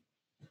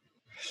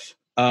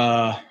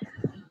guys.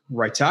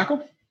 Right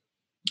tackle.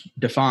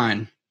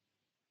 Define.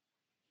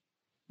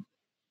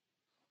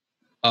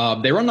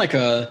 They run I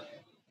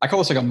call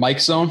this like a mic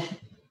zone,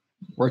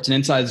 where it's an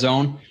inside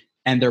zone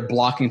and they're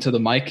blocking to the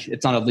mic.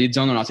 It's not a lead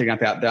zone. They're not taking out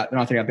they're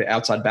not taking out the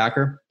outside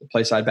backer, the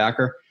play side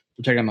backer.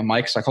 They're taking on the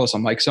mic. So I call this a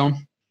mic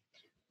zone,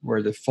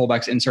 where the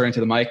fullback's inserting to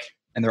the mic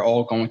and they're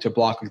all going to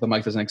block if the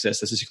mic doesn't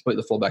exist. This is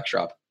completely the fullback's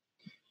job.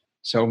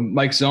 So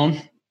mic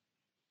zone.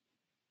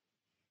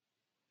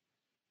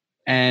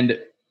 And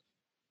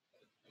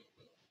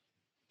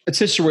it's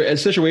a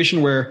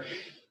situation where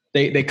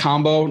they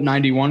combo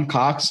 91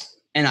 Cox.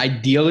 And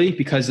ideally,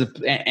 because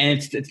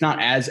it's not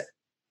as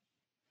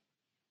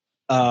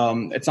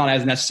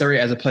necessary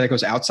as a play that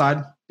goes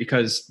outside,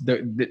 because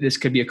this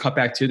could be a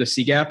cutback to the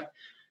C gap.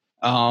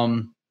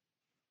 But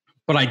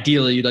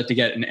ideally, you'd like to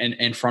get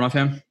in front of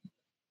him.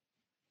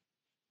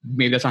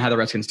 Maybe that's not how the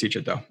Redskins teach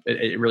it, though.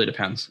 It really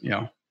depends.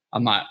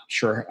 I'm not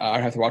sure.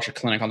 I'd have to watch a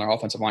clinic on their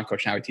offensive line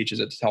coach and how he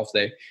teaches it to tell if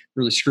they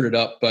really screwed it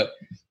up. But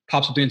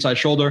pops up the inside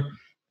shoulder.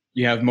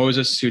 You have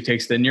Moses, who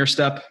takes the near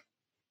step.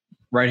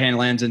 Right hand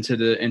lands into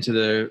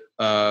the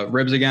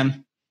ribs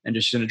again, and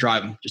just going to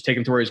drive him. Just take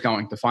him to where he's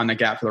going to find that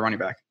gap for the running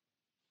back.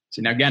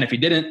 So now again, if he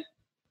didn't,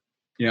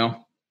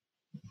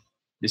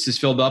 this is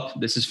filled up.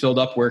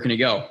 Where can he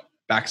go?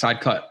 Backside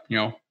cut.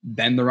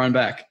 Bend the run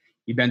back.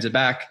 He bends it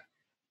back,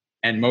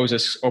 and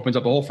Moses opens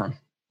up a hole for him.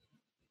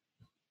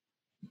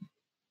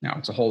 Now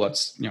it's a hole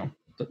that's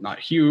not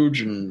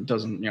huge and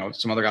doesn't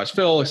some other guys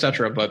fill,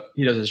 etc. But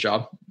he does his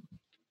job.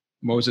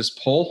 Moses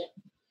pull.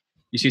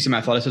 You see some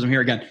athleticism here.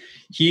 Again,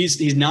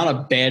 he's not a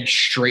bad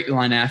straight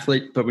line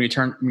athlete, but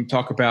when we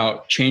talk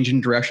about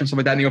changing direction, stuff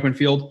like that in the open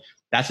field,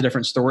 that's a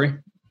different story.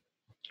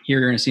 Here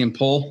you're going to see him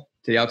pull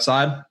to the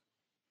outside.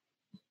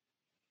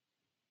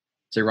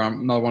 So run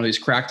another one of these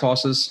crack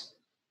tosses.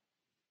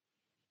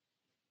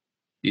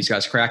 These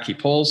guys crack, he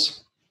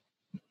pulls.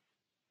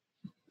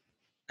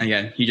 And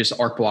again, he just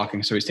arc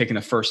blocking. So he's taking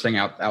the first thing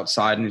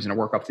outside and he's going to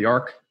work up the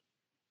arc.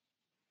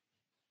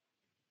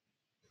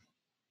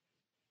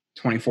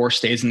 24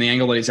 stays in the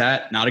angle that he's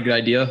at. Not a good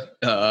idea.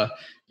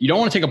 You don't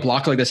want to take a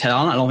block like this head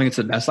on. I don't think it's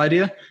the best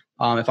idea.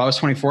 If I was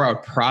 24, I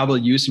would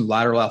probably use some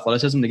lateral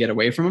athleticism to get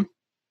away from him.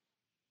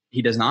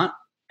 He does not.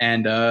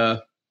 And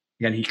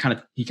again, he kind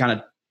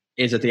of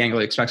is at the angle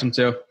he expects him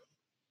to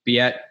be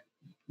at,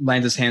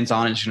 lands his hands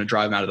on and just going to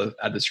drive him out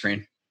of the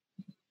screen.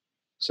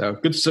 So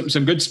good,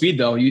 some good speed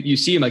though. You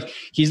see him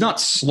he's not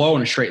slow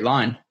in a straight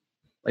line.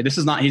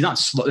 He's not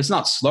slow. It's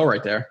not slow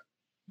right there.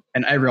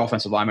 And every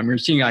offensive lineman, you're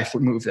seeing a guy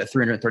move at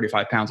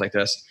 335 pounds like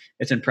this.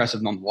 It's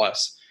impressive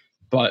nonetheless.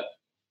 But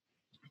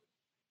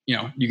you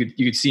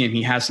could see him.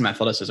 He has some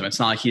athleticism.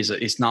 It's not like he's.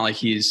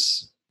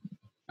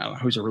 I don't know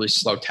who's a really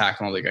slow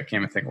tackle. I can't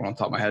even think of one on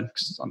top of my head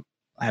because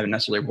I haven't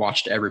necessarily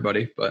watched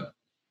everybody, but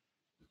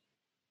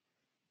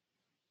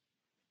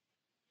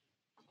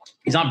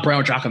he's not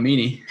Bruno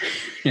Giacomini,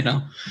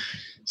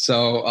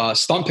 So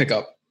stunt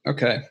pickup.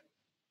 Okay,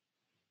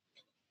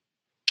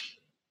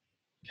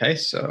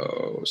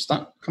 so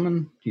stunt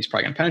coming. He's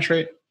probably going to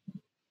penetrate.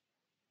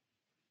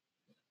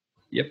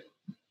 Yep.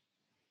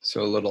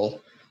 So a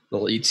little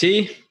ET.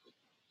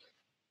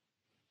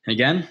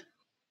 Again,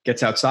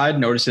 gets outside,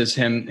 notices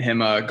him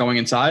going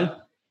inside.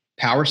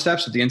 Power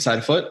steps with the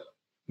inside foot.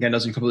 Again,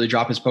 doesn't completely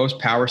drop his post.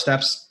 Power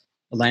steps,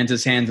 lands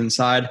his hands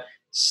inside,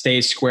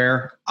 stays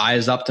square,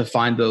 eyes up to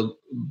find the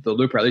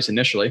looper, at least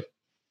initially.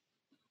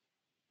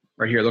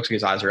 Right here, it looks like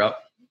his eyes are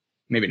up.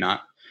 Maybe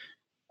not.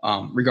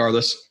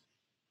 Regardless,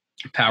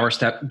 power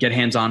step, get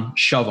hands on,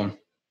 shove him.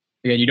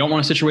 Again, you don't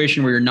want a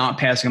situation where you're not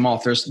passing him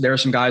off. There are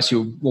some guys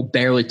who will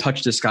barely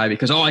touch this guy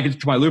because, I get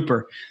to my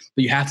looper.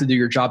 But you have to do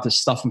your job to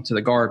stuff him to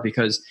the guard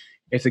because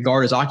if the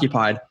guard is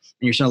occupied and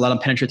you're just going to let him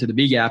penetrate to the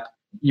B gap,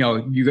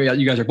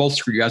 you guys are both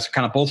screwed. You guys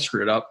kind of both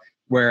screwed it up.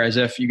 Whereas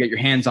if you get your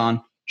hands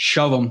on,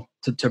 shove him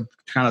to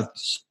kind of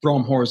throw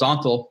him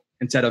horizontal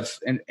instead of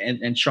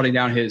and shutting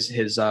down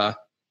his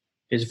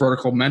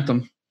vertical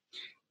momentum,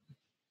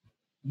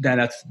 then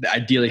that's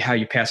ideally how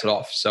you pass it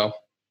off. So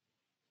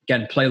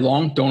again, play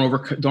long. Don't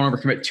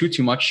overcommit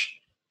too much.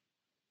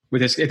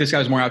 With this, if this guy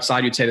was more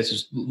outside, you'd say this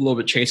is a little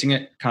bit chasing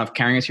it, kind of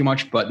carrying it too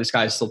much. But this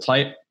guy is still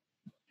tight.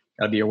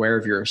 Got to be aware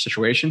of your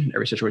situation.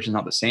 Every situation is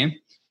not the same.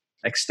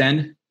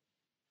 Extend,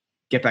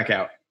 get back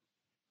out.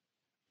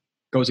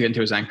 Goes to get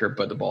into his anchor,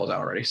 but the ball is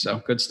out already.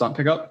 So good stunt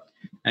pickup.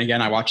 And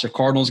again, I watched the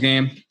Cardinals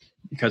game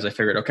because I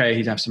figured, okay,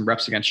 he's have some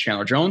reps against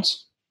Chandler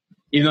Jones.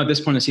 Even though at this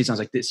point in the season, I was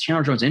like, is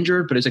Chandler Jones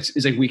injured? But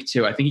it's like week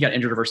 2. I think he got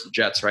injured versus the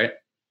Jets, right?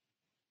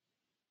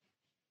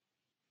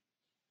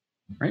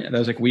 Right? That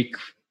was like week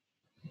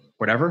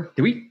whatever.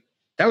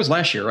 That was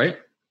last year, right?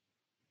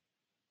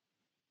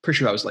 Pretty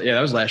sure that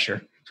was last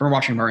year. So we're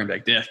watching Murray and be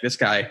like, this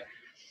guy,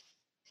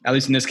 at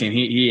least in this game,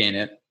 he ain't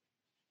it.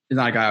 He's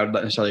not a guy I would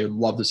necessarily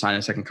love to sign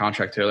a second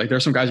contract to. Like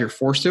there's some guys you're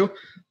forced to.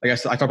 Like I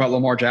talk about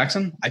Lamar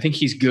Jackson. I think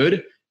he's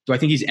good. Do I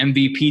think he's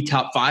MVP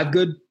top 5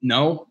 good?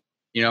 No.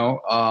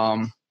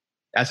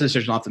 That's a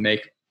decision I'll have to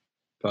make.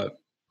 But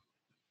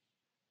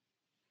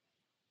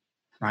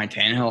Ryan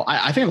Tannehill,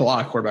 I think a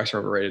lot of quarterbacks are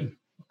overrated.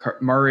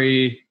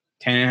 Murray,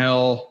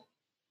 Tannehill,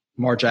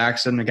 Lamar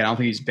Jackson. Again, I don't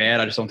think he's bad.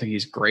 I just don't think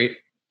he's great.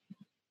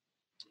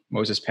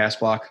 Moses pass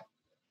block.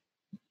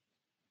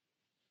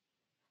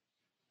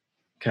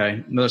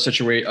 Okay, another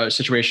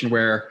situation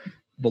where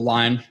the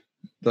line,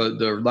 the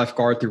left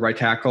guard through right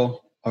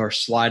tackle are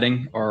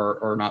sliding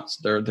or not.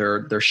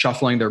 They're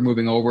shuffling. They're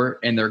moving over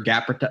in their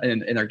gap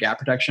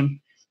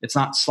protection. It's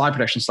not slide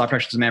protection. Slide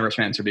protection is man versus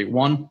man. So it'd be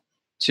 1,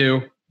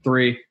 2,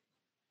 3,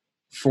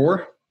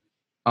 4.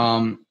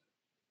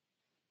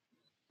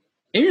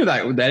 Even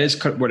that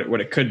is what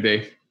it could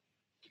be.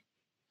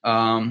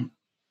 So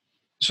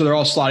they're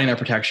all sliding their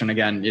protection.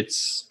 Again, he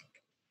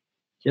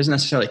doesn't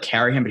necessarily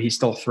carry him, but he's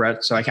still a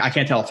threat. So I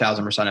can't tell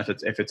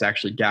 1,000% if it's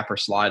actually gap or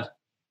slide.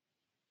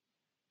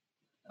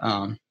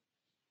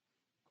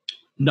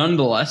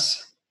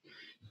 Nonetheless,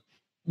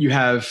 you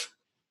have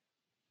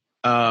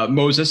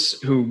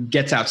Moses who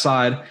gets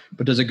outside,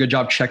 but does a good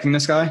job checking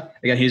this guy.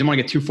 Again, he doesn't want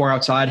to get too far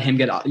outside.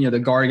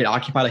 The guard get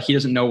occupied. Like he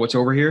doesn't know what's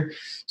over here,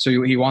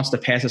 so he wants to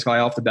pass this guy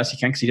off the best he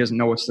can because he doesn't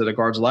know what's to the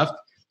guard's left.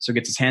 So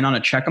gets his hand on to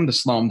check him to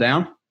slow him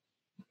down.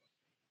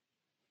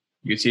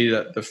 You see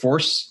the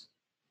force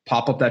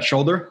pop up that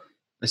shoulder,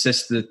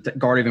 assist the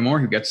guard even more,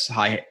 who gets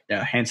high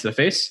hands to the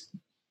face.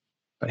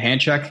 But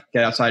hand check,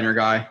 get outside your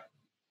guy.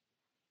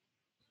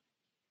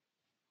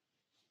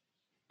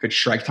 Good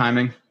strike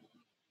timing.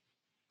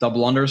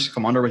 Double unders,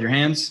 come under with your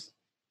hands.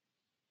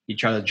 You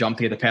try to jump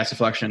to get the pass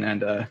deflection,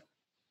 and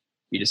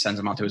he just sends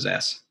him onto his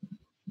ass.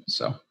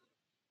 So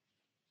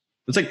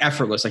it's like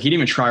effortless. Like he didn't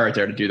even try right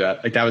there to do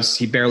that. Like that was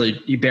he barely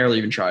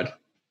even tried.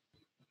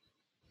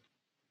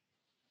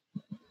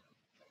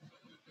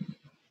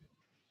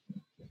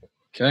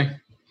 Okay.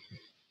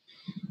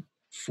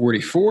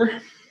 44.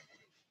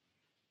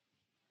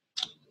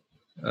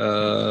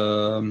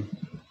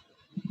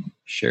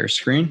 Share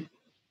screen.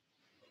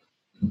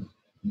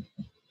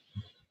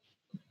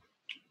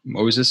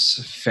 Moses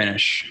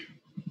finish.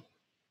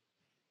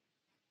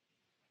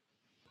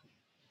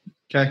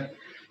 Okay.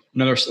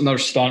 Another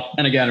stunt.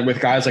 And again, with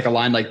guys like a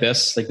line like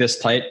this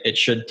tight, it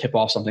should tip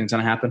off something's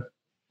going to happen.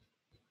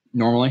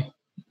 Normally.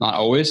 Not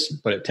always,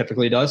 but it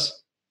typically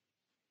does.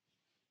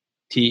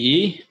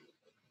 TE.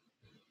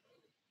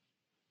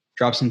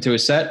 Drops into a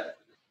set.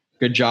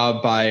 Good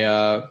job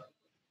by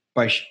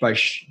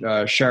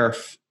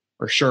Sheriff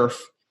or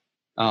Scherf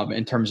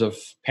in terms of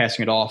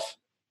passing it off.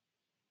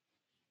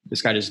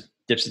 This guy just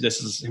dips.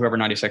 This is whoever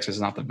 96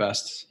 is not the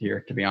best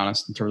here, to be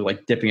honest, in terms of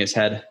like dipping his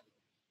head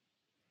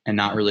and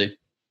not really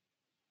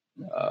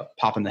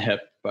popping the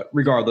hip. But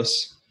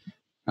regardless,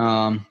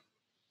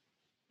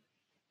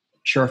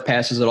 Sheriff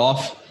passes it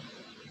off.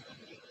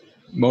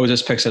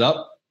 Moses picks it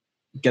up,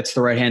 gets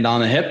the right hand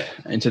on the hip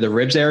into the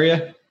ribs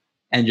area,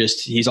 and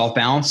just he's off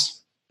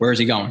balance. Where is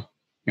he going?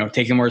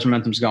 Take him where his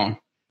momentum's going.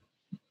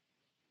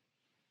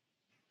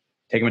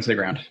 Take him into the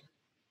ground.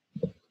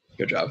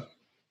 Good job.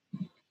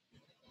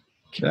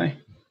 Okay.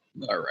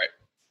 All right.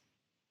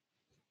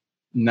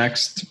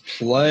 Next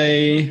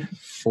play,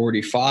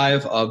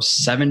 45 of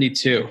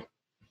 72.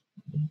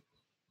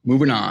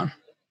 Moving on.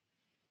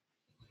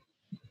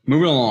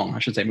 Moving along, I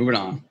should say. Moving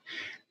on.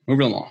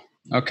 Moving along.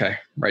 Okay.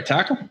 Right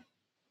tackle.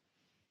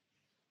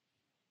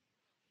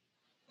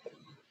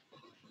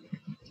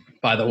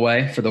 By the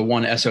way, for the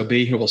one SOB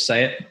who will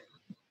say it,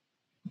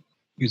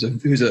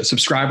 who's a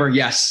subscriber,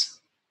 yes,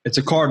 it's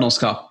a Cardinals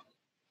Cup.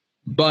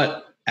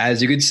 But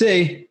as you can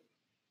see,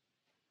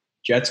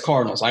 Jets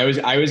Cardinals. I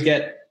always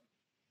get a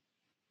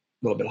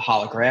little bit of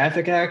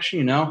holographic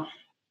action,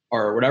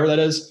 or whatever that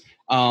is.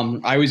 I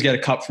always get a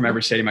cup from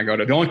every stadium I go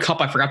to. The only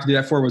cup I forgot to do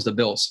that for was the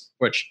Bills,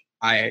 which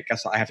I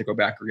guess I have to go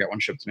back or get one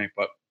shipped to me.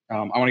 But I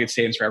want to get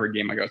stadiums for every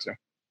game I go to.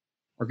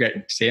 Or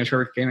get stadiums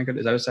for every game I go to.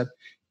 Is that what I said?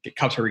 Get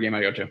cups for every game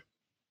I go to.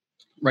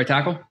 Right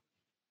tackle.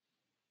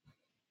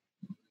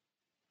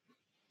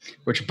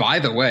 Which, by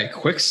the way,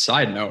 quick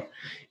side note,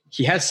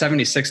 he has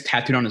 76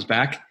 tattooed on his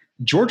back.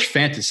 George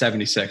Fant is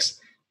 76.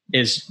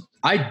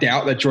 I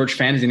doubt that George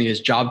Fant is going to get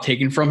his job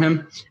taken from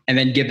him and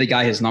then give the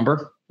guy his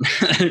number.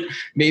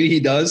 Maybe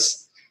he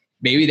does.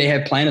 Maybe they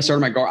have planned to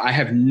start my guard. I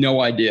have no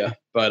idea.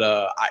 But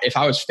if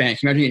I was Fant,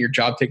 can you imagine getting your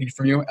job taken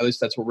from you? At least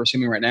that's what we're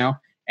assuming right now.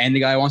 And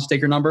the guy wants to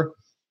take your number?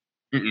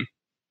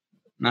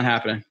 Not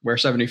happening. We're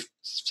 70,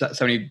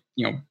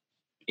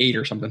 8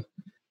 or something.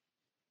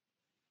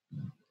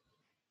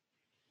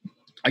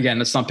 Again,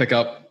 let's not pick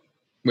up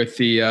with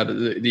the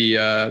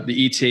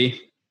ET,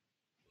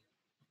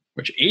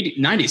 which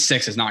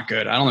 96 is not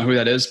good. I don't know who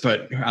that is,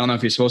 but I don't know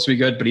if he's supposed to be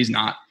good, but he's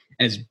not.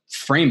 And his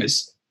frame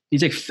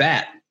he's like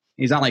fat.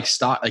 He's not like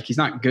stock, like he's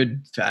not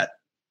good fat.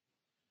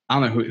 I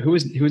don't know who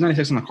is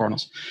 96 on the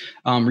Cardinals.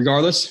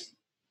 Regardless,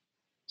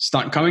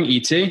 stunt coming,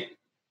 ET.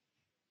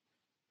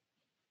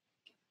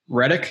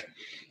 Reddick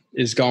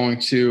is going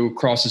to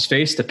cross his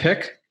face to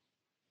pick.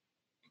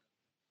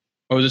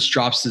 Moses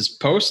drops his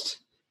post.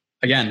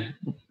 Again,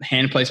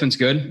 hand placement's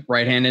good.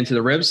 Right hand into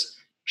the ribs.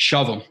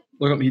 Shove him.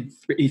 Look at him.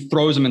 He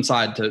throws him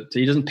inside.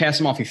 He doesn't pass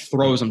him off. He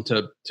throws him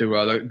to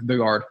the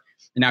guard.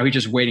 And now he's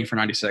just waiting for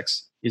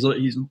 96. He's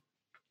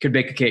could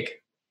bake a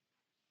cake.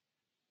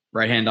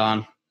 Right hand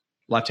on,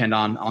 left hand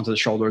on, onto the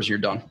shoulders. You're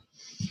done.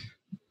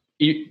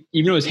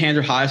 Even though his hands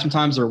are high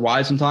sometimes, they're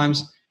wide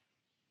sometimes.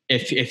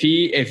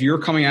 If you're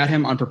coming at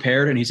him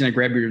unprepared and he's going to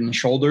grab you in the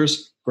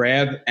shoulders,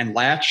 grab and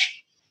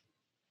latch,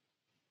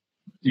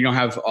 you don't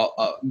have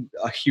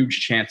a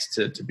huge chance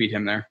to beat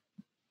him there.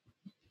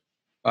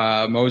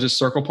 Moses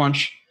circle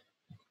punch,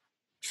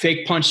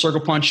 fake punch,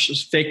 circle punch,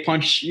 fake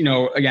punch.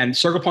 Again,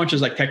 circle punch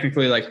is like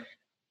technically like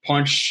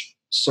punch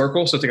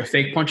circle. So it's like a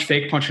fake punch.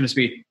 Fake punch can just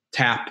be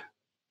tap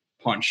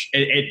punch.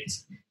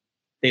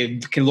 They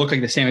can look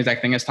like the same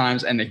exact thing as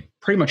times, and they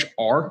pretty much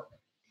are.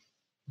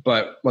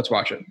 But let's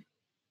watch it.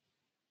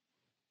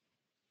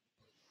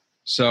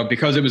 So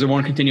because it was a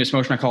one continuous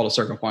motion, I call it a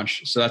circle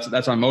punch. So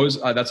that's on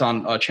Moses. That's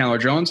on Chandler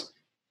Jones.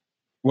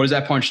 What does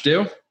that punch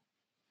do?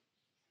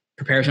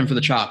 Prepares him for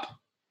the chop.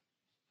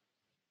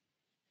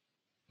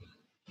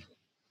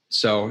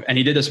 So, and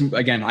he did this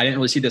again. I didn't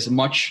really see this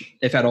much,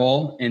 if at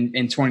all, in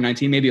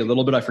 2019. Maybe a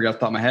little bit. I forgot off the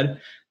top of my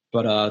head,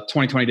 but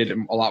 2020 did it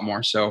a lot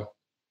more. So,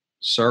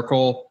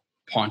 circle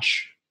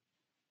punch.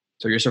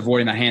 So you're just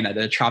avoiding that hand,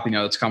 that chopping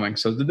that's coming.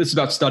 So this is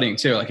about studying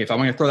too. Like if I'm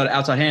going to throw that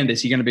outside hand,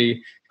 is he going to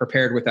be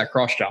prepared with that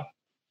cross chop?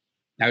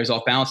 Now he's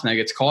off balance. Now he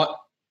gets caught.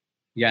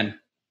 Again,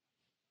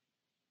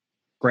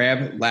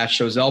 grab, latch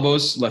those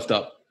elbows, lift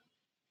up.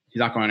 He's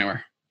not going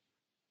anywhere.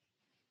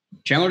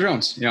 Chandler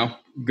Jones,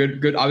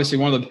 good. Obviously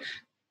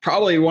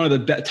probably one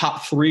of the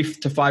top 3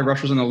 to 5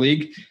 rushers in the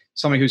league.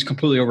 Somebody who's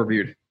completely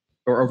overviewed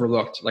or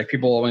overlooked. Like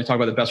people, when they talk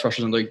about the best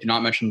rushers in the league, do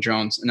not mention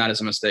Jones. And that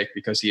is a mistake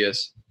because he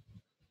is.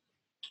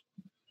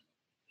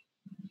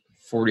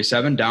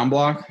 47 down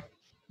block.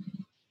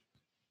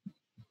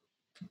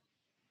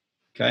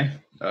 Okay.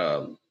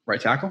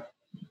 Right tackle.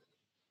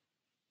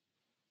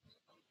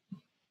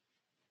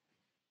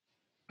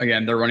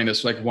 Again, they're running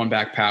this like one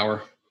back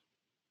power.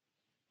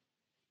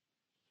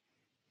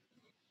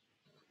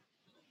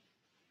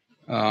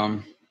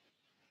 And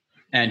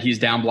he's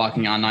down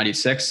blocking on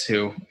 96,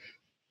 who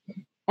I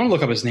want to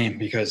look up his name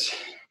because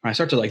when I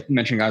start to like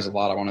mention guys a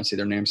lot, I want to see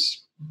their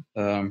names.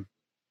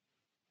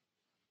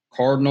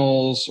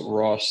 Cardinals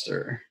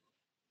roster.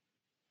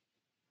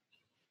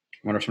 I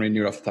wonder if somebody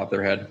knew it off the top of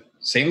their head.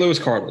 St. Louis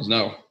Cardinals,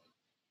 no.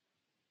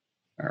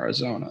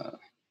 Arizona.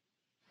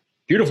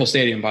 Beautiful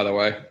stadium, by the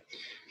way.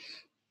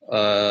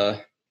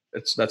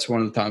 That's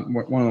one of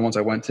the ones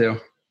I went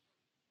to.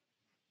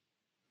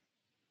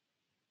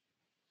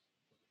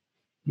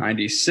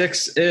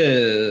 96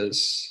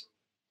 is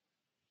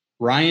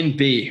Ryan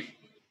B.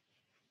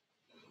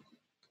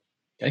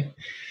 Okay,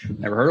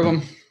 never heard of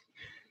him.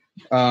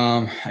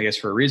 I guess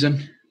for a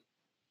reason.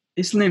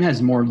 His name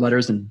has more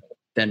letters than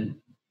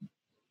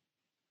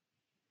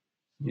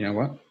you know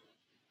what?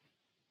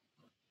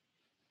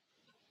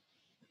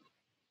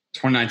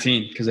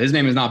 2019, because his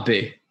name is not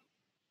B.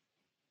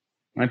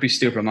 Might be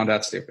stupid. I'm not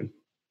that stupid.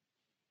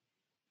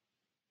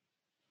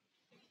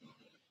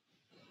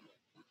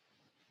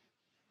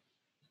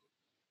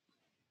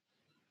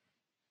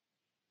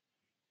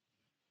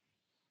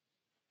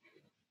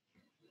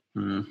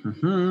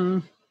 Mm-hmm.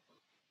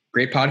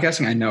 Great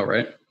podcasting, I know,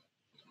 right?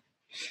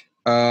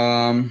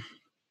 I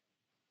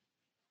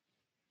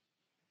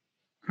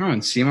don't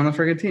even see him on the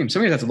friggin' team.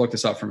 Somebody has to look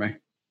this up for me.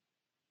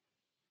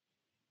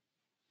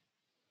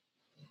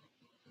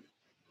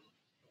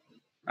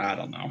 I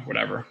don't know.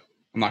 Whatever.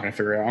 I'm not going to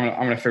figure it out.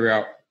 I'm going to figure it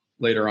out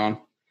later on.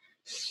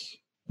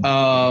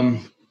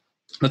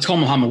 Let's call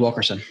Muhammad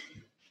Wilkerson.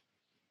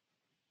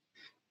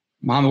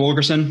 Muhammad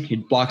Wilkerson, he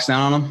blocks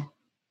down on him.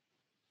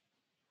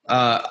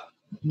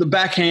 The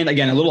backhand,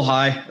 again, a little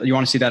high. You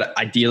want to see that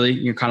ideally.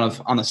 You're kind of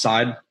on the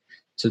side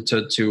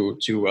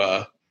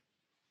to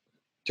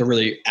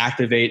really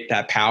activate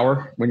that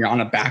power when you're on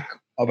the back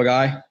of a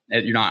guy.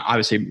 You're not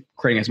obviously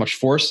creating as much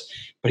force,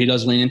 but he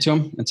does lean into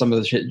him. And some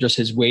of just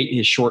his weight,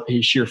 his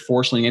sheer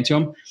force leaning into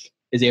him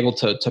is able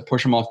to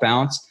push him off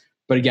balance.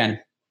 But again,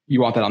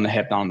 you want that on the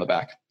hip, not on the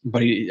back.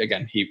 But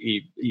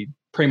he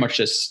pretty much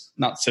just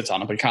not sits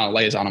on him, but he kind of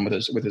lays on him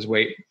with his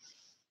weight,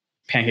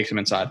 pancakes him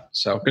inside.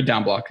 So good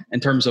down block.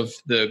 In terms of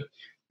the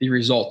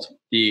result,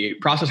 the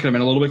process could have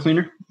been a little bit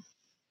cleaner,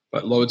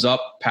 but loads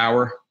up,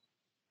 power,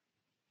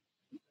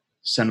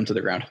 send him to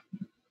the ground.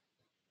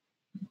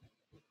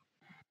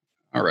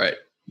 All right.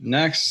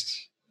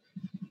 Next.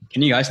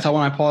 Can you guys tell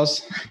when I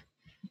pause?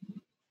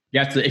 You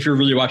have to, if you're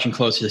really watching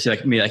close, you see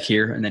like me like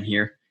here and then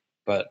here.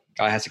 But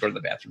guy has to go to the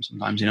bathroom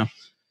sometimes,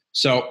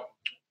 So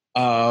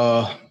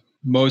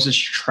Moses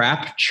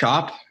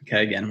chop.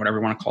 Okay, again, whatever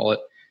you want to call it.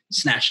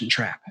 Snatch and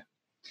trap.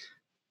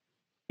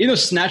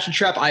 Snatch and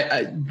trap,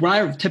 when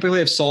I typically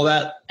have saw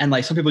that, and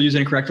like some people use it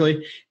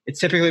incorrectly, it's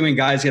typically when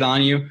guys get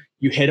on you,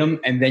 you hit them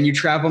and then you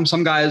trap them.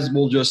 Some guys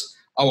will just,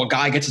 a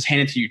guy gets his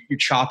hand into you, you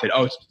chop it.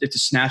 Oh, it's a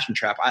snatch and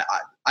trap.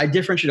 I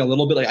differentiate a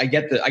little bit. Like I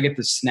get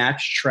the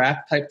snatch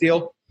trap type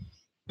deal,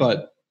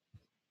 but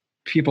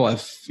people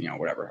have,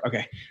 whatever.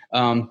 Okay.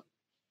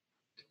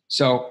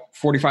 So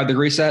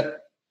 45-degree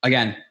set.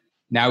 Again,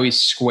 now he's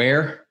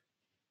square.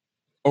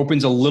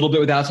 Opens a little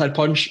bit with outside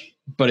punch,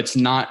 but it's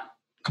not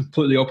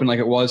completely open like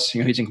it was.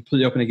 He's in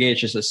completely open again.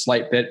 It's just a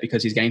slight bit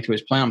because he's getting to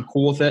his plan. I'm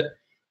cool with it.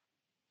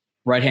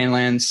 Right hand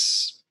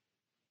lands.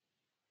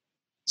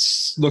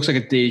 Looks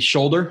like the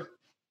shoulder.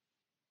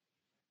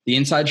 The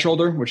inside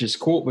shoulder, which is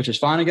cool, which is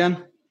fine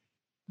again.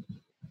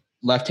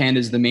 Left hand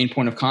is the main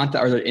point of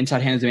contact, or the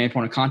inside hand is the main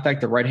point of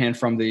contact. The right hand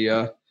from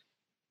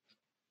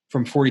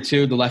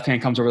 42, the left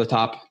hand comes over the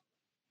top.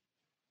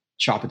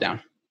 Chop it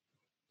down.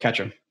 Catch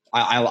him.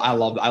 I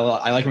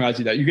like when guys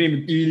do that. You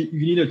can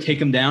either take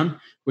them down,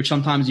 which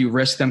sometimes you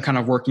risk them kind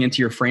of working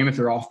into your frame if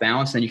they're off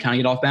balance, then you kind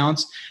of get off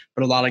balance.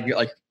 But a lot of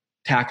like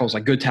tackles,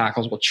 like good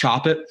tackles, will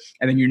chop it,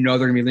 and then they're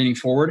going to be leaning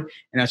forward,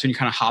 and that's when you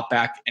kind of hop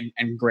back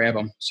and grab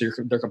them. So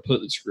they're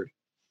completely screwed.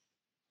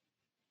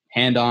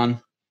 Hand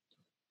on,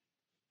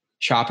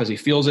 chop as he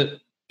feels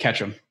it,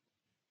 catch him.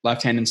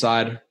 Left hand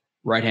inside,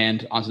 right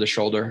hand onto the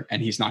shoulder,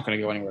 and he's not going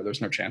to go anywhere.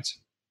 There's no chance.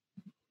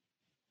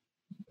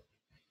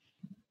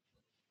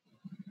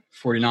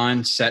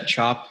 49, set,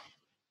 chop.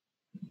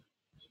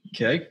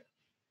 Okay.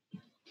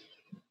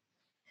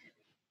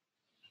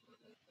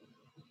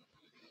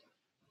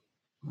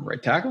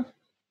 Right tackle.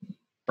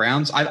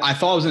 Browns. I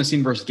thought I was going to see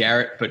him versus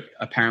Garrett, but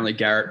apparently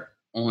Garrett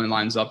only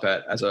lines up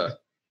as a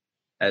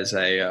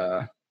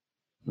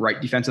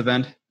right defensive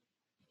end.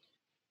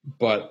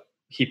 But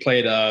he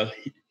played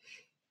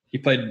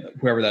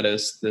whoever that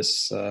is,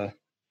 this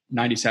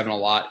 97 a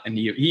lot, and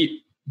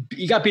he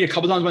got beat a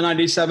couple times by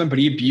 97, but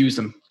he abused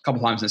him a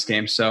couple times in this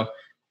game. So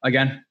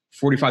again,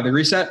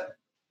 45-degree set,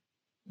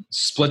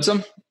 splits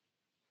him.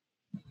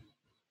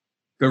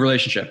 Good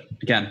relationship.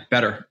 Again,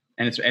 better.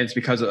 And it's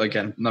because of,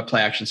 again, not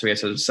play action, so he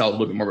has to sell a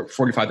little bit more. But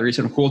 45-degree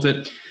set, I'm cool with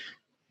it.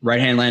 Right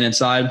hand land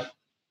inside.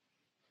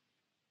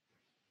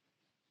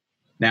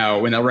 Now,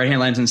 when the right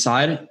hand lands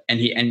inside and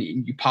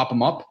you pop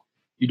him up,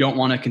 you don't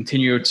want to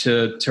continue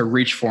to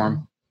reach for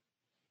him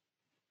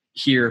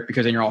here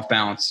because then you're off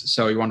balance.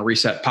 So you want to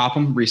reset, pop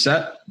him,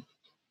 reset.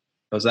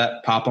 Does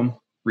that, pop him,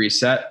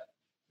 reset.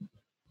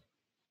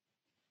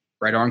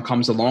 Right arm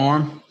comes the long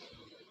arm.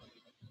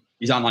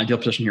 He's not in an ideal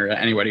position here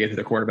anyway to get to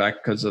the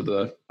quarterback because of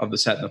the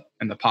set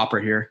and the pop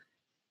right here.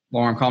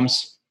 Long arm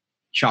comes,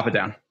 chop it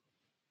down.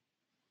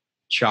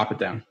 Chop it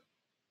down.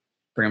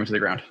 Bring him to the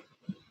ground.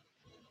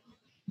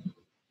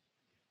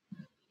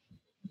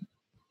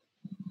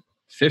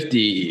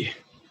 50.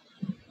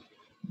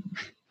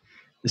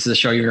 This is a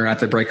show you're going to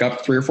have to break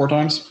up 3 or 4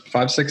 times,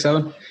 5, 6,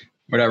 7,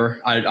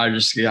 whatever.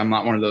 I'm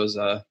not one of those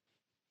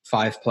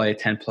 5-play,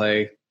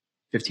 10-play,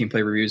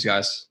 15-play reviews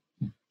guys.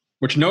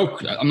 Which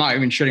I'm not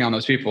even shitting on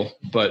those people,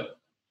 but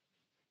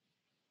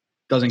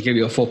doesn't give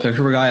you a full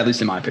picture of a guy, at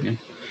least in my opinion.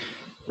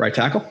 Right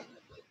tackle.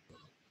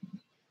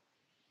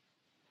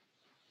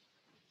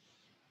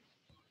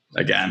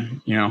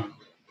 Again,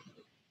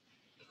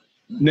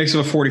 mix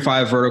of a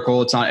 45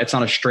 vertical. It's not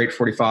a straight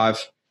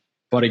 45,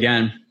 but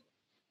again,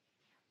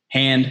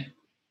 his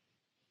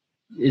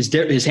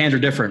hands are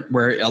different.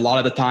 Where a lot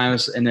of the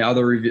times in the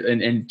other review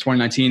in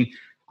 2019,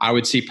 I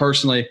would see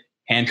personally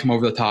hand come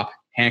over the top.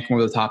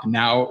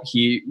 Now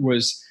he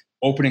was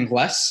opening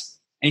less,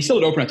 and he still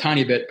would open a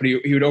tiny bit, but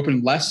he would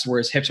open less where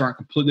his hips aren't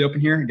completely open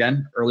here.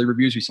 Again, early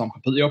reviews, we saw him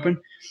completely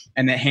open,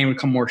 and that hand would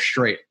come more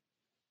straight.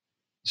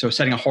 So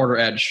setting a harder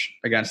edge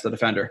against the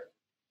defender.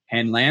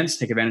 Hand lands,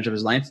 take advantage of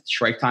his length,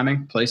 strike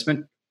timing,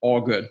 placement, all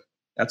good.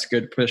 That's a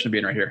good position to be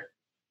in right here.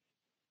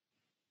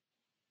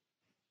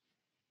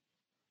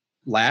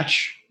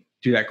 Latch,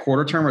 do that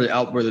quarter turn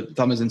where the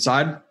thumb is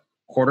inside,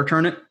 quarter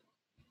turn it.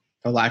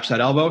 Latch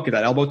that elbow, get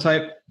that elbow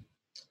tight.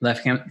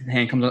 Left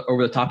hand comes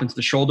over the top into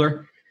the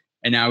shoulder,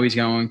 and now he's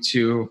going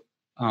to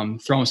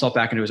throw himself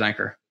back into his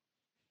anchor.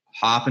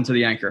 Hop into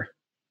the anchor.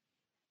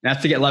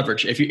 That's to get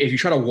leverage. If you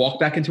try to walk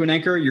back into an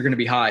anchor, you're going to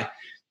be high.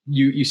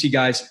 You see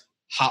guys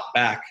hop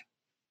back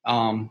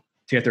to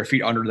get their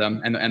feet under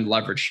them and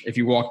leverage. If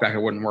you walk back, it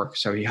wouldn't work.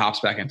 So he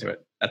hops back into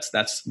it.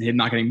 That's him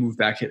not getting moved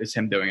back. It's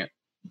him doing it.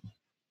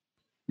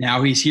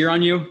 Now he's here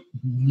on you.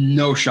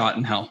 No shot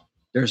in hell.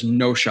 There's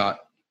no shot.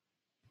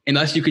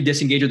 Unless you could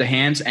disengage with the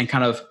hands and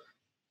kind of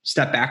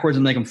step backwards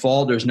and make him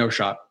fall, there's no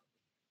shot.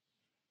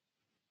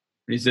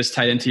 He's this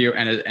tight into you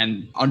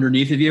and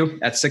underneath of you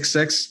at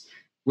 6'6",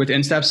 with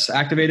insteps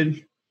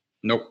activated.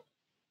 Nope.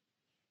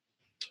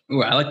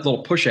 Ooh, I like the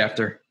little push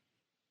after.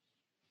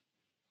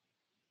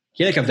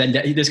 He had like a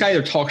vendetta. This guy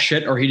either talks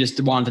shit or he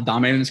just wanted to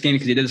dominate in this game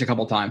because he did this a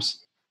couple of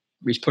times.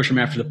 He's pushing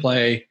him after the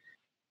play,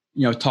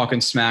 talking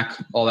smack,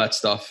 all that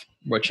stuff,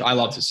 which I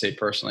love to see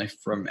personally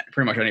from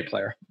pretty much any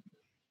player.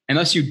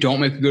 Unless you don't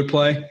make a good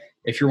play,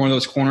 if you're one of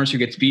those corners who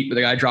gets beat, but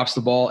the guy drops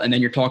the ball and then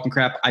you're talking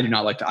crap, I do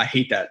not like that. I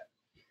hate that.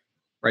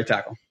 Right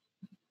tackle.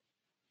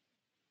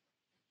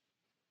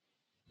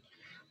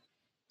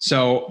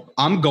 So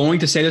I'm going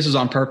to say this is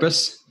on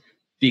purpose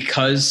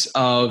because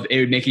of it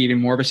would make it even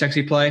more of a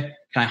sexy play.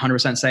 Can I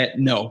 100% say it?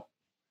 No.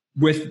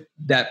 With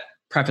that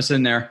preface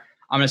in there,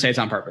 I'm going to say it's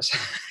on purpose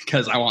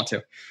because I want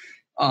to.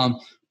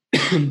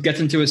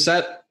 Gets into his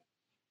set.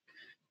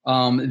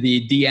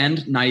 The D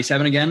end,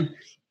 97 again,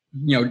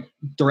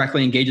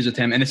 directly engages with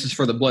him. And this is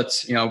for the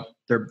blitz.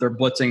 They're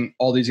blitzing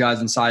all these guys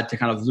inside to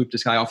kind of loop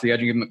this guy off the edge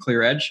and give him a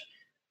clear edge.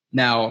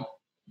 Now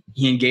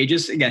he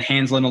engages, again,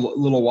 hands a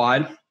little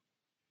wide.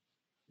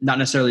 Not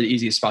necessarily the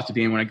easiest spot to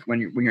be in when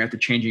you have to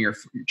change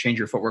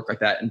your footwork like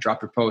that and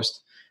drop your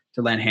post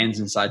to land hands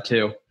inside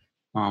too.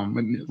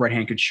 Right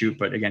hand could shoot,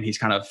 but again, he's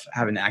kind of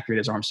having to activate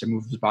his arms to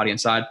move his body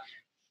inside.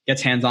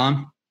 Gets hands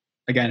on.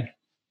 Again,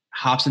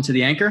 hops into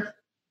the anchor.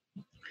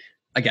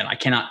 Again, I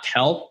cannot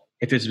tell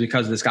if it's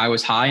because this guy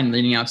was high and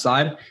leaning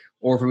outside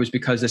or if it was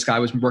because this guy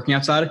was working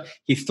outside.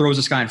 He throws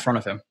this guy in front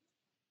of him.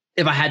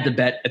 If I had to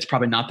bet, it's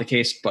probably not the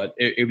case, but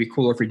it would be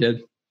cooler if he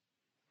did.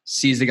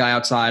 Sees the guy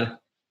outside.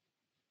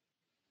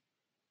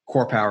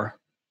 Core power.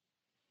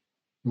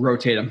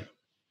 Rotate him.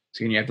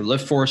 So you have the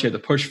lift force, you have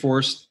the push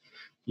force,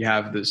 you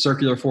have the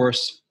circular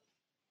force,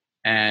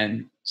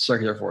 and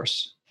circular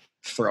force.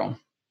 Throw him.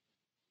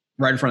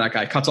 Right in front of that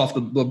guy. Cuts off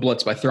the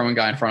blitz by throwing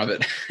guy in front of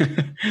it.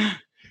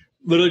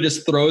 Literally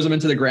just throws him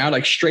into the ground,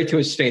 like straight to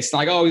his face. It's not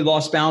like, oh, he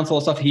lost balance, all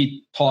that stuff.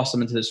 He tossed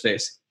him into his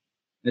face.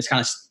 And this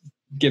kind of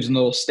gives him a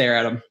little stare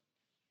at him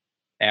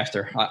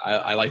after.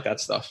 I like that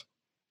stuff.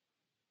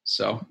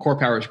 So core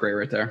power is great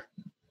right there.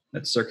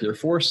 That's circular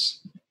force.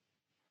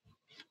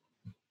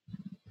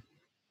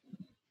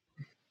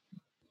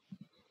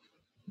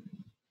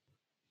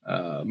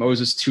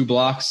 Moses 2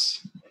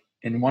 blocks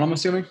in 1, I'm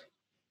assuming.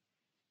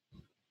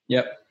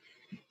 Yep.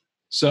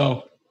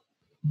 So,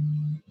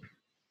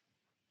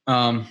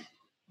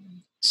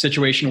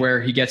 situation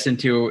where he gets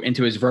into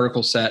his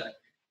vertical set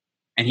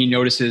and he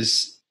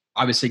notices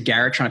obviously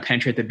Garrett trying to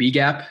penetrate the B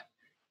gap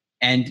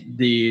and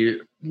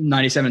the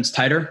 97's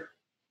tighter.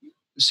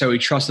 So he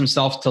trusts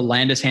himself to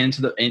land his hand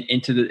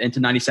into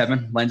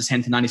 97, lands his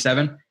hand to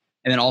 97,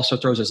 and then also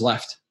throws his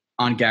left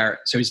on Garrett.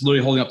 So he's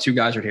literally holding up 2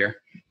 guys right here.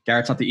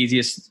 Garrett's not the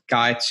easiest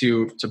guy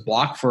to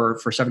block for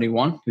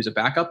 71, who's a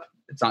backup.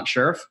 It's not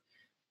Sheriff.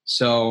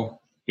 So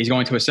he's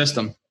going to assist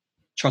him,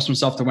 trust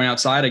himself to win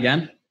outside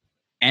again,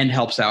 and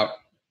helps out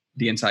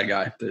the inside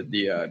guy,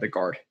 the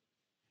guard.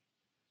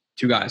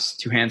 2 guys,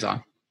 2 hands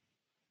on.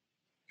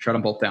 Shut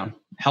them both down.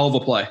 Hell of a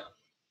play.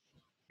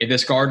 If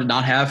this guard did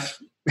not have,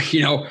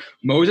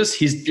 Moses,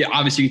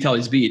 obviously you can tell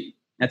he's beat.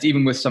 That's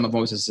even with some of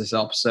Moses'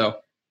 help. So,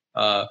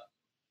 hell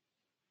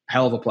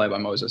of a play by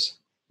Moses.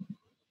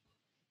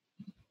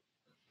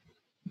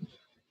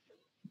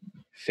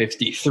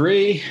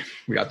 53.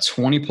 We got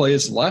 20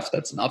 plays left.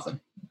 That's nothing.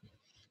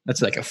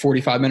 That's like a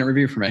 45-minute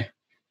review for me.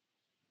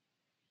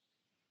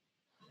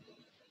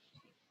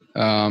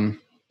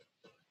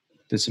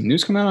 Did some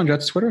news come out on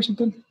Jets Twitter or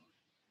something?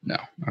 No.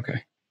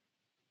 Okay.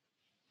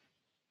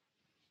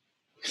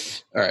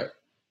 All right.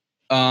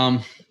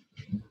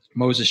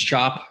 Moses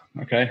chop.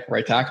 Okay.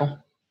 Right tackle.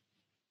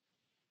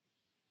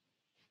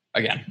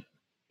 Again.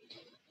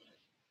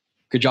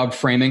 Good job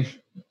framing.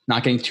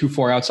 Not getting too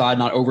far outside,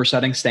 not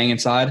oversetting, staying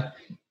inside,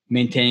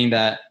 maintaining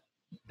that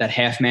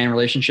half-man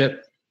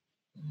relationship.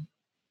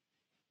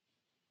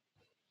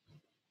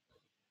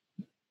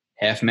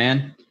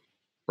 Half-man.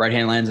 Right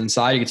hand lands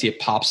inside. You can see it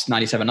pops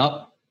 97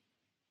 up.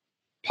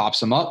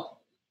 Pops him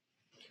up.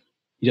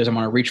 He doesn't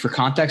want to reach for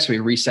contact, so he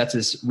resets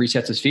his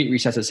feet,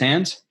 resets his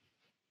hands.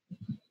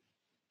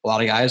 A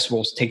lot of guys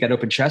will take that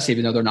open chest,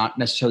 even though they're not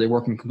necessarily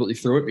working completely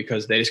through it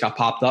because they just got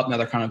popped up. Now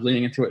they're kind of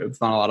leaning into it with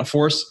not a lot of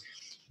force.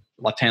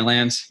 Left hand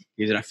lands.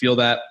 He's going to feel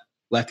that.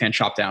 Left hand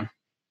chop down.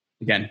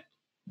 Again,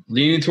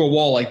 lean into a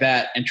wall like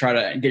that and try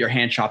to get your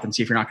hand chopped and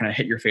see if you're not going to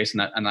hit your face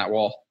on that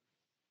wall.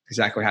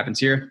 Exactly what happens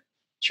here.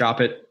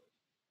 Chop it.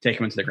 Take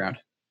him into the ground.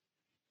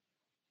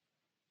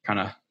 Kind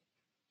of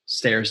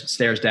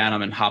stares down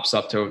him and hops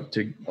up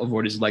to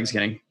avoid his legs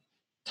getting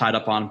tied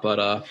up on.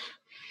 But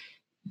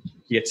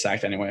he gets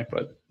sacked anyway,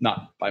 but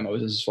not by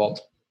Moses'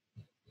 fault.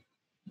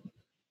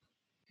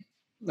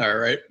 All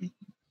right.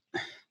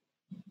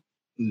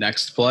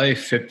 Next play,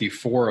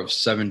 54 of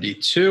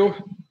 72.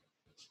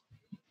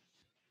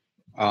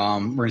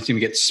 We're going to see him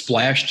get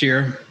splashed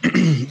here.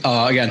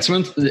 Again,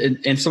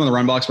 in some of the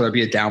run blocks, whether it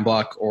be a down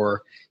block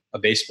or a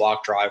base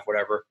block, drive,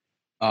 whatever,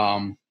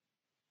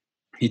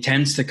 he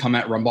tends to come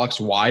at run blocks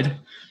wide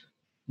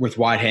with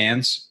wide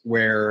hands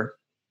where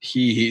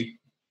he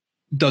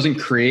doesn't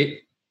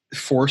create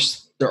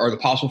force or the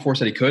possible force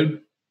that he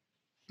could.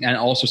 And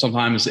also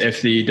sometimes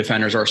if the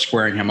defenders are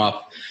squaring him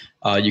up,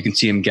 you can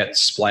see him get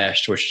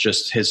splashed, which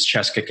just his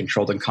chest get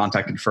controlled and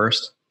contacted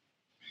first.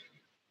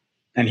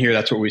 And here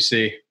that's what we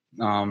see.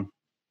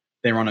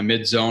 They run a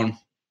mid zone.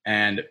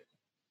 And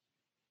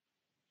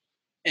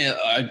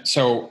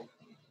so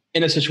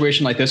in a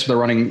situation like this, where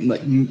they're running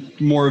like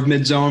more of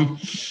mid zone,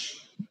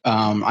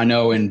 I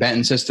know in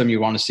Benton's system, you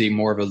want to see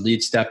more of a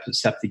lead step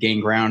to gain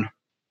ground.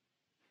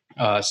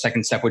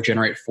 Second step would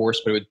generate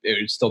force, but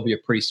it would still be a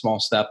pretty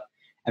small step.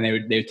 And they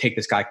would take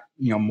this guy,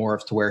 more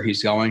of to where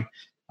he's going.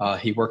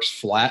 He works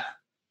flat,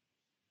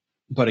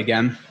 but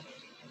again,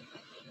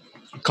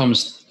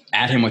 comes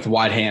at him with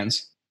wide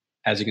hands,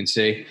 as you can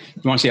see.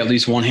 You want to see at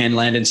least one hand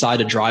land inside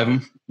to drive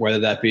him, whether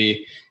that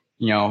be,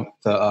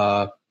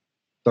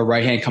 the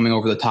right hand coming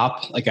over the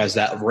top, like as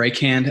that rake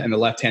hand, and the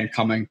left hand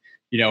coming,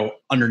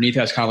 underneath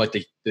as kind of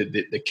like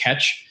the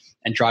catch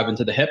and drive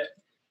into the hip.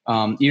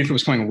 Even if it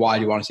was coming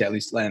wide, you want to see at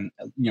least land,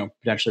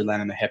 potentially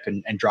land in the hip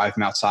and drive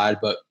him outside.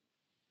 But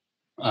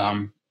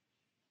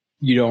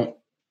you don't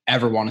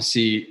ever want to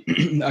see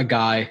a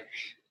guy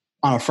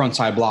on a front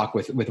side block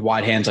with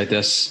wide hands like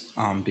this,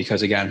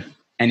 because again,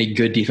 any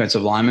good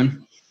defensive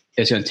lineman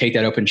is going to take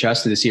that open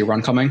chest to see a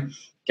run coming,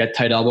 get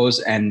tight elbows,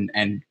 and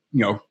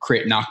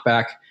create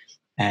knockback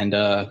and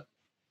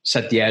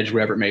set the edge,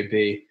 whatever it may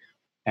be,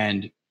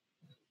 and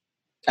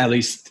at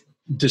least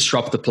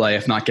disrupt the play,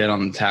 if not get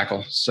on the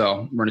tackle.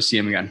 So we're going to see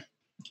him again.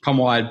 Come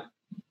wide,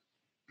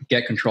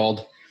 get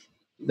controlled,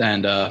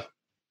 and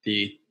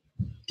the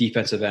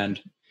defensive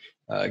end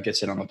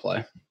gets in on the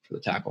play for the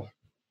tackle.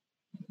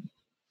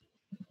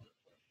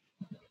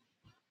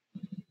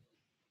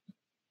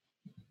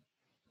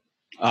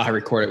 I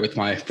record it with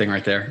my thing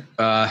right there.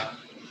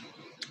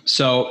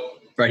 So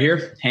right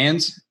here,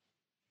 hands.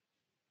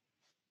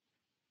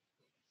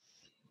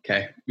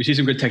 Okay, we see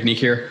some good technique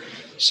here.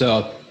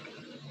 So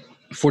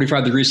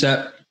 45-degree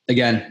set.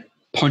 Again,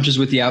 punches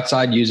with the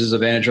outside, uses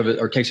advantage of it,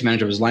 or takes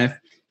advantage of his length.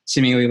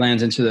 Seemingly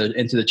lands into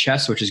the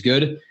chest, which is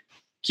good.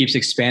 Keeps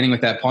expanding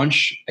with that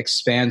punch.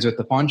 Expands with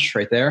the punch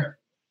right there.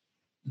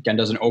 Again,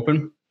 doesn't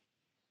open.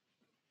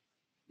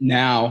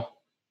 Now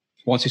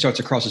Once he starts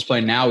to cross his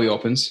plane, now he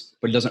opens,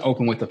 but he doesn't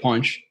open with the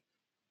punch.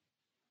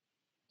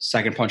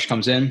 Second punch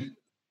comes in,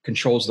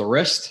 controls the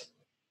wrist,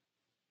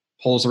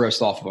 pulls the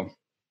wrist off of him.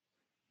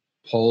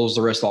 Pulls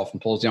the wrist off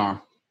and pulls the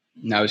arm.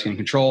 Now he's going to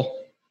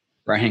control.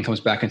 Right hand comes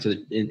back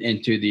into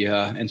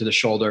the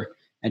shoulder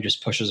and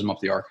just pushes him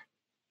up the arc.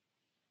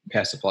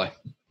 Pass the play.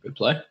 Good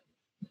play.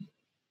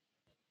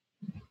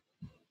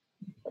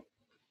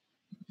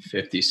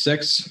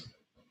 56.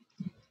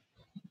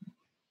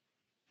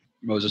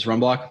 Moses run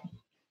block.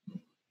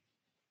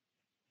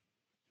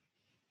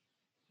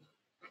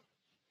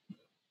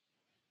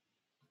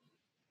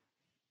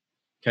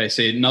 Okay,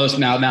 see, now it's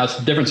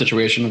a different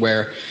situation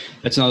where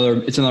it's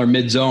another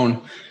mid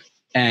zone,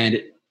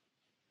 and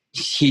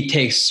he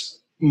takes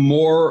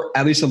more,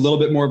 at least a little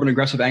bit more of an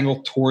aggressive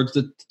angle towards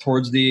the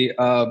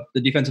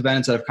defensive end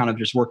instead of kind of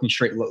just working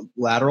straight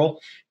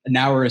lateral. And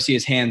now we're going to see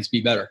his hands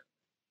be better.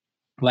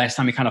 Last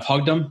time he kind of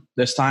hugged him.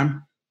 This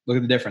time, look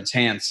at the difference.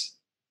 Hands,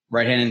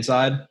 right hand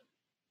inside,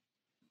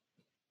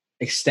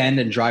 extend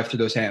and drive through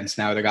those hands.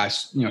 Now the guy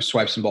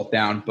swipes them both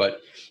down,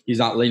 but he's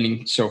not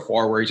leaning so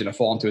far where he's going to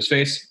fall into his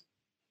face.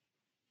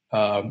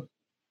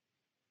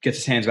 Gets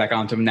his hands back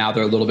onto him. Now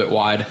they're a little bit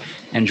wide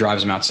and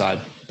drives him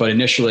outside. But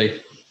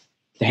initially,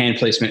 the hand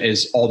placement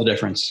is all the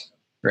difference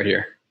right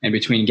here. In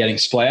between getting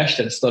splashed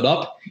and stood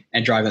up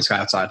and driving this guy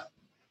outside.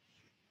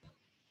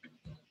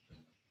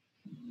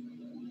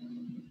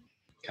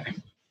 Okay.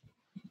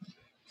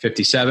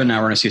 57. Now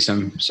we're going to see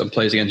some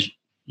plays against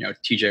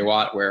TJ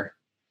Watt where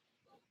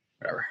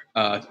whatever.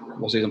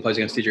 We'll see some plays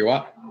against TJ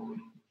Watt.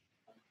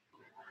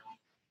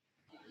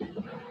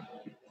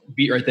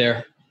 Beat right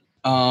there.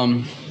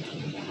 I'm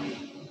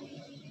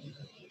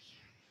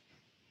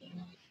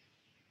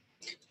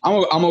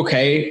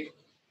okay.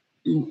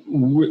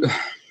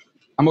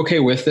 I'm okay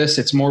with this.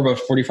 It's more of a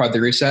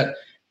 45-degree set.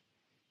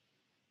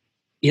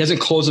 He doesn't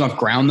close enough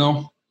ground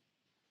though,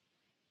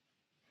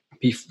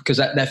 because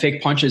that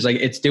fake punch is like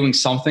it's doing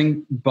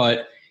something,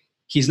 but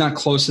he's not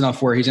close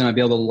enough where he's going to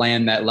be able to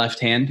land that left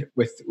hand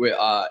with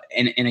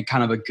in a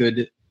kind of a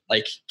good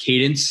like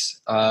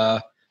cadence.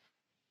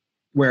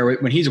 Where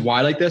when he's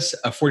wide like this,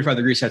 a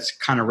 45-degree set's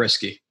kind of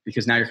risky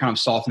because now you're kind of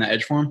softening that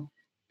edge for him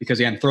because,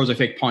 again, throws a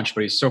fake punch,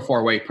 but he's so far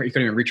away, he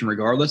couldn't even reach him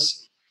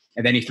regardless.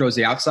 And then he throws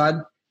the outside,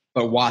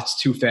 but Watt's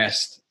too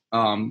fast.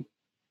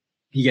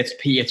 He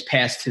gets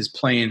past his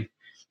plane,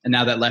 and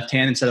now that left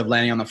hand, instead of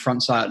landing on the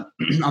front side,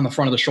 on the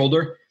front of the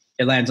shoulder,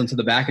 it lands onto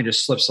the back and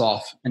just slips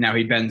off, and now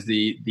he bends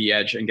the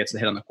edge and gets the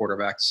hit on the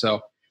quarterback. So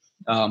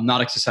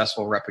not a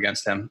successful rep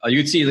against him. You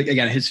can see, like,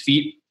 again, his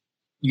feet,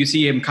 you can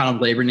see him kind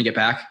of laboring to get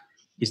back.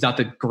 He's not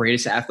the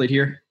greatest athlete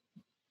here.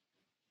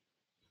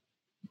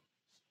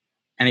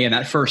 And again,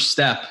 that first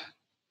step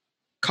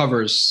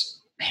covers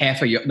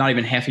not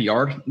even half a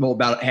yard, well,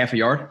 about half a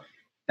yard.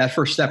 That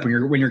first step,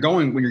 when you're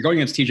going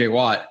against TJ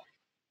Watt,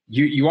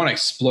 you want to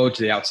explode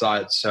to the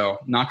outside. So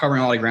not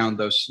covering a lot of ground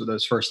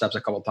those first steps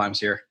a couple of times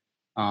here,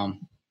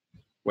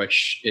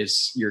 which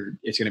is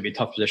it's going to be a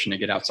tough position to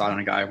get outside on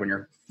a guy when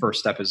your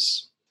first step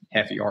is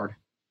half a yard.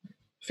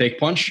 Fake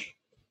punch.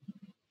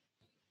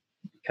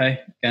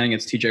 Okay, again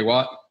against TJ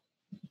Watt.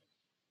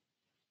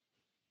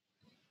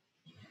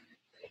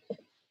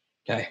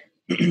 Okay,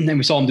 and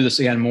we saw him do this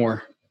again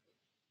more,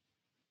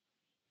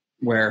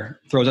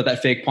 where throws out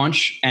that fake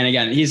punch, and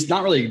again he's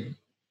not really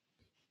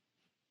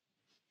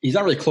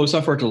close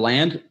enough for it to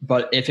land.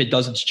 But if it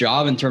does its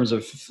job in terms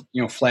of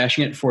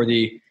flashing it for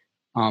the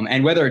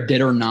and whether it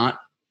did or not,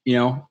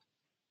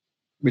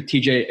 with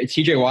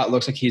TJ Watt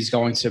looks like he's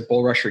going to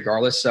bull rush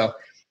regardless. So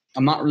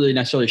I'm not really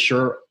necessarily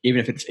sure,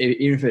 even if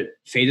it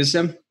phases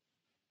him.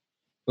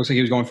 Looks like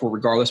he was going for it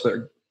regardless, but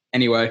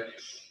anyway,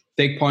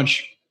 fake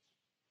punch,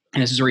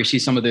 and this is where you see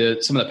some of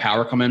the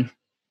power come in.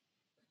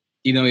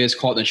 Even though he is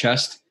caught in the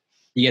chest,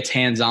 he gets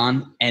hands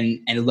on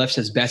and lifts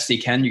as best he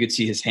can. You could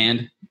see his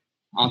hand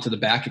onto the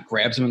back. It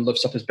grabs him and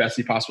lifts up as best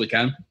he possibly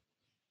can,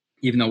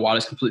 even though Watt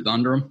is completely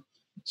under him.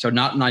 So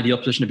not an ideal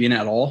position to be in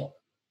at all,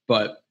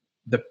 but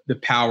the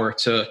power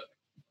to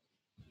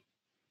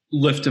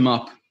lift him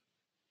up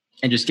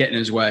and just get in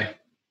his way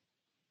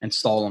and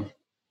stall him.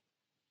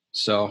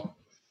 So,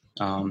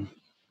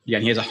 he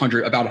has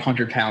about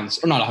 100 pounds,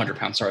 or not 100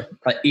 pounds, sorry,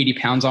 probably 80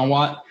 pounds on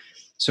Watt.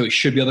 So he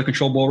should be able to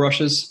control bull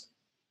rushes.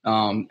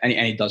 And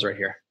he does right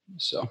here.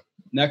 So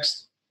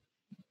next.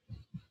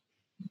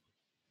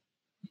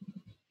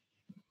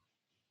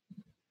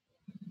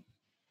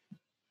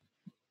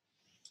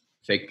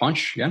 Fake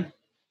punch again.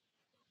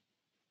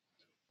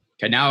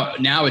 Okay,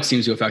 now it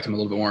seems to affect him a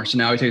little bit more. So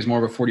now he takes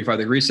more of a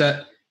 45-degree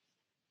set.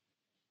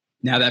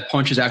 Now that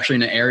punch is actually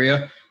in an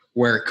area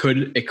where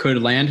it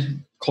could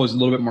land, close a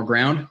little bit more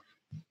ground.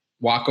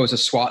 Watt goes to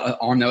swat,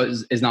 arm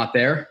that is not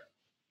there.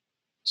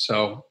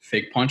 So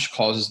fake punch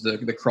causes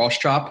the cross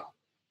chop.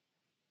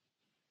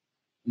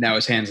 Now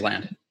his hands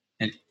land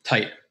and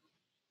tight.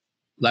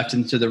 Left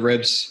into the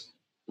ribs,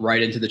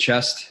 right into the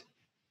chest.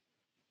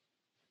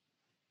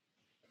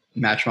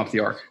 Match him up the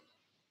arc.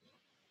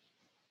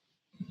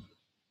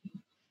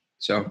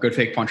 So good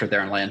fake punch right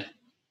there and land.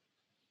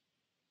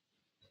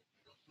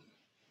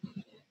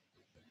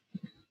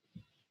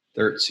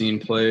 13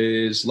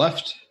 plays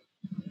left.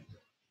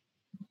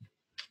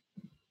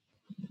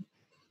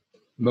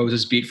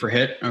 Moses beat for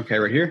hit. Okay,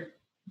 right here.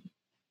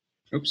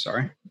 Oops,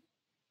 sorry.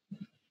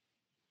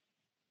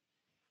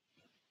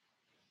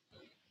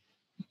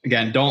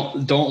 Again,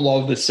 don't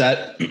love the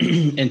set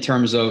in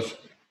terms of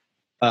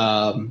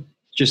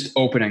just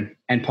opening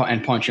and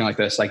punching like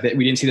this. Like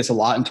we didn't see this a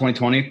lot in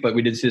 2020, but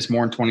we did see this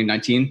more in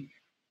 2019.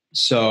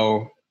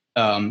 So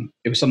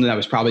it was something that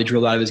was probably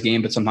drilled out of his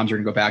game, but sometimes you're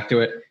gonna go back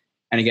to it.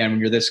 And again, when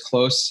you're this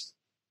close,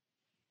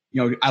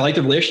 I like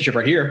the relationship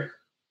right here,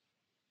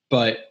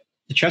 but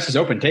the chest is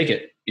open. Take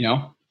it.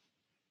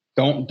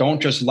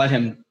 Don't just let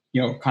him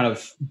kind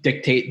of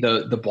dictate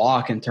the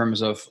block in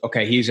terms of,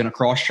 okay, he's going to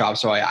cross chop,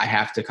 so I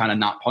have to kind of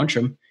not punch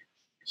him.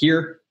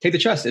 Here, take the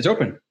chest. It's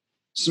open.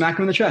 Smack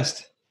him in the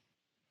chest.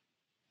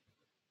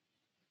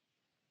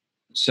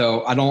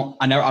 So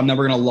I'm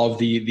never going to love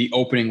the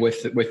opening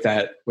with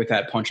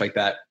that punch like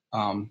that,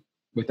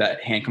 with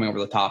that hand coming over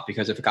the top,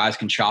 because if the guys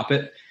can chop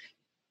it,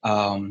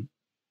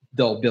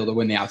 they'll be able to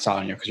win the outside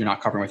on you because you're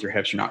not covering with your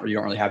hips. You don't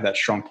really have that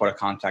strong point of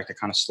contact to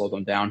kind of slow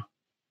them down.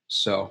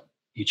 So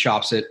he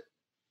chops it,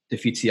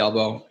 defeats the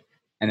elbow,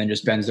 and then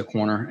just bends the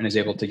corner and is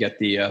able to get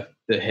the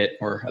hit,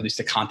 or at least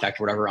the contact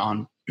or whatever,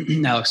 on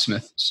Alex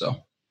Smith. So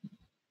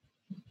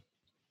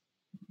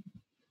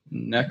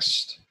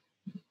next,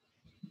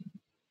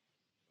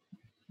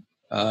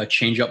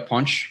 change up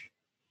punch.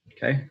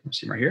 Okay, let's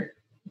see right here.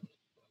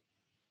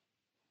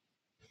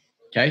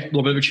 Okay, a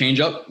little bit of a change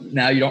up.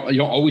 Now you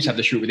don't always have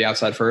to shoot with the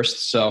outside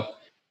first. So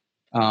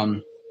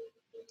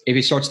if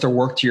he starts to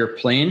work to your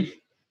plane,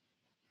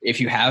 if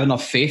you have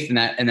enough faith in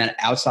that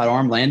outside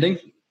arm landing.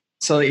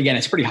 So again,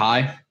 it's pretty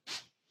high.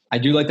 I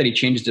do like that he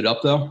changed it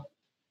up though.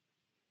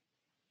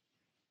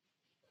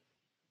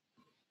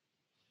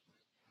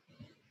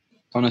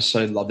 Don't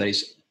necessarily love that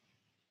he's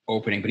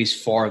opening, but he's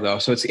far though.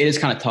 So it is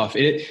kind of tough.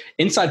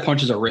 Inside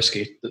punches are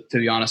risky, to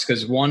be honest,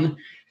 because one,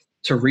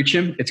 to reach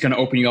him, it's going to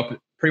open you up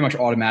pretty much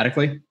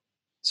automatically.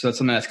 So that's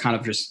something that's kind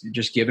of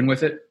just given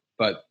with it,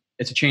 but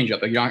it's a change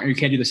up. Like you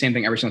can't do the same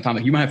thing every single time.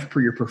 Like you might have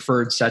your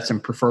preferred sets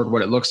and preferred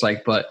what it looks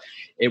like, but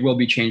it will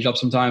be changed up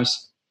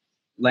sometimes.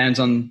 Lands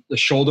on the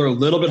shoulder a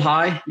little bit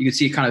high. You can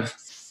see it kind of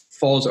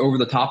falls over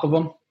the top of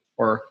him,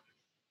 or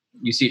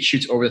you see it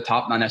shoots over the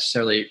top, not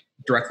necessarily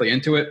directly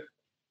into it.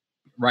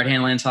 Right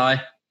hand lands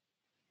high,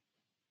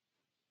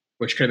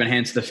 which could have been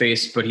hands to the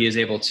face, but he is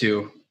able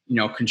to,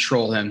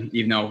 control him,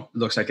 even though it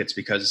looks like it's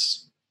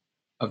because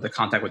of the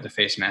contact with the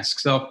face mask.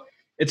 So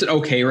it's an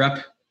okay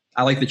rep.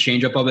 I like the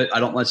changeup of it.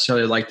 I don't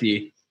necessarily like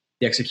the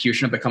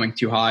execution of it coming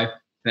too high.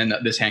 And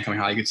then this hand coming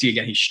high. You can see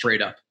again, he's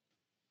straight up.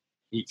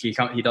 He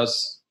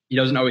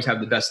doesn't always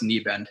have the best knee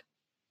bend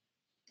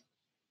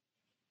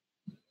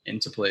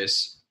into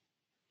place.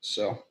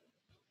 So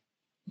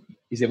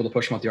he's able to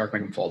push him off the arc,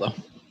 make him fall though.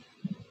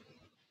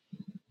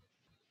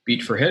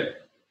 Beat for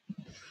hit.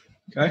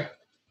 Okay.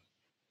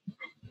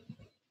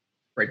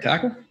 Right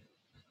tackle.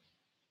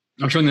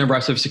 I'm showing the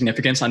impressive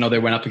significance. I know they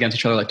went up against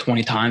each other like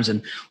 20 times,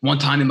 and one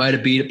time he might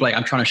have beat it, but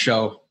I'm trying to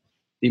show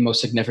the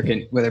most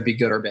significant, whether it be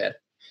good or bad.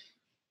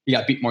 He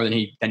got beat more than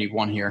he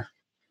won here.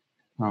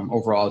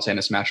 Overall, I'd say in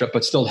this matchup,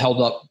 but still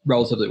held up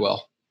relatively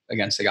well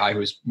against a guy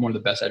who's one of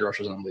the best edge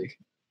rushers in the league.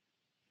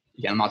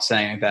 Again, I'm not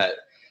saying that,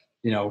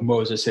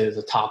 Moses is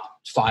a top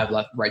 5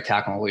 right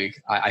tackle in the league.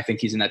 I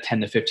think he's in that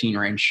 10 to 15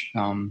 range.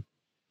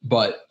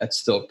 But that's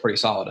still pretty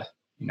solid,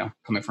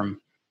 coming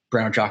from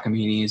Breno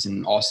Giacomini's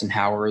and Austin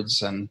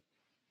Howard's and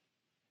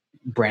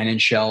Brandon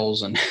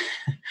Shells and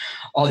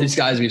all these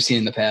guys we've seen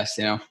in the past,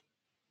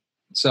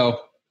 So,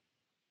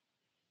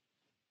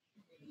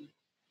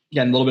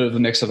 again, a little bit of a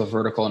mix of a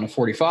vertical and a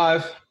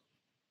 45.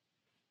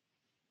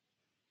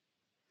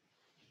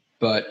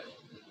 But,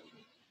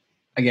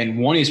 again,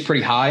 one is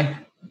pretty high.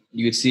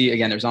 You could see,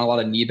 again, there's not a lot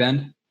of knee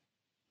bend.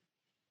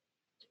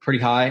 Pretty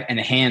high, and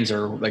the hands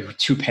are like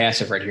too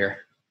passive right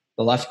here.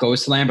 The left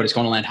goes to land, but it's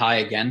going to land high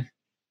again.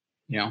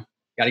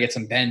 Got to get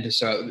some bend.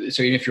 So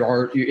even if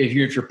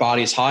your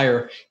body is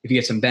higher, if you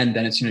get some bend,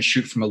 then it's going to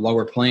shoot from a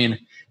lower plane.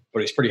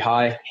 But it's pretty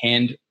high.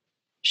 Hand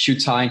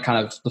shoots high and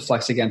kind of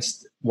deflects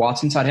against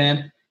Watson's side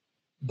hand.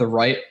 The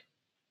right,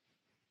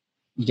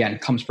 again,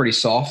 comes pretty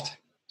soft.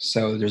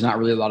 So there's not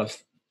really a lot of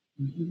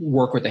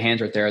work with the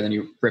hands right there. Then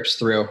he rips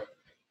through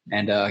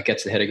and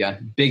gets the hit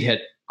again. Big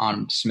hit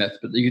on Smith.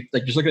 But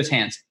just look at his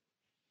hands.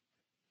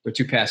 They're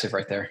too passive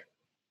right there.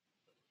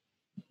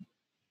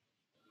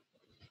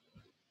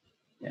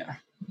 Yeah.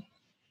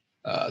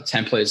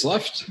 10 plays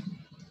left.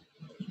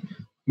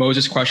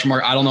 Moses question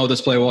mark. I don't know what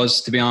this play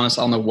was, to be honest.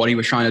 I don't know what he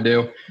was trying to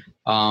do.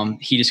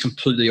 He just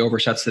completely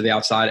oversets to the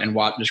outside, and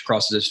Watt just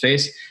crosses his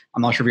face.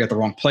 I'm not sure if he got the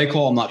wrong play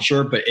call. I'm not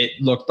sure, but it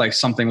looked like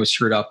something was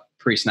screwed up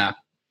pre-snap.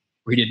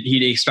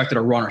 He expected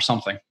a run or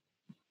something.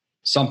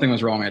 Something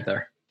was wrong right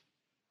there.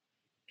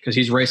 Because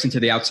he's racing to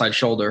the outside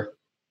shoulder.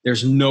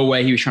 There's no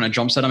way he was trying to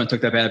jump set him and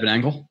took that bad of an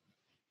angle.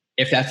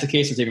 If that's the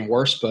case, it's even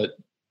worse, but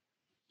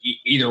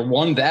either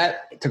one,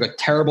 that took a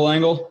terrible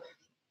angle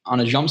on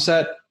a jump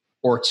set,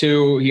 or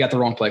two, he got the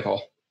wrong play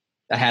call.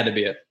 That had to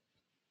be it.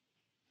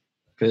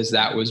 because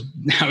that was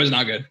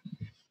not good.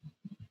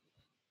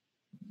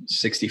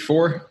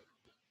 64.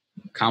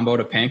 Combo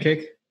to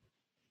pancake.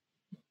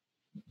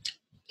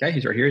 Okay,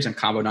 he's right here. He's in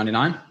combo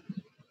 99.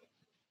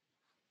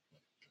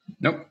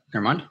 Nope,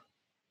 never mind.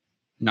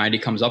 90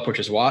 comes up, which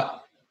is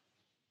Watt.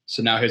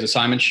 So now his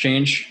assignments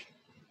change.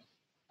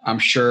 I'm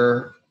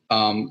sure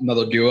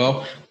another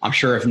duo. I'm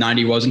sure if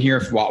 90 wasn't here,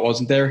 if Watt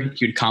wasn't there,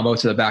 he would combo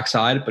to the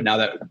backside. But now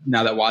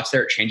that Watt's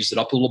there, it changes it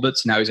up a little bit.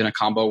 So now he's in a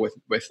combo with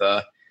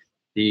it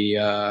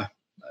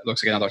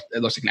looks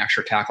like an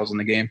extra tackles in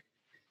the game.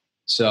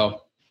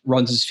 So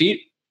runs his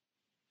feet.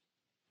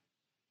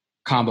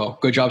 Combo.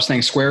 Good job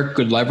staying square.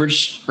 Good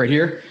leverage right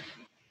here.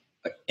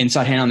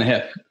 Inside hand on the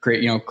hip.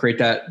 Create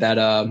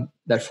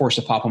that force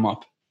to pop him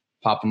up.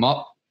 Pop him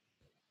up.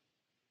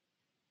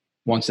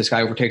 Once this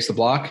guy overtakes the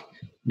block,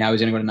 now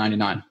he's going to go to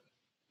 99.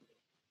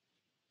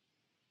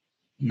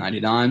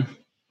 99.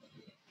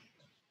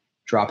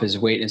 Drop his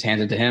weight and his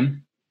hands into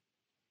him.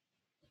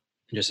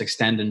 And just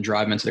extend and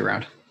drive him into the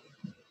ground.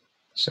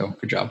 So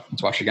good job.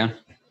 Let's watch it again.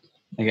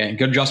 Again,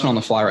 good adjustment on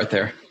the fly right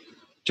there.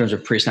 In terms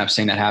of pre-snap,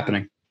 seeing that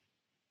happening.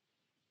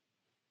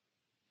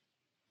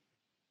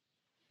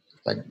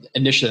 Like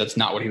initially, that's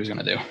not what he was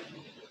going to do.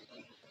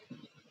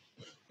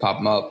 Pop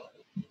him up,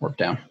 work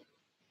down.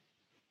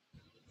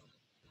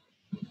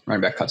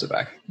 Running back cuts it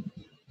back.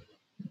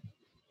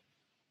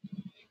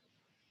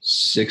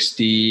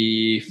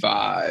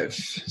 65.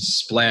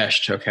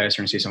 Splashed. Okay, so we're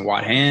going to see some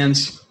wide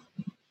hands.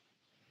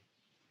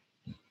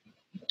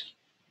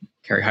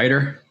 Kerry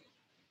Hyder.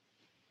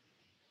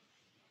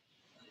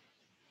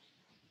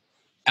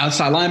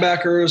 Outside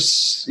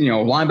linebackers,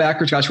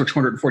 guys who are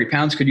 240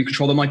 pounds, could you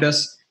control them like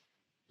this?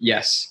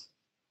 Yes.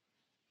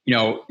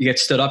 You get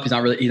stood up. He's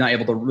not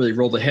able to really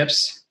roll the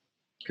hips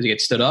because he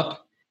gets stood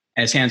up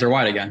and his hands are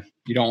wide again.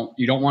 You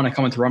don't want to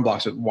come into run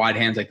blocks with wide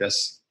hands like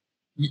this.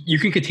 You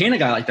can contain a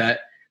guy like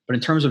that, but in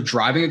terms of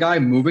driving a guy,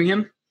 moving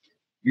him,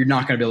 you're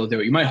not going to be able to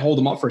do it. You might hold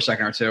him up for a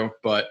second or two,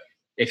 but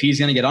if he's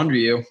going to get under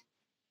you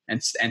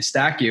and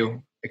stack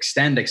you,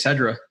 extend,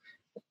 etc.,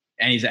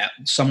 and he's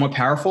somewhat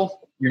powerful,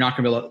 you're not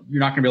going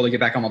to be able to get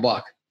back on the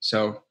block.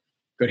 So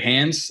good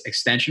hands,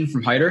 extension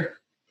from Hyder,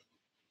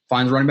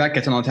 finds running back,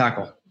 gets on the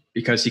tackle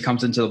because he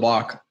comes into the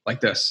block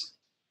like this.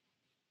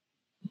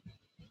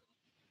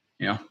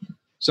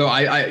 So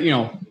I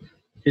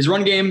his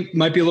run game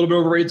might be a little bit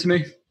overrated to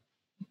me,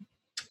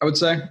 I would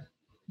say.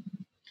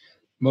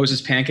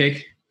 Moses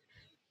pancake.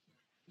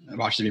 I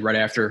watched it right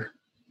after.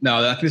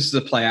 No, this is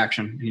a play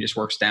action. He just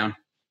works down.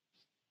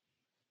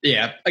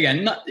 Yeah,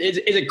 again, is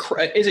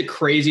it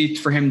crazy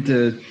for him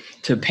to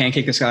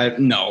pancake this guy?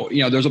 No,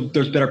 there's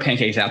better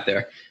pancakes out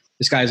there.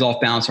 This guy's off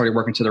balance, already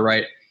working to the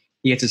right.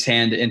 He gets his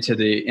hand into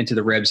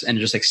the ribs and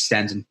just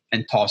extends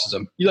and tosses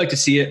him. You like to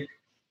see it.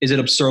 Is it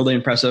absurdly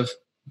impressive?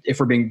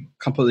 If we're being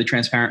completely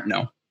transparent,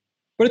 no.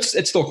 But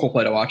it's still a cool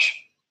play to watch.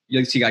 You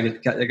like to see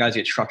guys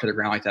get struck to the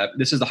ground like that.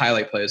 This is the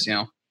highlight plays,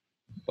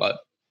 but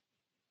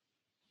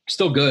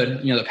still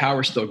good. The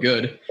power's still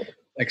good,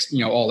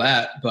 all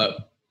that,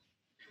 but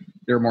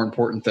there are more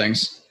important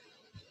things.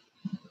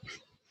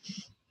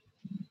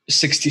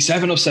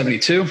 67 of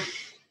 72.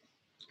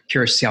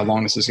 Curious to see how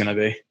long this is going to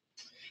be.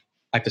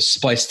 I have to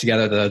splice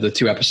together the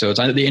two episodes.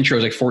 The intro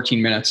is like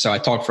 14 minutes, so I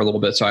talked for a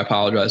little bit, so I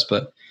apologize,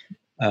 but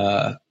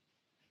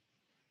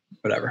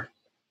whatever.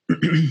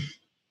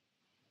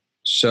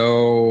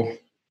 So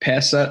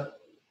pass set.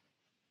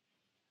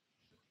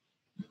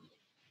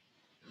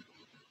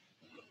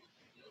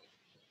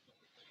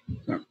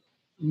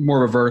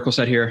 More of a vertical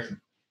set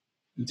here.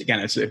 Again,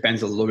 it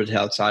bends a little bit to the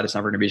outside. It's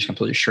never going to be just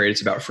completely straight.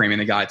 It's about framing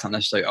the guy. It's not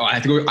necessarily, I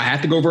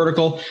have to go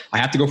vertical. I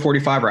have to go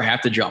 45 or I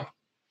have to jump.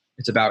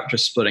 It's about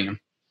just splitting him.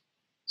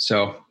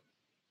 So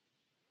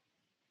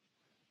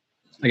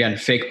again,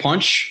 fake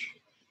punch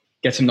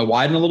gets him to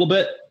widen a little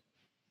bit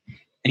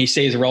and he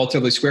stays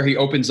relatively square. He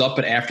opens up,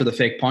 but after the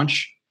fake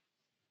punch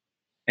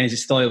and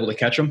he's still able to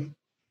catch him.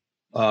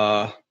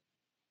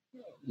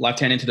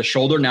 Left hand into the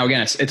shoulder. Now,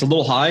 again, it's a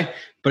little high,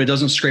 but it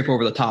doesn't scrape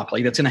over the top.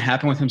 Like that's going to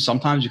happen with him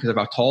sometimes because of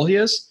how tall he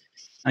is.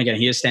 And again,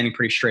 he is standing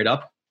pretty straight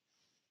up.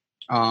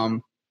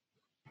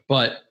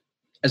 But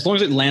as long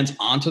as it lands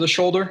onto the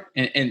shoulder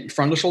and in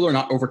front of the shoulder,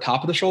 not over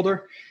top of the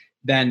shoulder,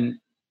 then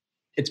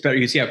it's better.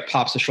 You can see how it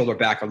pops the shoulder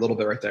back a little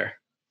bit right there.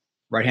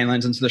 Right hand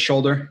lands into the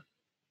shoulder,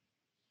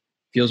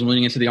 feels him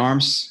leaning into the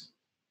arms,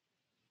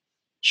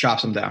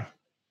 chops him down.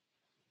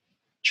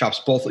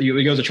 Chops both.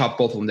 He goes to chop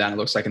both of them down. It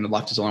looks like, and the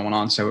left is the only one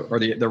on. So, or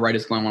the right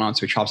is the only one on.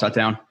 So he chops that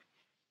down,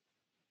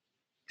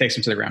 takes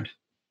him to the ground.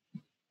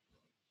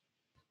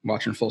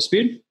 Watching full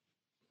speed.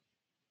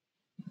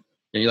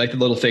 Yeah, you like the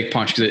little fake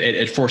punch because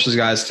it forces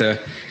guys to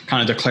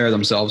kind of declare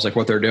themselves like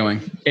what they're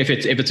doing. If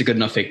it's a good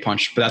enough fake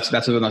punch, but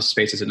that's enough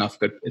space. It's enough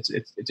good.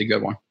 It's a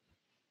good one.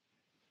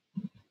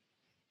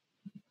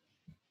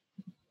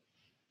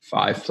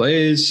 5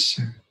 plays.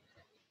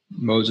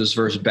 Moses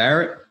versus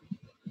Barrett.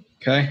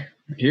 Okay.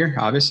 Here,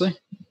 obviously.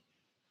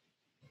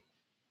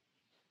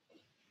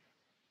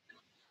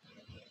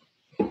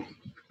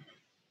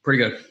 Pretty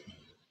good.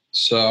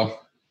 So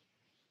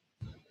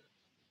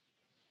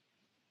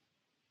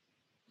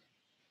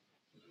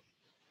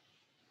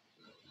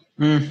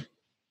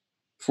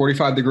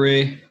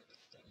 45-degree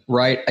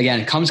right. Again,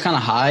 it comes kind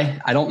of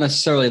high. I don't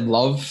necessarily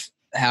love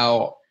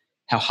how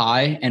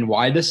high and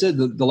wide this is,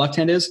 the left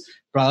hand is,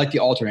 but I like the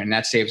alternate, and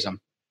that saves him.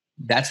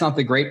 That's not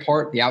the great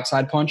part, the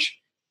outside punch.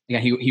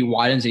 Again, he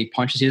widens and he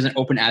punches. He doesn't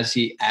open as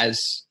he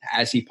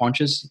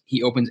punches.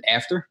 He opens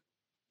after.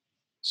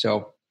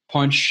 So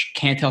punch,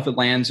 can't tell if it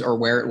lands or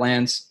where it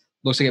lands.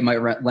 Looks like it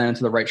might land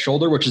into the right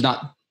shoulder, which is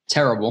not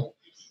terrible.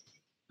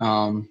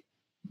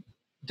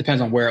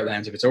 Depends on where it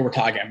lands. If it's over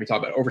top, again, we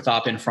talk about over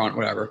top, in front,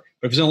 whatever.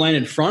 But if it's going to land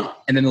in front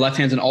and then the left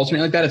hand's an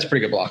alternate like that, it's a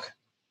pretty good block.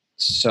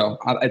 So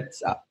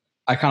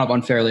I kind of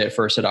unfairly at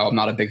first said, I'm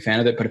not a big fan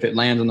of it, but if it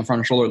lands on the front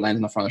of the shoulder, it lands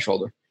on the front of the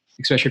shoulder,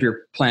 especially if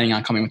you're planning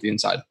on coming with the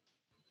inside.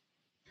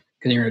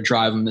 Because you're going to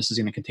drive him. This is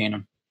going to contain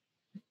him.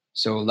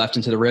 So left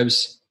into the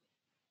ribs,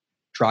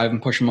 drive him,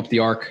 push him up the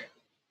arc.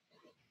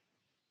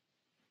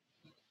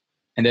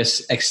 And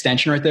this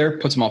extension right there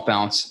puts him off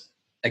balance.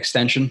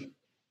 Extension.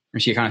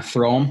 And so you kind of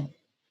throw him,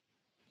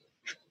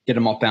 get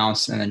him off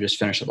balance, and then just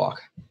finish the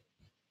block.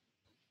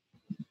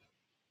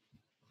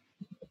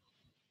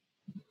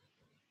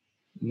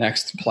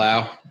 Next,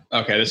 plow.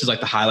 Okay, this is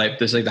like the highlight.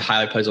 This is like the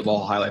highlight plays of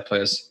all highlight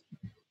plays.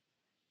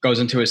 Goes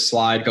into his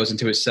slide, goes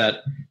into his set.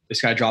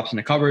 This guy drops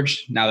into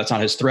coverage. Now that's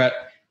not his threat.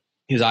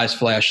 His eyes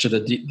flash to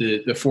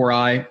the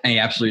 4-eye, and he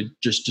absolutely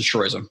just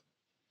destroys him.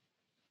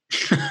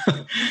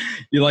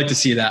 You like to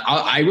see that.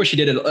 I wish he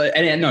did it.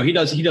 And no, he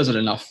does it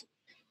enough.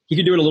 He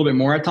could do it a little bit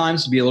more at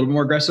times to be a little bit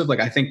more aggressive.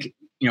 Like I think,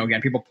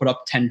 again, people put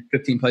up 10,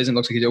 15 plays and it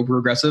looks like he's over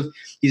aggressive.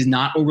 He's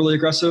not overly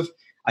aggressive.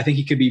 I think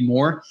he could be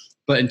more.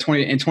 But in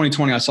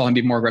 2020, I saw him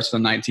be more aggressive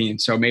than 19.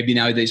 So maybe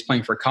now that he's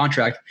playing for a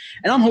contract.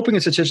 And I'm hoping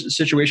it's a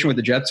situation with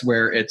the Jets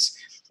where it's,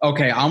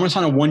 okay, I'm going to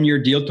sign a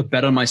 1-year deal to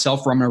bet on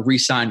myself, or I'm going to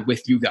re-sign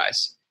with you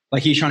guys.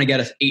 Like he's trying to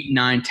get an $8,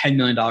 $9, $10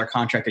 million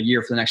contract a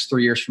year for the next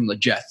 3 years from the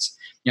Jets.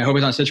 I hope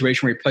it's not a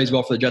situation where he plays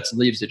well for the Jets and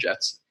leaves the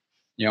Jets.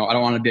 I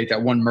don't want to be like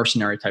that one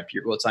mercenary type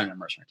year. Well, it's not even a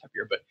mercenary type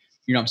year, but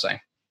you know what I'm saying?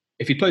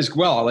 If he plays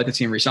well, I'd like to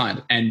see him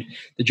re-signed. And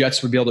the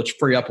Jets would be able to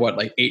free up,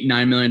 like $8,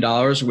 $9 million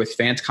with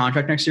Fant's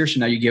contract next year. So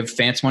now you give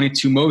Fant's money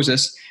to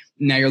Moses.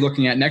 Now you're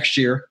looking at next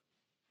year,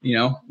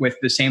 with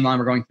the same line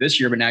we're going to this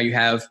year, but now you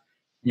have,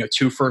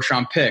 2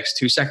 first-round picks,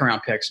 2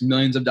 second-round picks,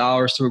 millions of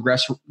dollars to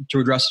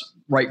address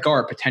right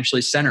guard,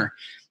 potentially center,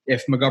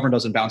 if McGovern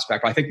doesn't bounce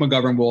back. But I think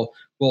McGovern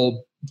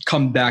will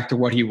come back to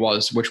what he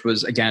was, which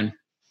was, again,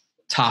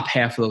 top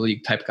half of the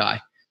league type guy.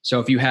 So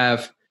if you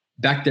have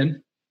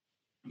Becton,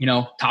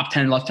 top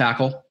 10 left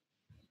tackle,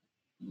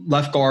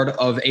 left guard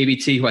of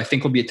ABT, who I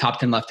think will be a top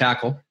 10 left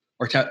tackle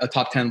or a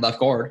top 10 left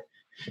guard,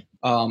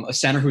 a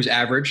center who's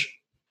average,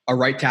 a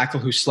right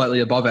tackle who's slightly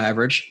above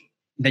average,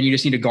 then you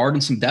just need a guard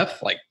and some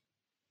depth.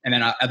 And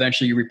then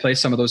eventually you replace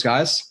some of those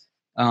guys.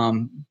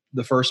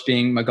 The first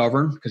being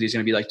McGovern, because he's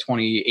going to be like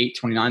 28,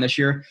 29 this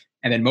year,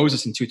 and then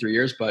Moses in 2-3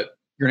 years, but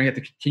you're going to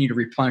have to continue to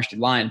replenish the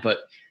line. But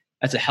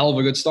that's a hell of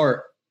a good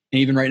start.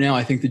 And even right now,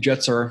 I think the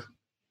Jets are,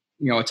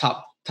 a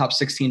top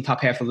 16,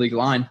 top half of the league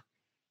line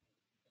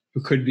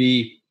who could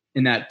be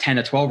in that 10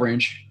 to 12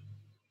 range.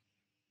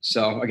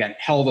 So again,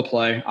 hell of a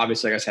play.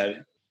 Obviously, like I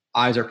said,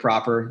 eyes are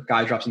proper.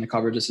 Guy drops into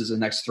coverage. This is the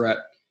next threat.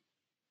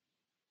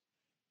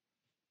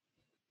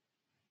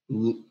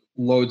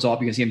 Loads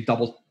off. You can see him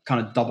double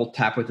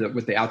tap with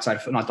the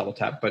outside foot, not double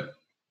tap, but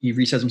he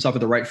resets himself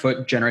with the right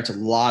foot, generates a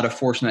lot of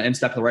force in that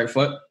instep of the right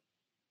foot.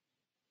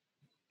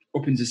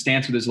 Opens his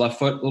stance with his left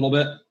foot a little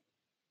bit.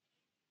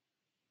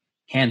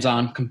 Hands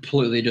on,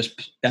 completely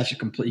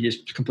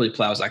completely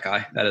plows that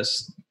guy. That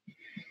is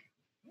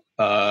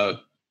a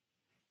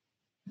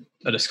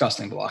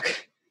disgusting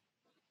block.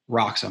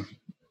 Rocks him.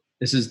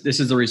 This is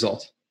the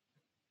result.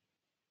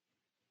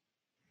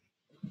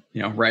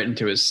 Right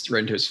into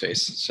his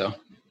face. So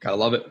gotta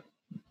love it.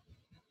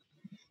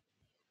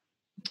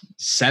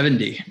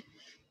 70.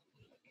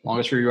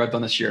 Longest review I've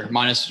done this year,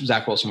 minus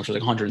Zach Wilson, which was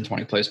like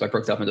 120 plays, but I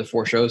broke that up into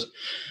 4 shows.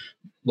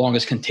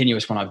 Longest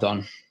continuous one I've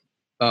done.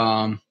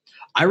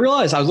 I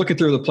realized I was looking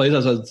through the plays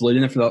as I was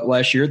deleting it for the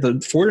last year. The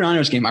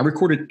 49ers game, I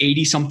recorded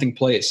 80-something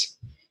plays.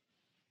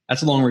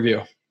 That's a long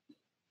review.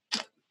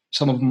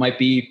 Some of them might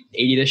be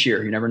 80 this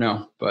year. You never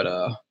know. But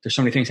there's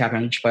so many things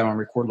happening on each play I want to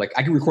record. Like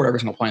I can record every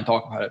single play and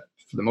talk about it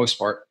for the most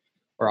part,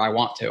 or I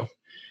want to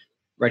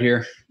right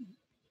here.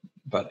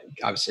 But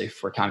obviously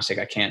for time's sake,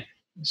 I can't.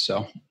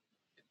 So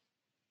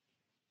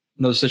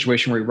another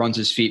situation where he runs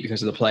his feet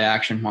because of the play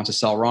action, wants a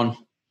sell run.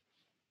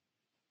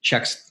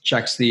 Checks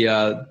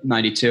the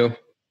 92.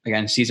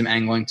 Again, sees him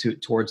angling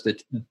towards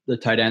the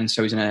tight end,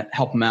 so he's going to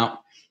help him out.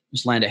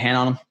 Just land a hand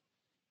on him.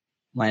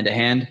 Land a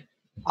hand.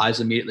 Eyes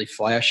immediately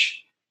flash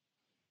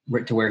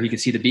right to where he can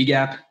see the B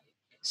gap.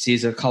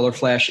 Sees a color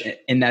flash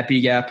in that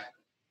B gap.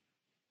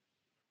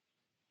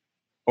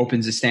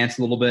 Opens his stance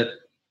a little bit.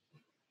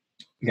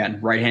 Again,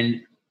 right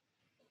hand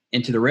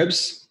into the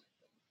ribs.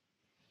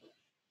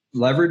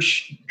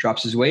 Leverage.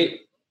 Drops his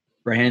weight.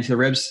 Right hand into the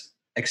ribs.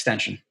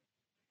 Extension.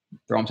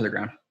 Throw him to the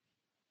ground.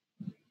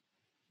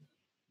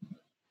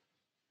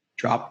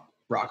 Drop,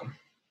 rock him.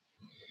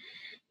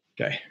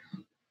 Okay.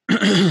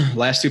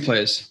 Last 2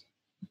 plays.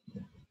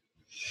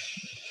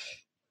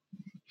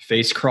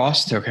 Face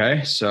crossed.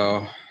 Okay.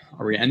 So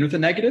are we end with a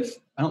negative?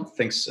 I don't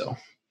think so.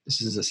 This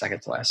is the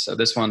second to last. So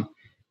this one,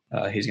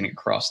 he's going to get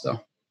crossed though.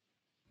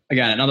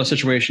 Again, another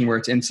situation where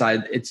it's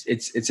inside,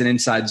 it's an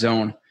inside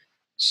zone.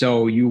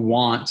 So you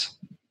want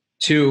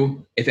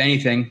to, if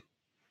anything,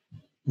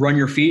 run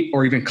your feet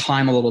or even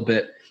climb a little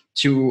bit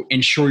to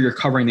ensure you're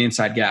covering the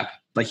inside gap.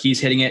 Like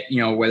he's hitting it,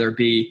 whether it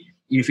be,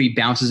 if he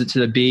bounces it to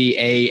the B,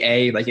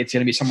 A, like it's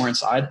going to be somewhere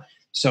inside.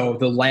 So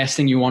the last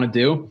thing you want to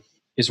do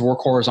is work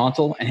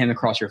horizontal and hit him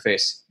across your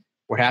face.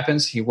 What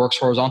happens? He works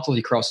horizontal,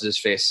 he crosses his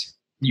face.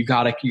 You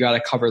gotta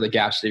cover the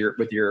gaps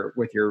with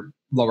your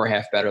lower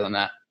half better than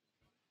that.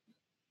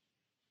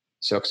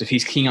 So, because if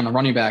he's keying on the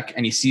running back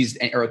and he sees,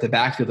 or at the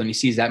backfield and he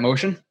sees that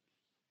motion,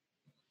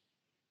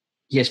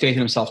 he has faith in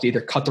himself to either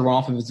cut the run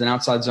off if it's an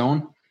outside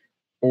zone,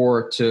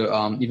 or to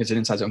if it's an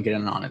inside zone, get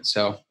in on it.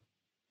 So,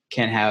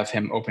 can't have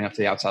him open up to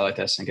the outside like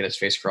this and get his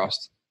face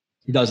crossed.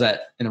 He does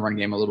that in the run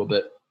game a little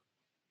bit.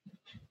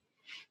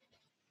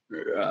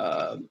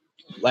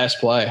 Last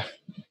play,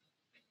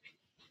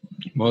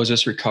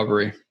 Moses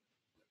recovery.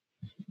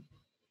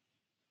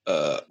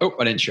 I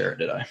didn't share it,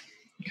 did I?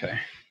 Okay.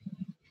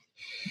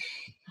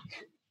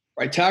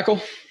 Right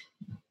tackle.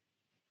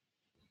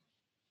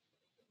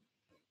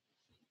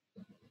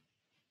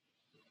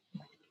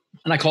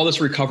 And I call this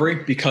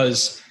recovery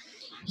because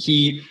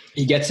he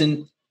gets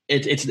in.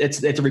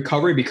 It's a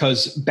recovery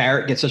because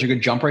Barrett gets such a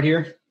good jump right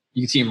here.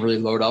 You can see him really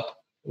load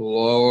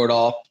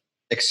up,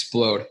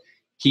 explode.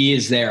 He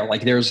is there.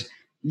 Like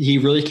he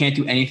really can't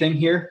do anything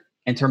here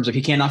in terms of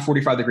he cannot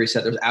 45-degree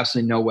set. There's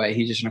absolutely no way.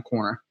 He's just in a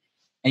corner.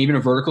 And even a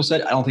vertical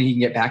set, I don't think he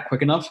can get back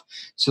quick enough.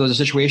 So there's a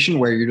situation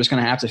where you're just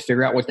going to have to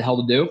figure out what the hell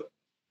to do.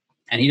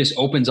 And he just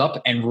opens up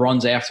and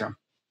runs after him.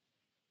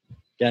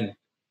 Again,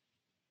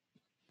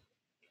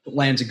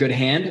 lands a good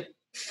hand,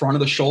 front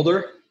of the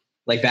shoulder.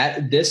 Like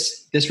that,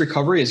 this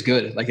recovery is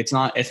good. Like it's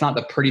not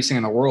the prettiest thing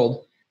in the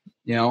world,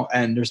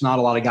 and there's not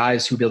a lot of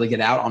guys who be able to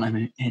get out on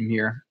him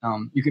here.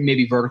 You can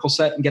maybe vertical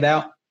set and get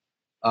out.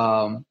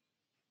 Or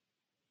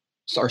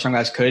some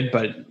guys could,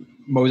 but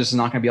Moses is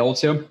not going to be able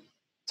to.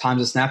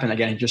 Times the snap, and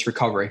again, just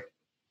recovery.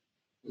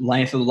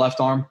 Length of the left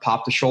arm,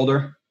 pop the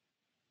shoulder.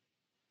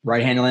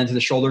 Right hand land to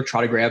the shoulder,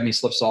 try to grab him, he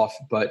slips off,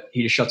 but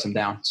he just shuts him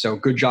down. So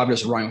good job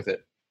just running with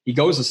it. He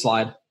goes to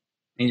slide,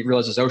 and he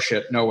realizes, oh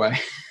shit, no way.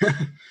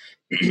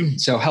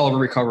 So hell of a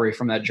recovery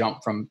from that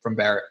jump from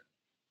Barrett.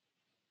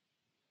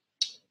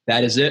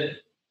 That is it.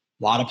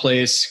 A lot of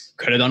plays,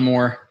 could have done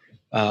more,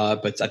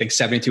 but I think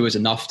 72 is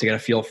enough to get a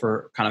feel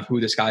for kind of who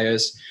this guy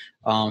is.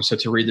 So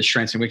to read the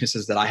strengths and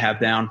weaknesses that I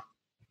have down,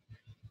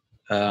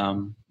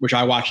 which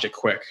I watched it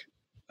quick,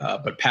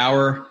 but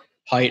power,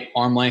 height,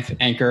 arm length,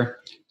 anchor,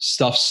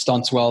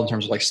 stunts well in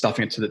terms of like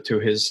stuffing it to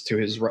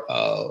his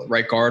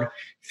right guard.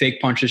 Fake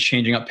punches,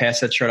 changing up pass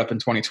sets, showed up in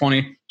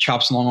 2020.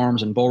 Chops, long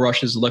arms, and bull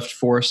rushes. Lift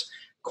force,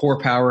 core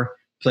power,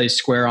 plays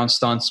square on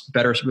stunts.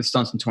 Better with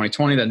stunts in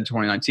 2020 than in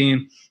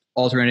 2019.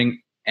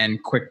 Alternating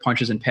and quick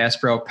punches and pass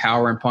pro,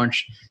 power and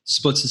punch.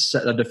 Splits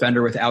a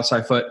defender with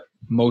outside foot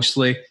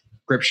mostly.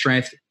 Grip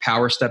strength,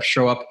 power steps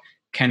show up.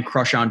 Can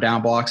crush on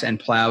down blocks and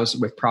plows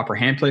with proper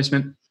hand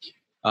placement.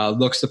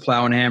 Looks to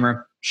plow and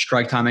hammer.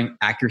 Strike timing,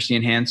 accuracy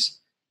in hands.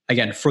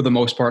 Again, for the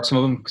most part, some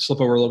of them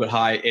slip over a little bit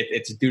high.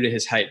 It's due to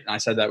his height. And I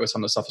said that with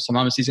some of the stuff.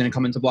 Sometimes he's going to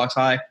come into blocks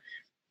high,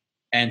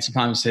 and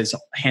sometimes his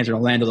hands are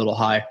going to land a little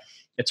high.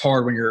 It's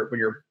hard when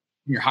you're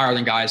higher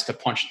than guys to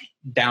punch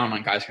down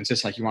on guys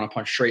consistently. Like you want to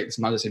punch straight.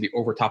 Sometimes it's going to be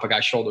over top of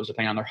guys' shoulders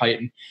depending on their height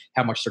and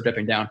how much they're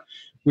dipping down.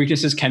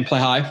 Weaknesses: can play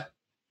high.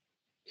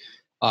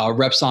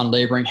 Reps on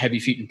laboring, heavy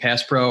feet and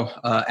pass pro.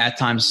 At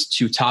times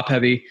too top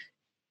heavy.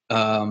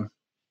 I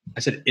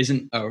said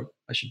isn't. Oh,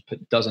 I should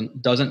put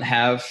doesn't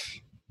have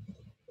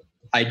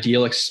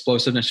ideal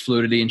explosiveness,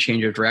 fluidity, and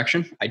change of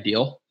direction.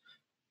 Ideal.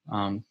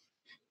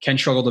 Can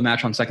struggle to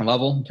match on second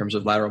level in terms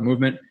of lateral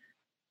movement.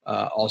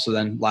 Also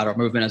then lateral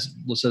movement as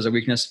listed as a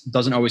weakness.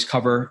 Doesn't always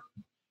cover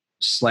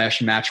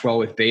 / match well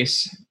with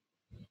base.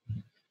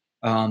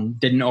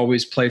 Didn't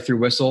always play through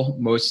whistle,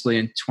 mostly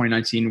in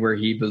 2019 where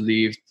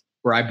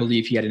I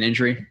believe he had an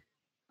injury.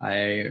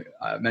 I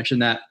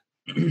mentioned that.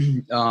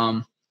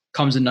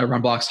 Comes in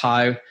run blocks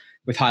high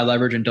with high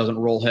leverage and doesn't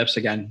roll hips.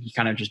 Again, he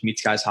kind of just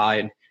meets guys high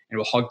and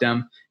will hug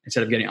them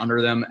instead of getting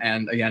under them.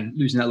 And again,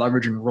 losing that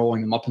leverage and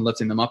rolling them up and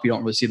lifting them up. You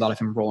don't really see a lot of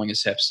him rolling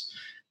his hips.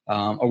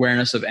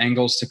 Awareness of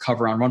angles to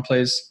cover on run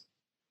plays.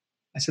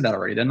 I said that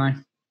already, didn't I?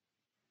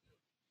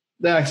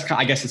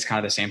 I guess it's kind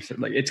of the same thing.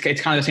 Like it's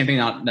kind of the same thing,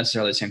 not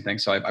necessarily the same thing.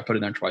 So I put it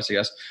there twice, I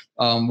guess.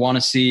 Want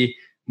to see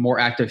more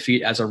active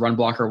feet as a run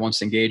blocker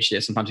once engaged. Yeah,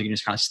 sometimes you can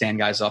just kind of stand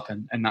guys up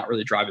and not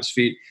really drive his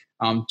feet.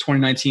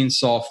 2019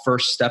 saw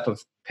first step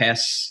of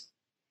pass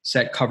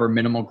set cover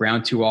minimal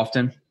ground too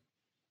often.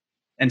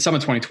 And some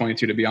of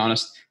 2022, to be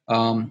honest,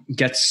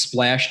 gets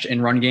splashed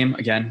in run game.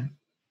 Again,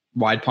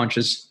 wide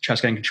punches,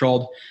 chest getting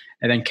controlled,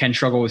 and then can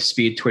struggle with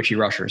speed, twitchy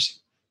rushers.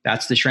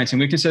 That's the strengths and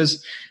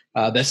weaknesses.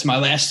 That's my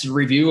last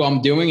review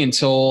I'm doing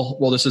until,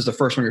 well, this is the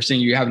first one you're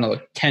seeing. You have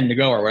another 10 to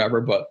go or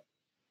whatever, but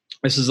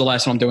this is the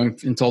last one I'm doing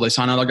until they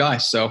sign another guy.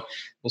 So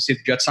we'll see if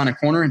the Jets sign a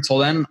corner. Until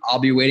then, I'll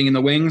be waiting in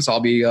the wings. I'll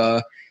be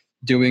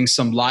doing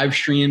some live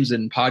streams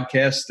and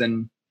podcasts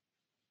and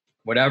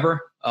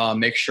whatever.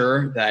 Make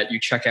sure that you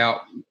check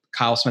out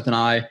Kyle Smith and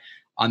I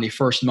on the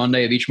first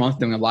Monday of each month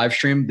doing a live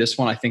stream. This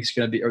one I think is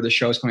going to be, or the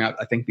show is coming out,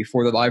 I think,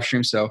 before the live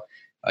stream. So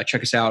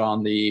check us out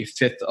on the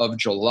 5th of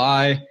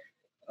July.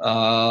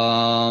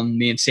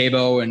 Me and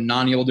Sabo and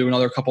Nani will do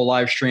another couple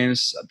live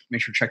streams.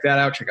 Make sure to check that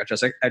out. Check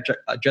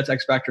out Jets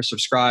X Factor,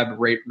 subscribe,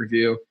 rate,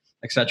 review,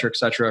 etc.,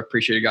 etc.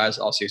 Appreciate you guys.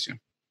 I'll see you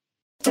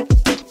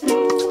soon.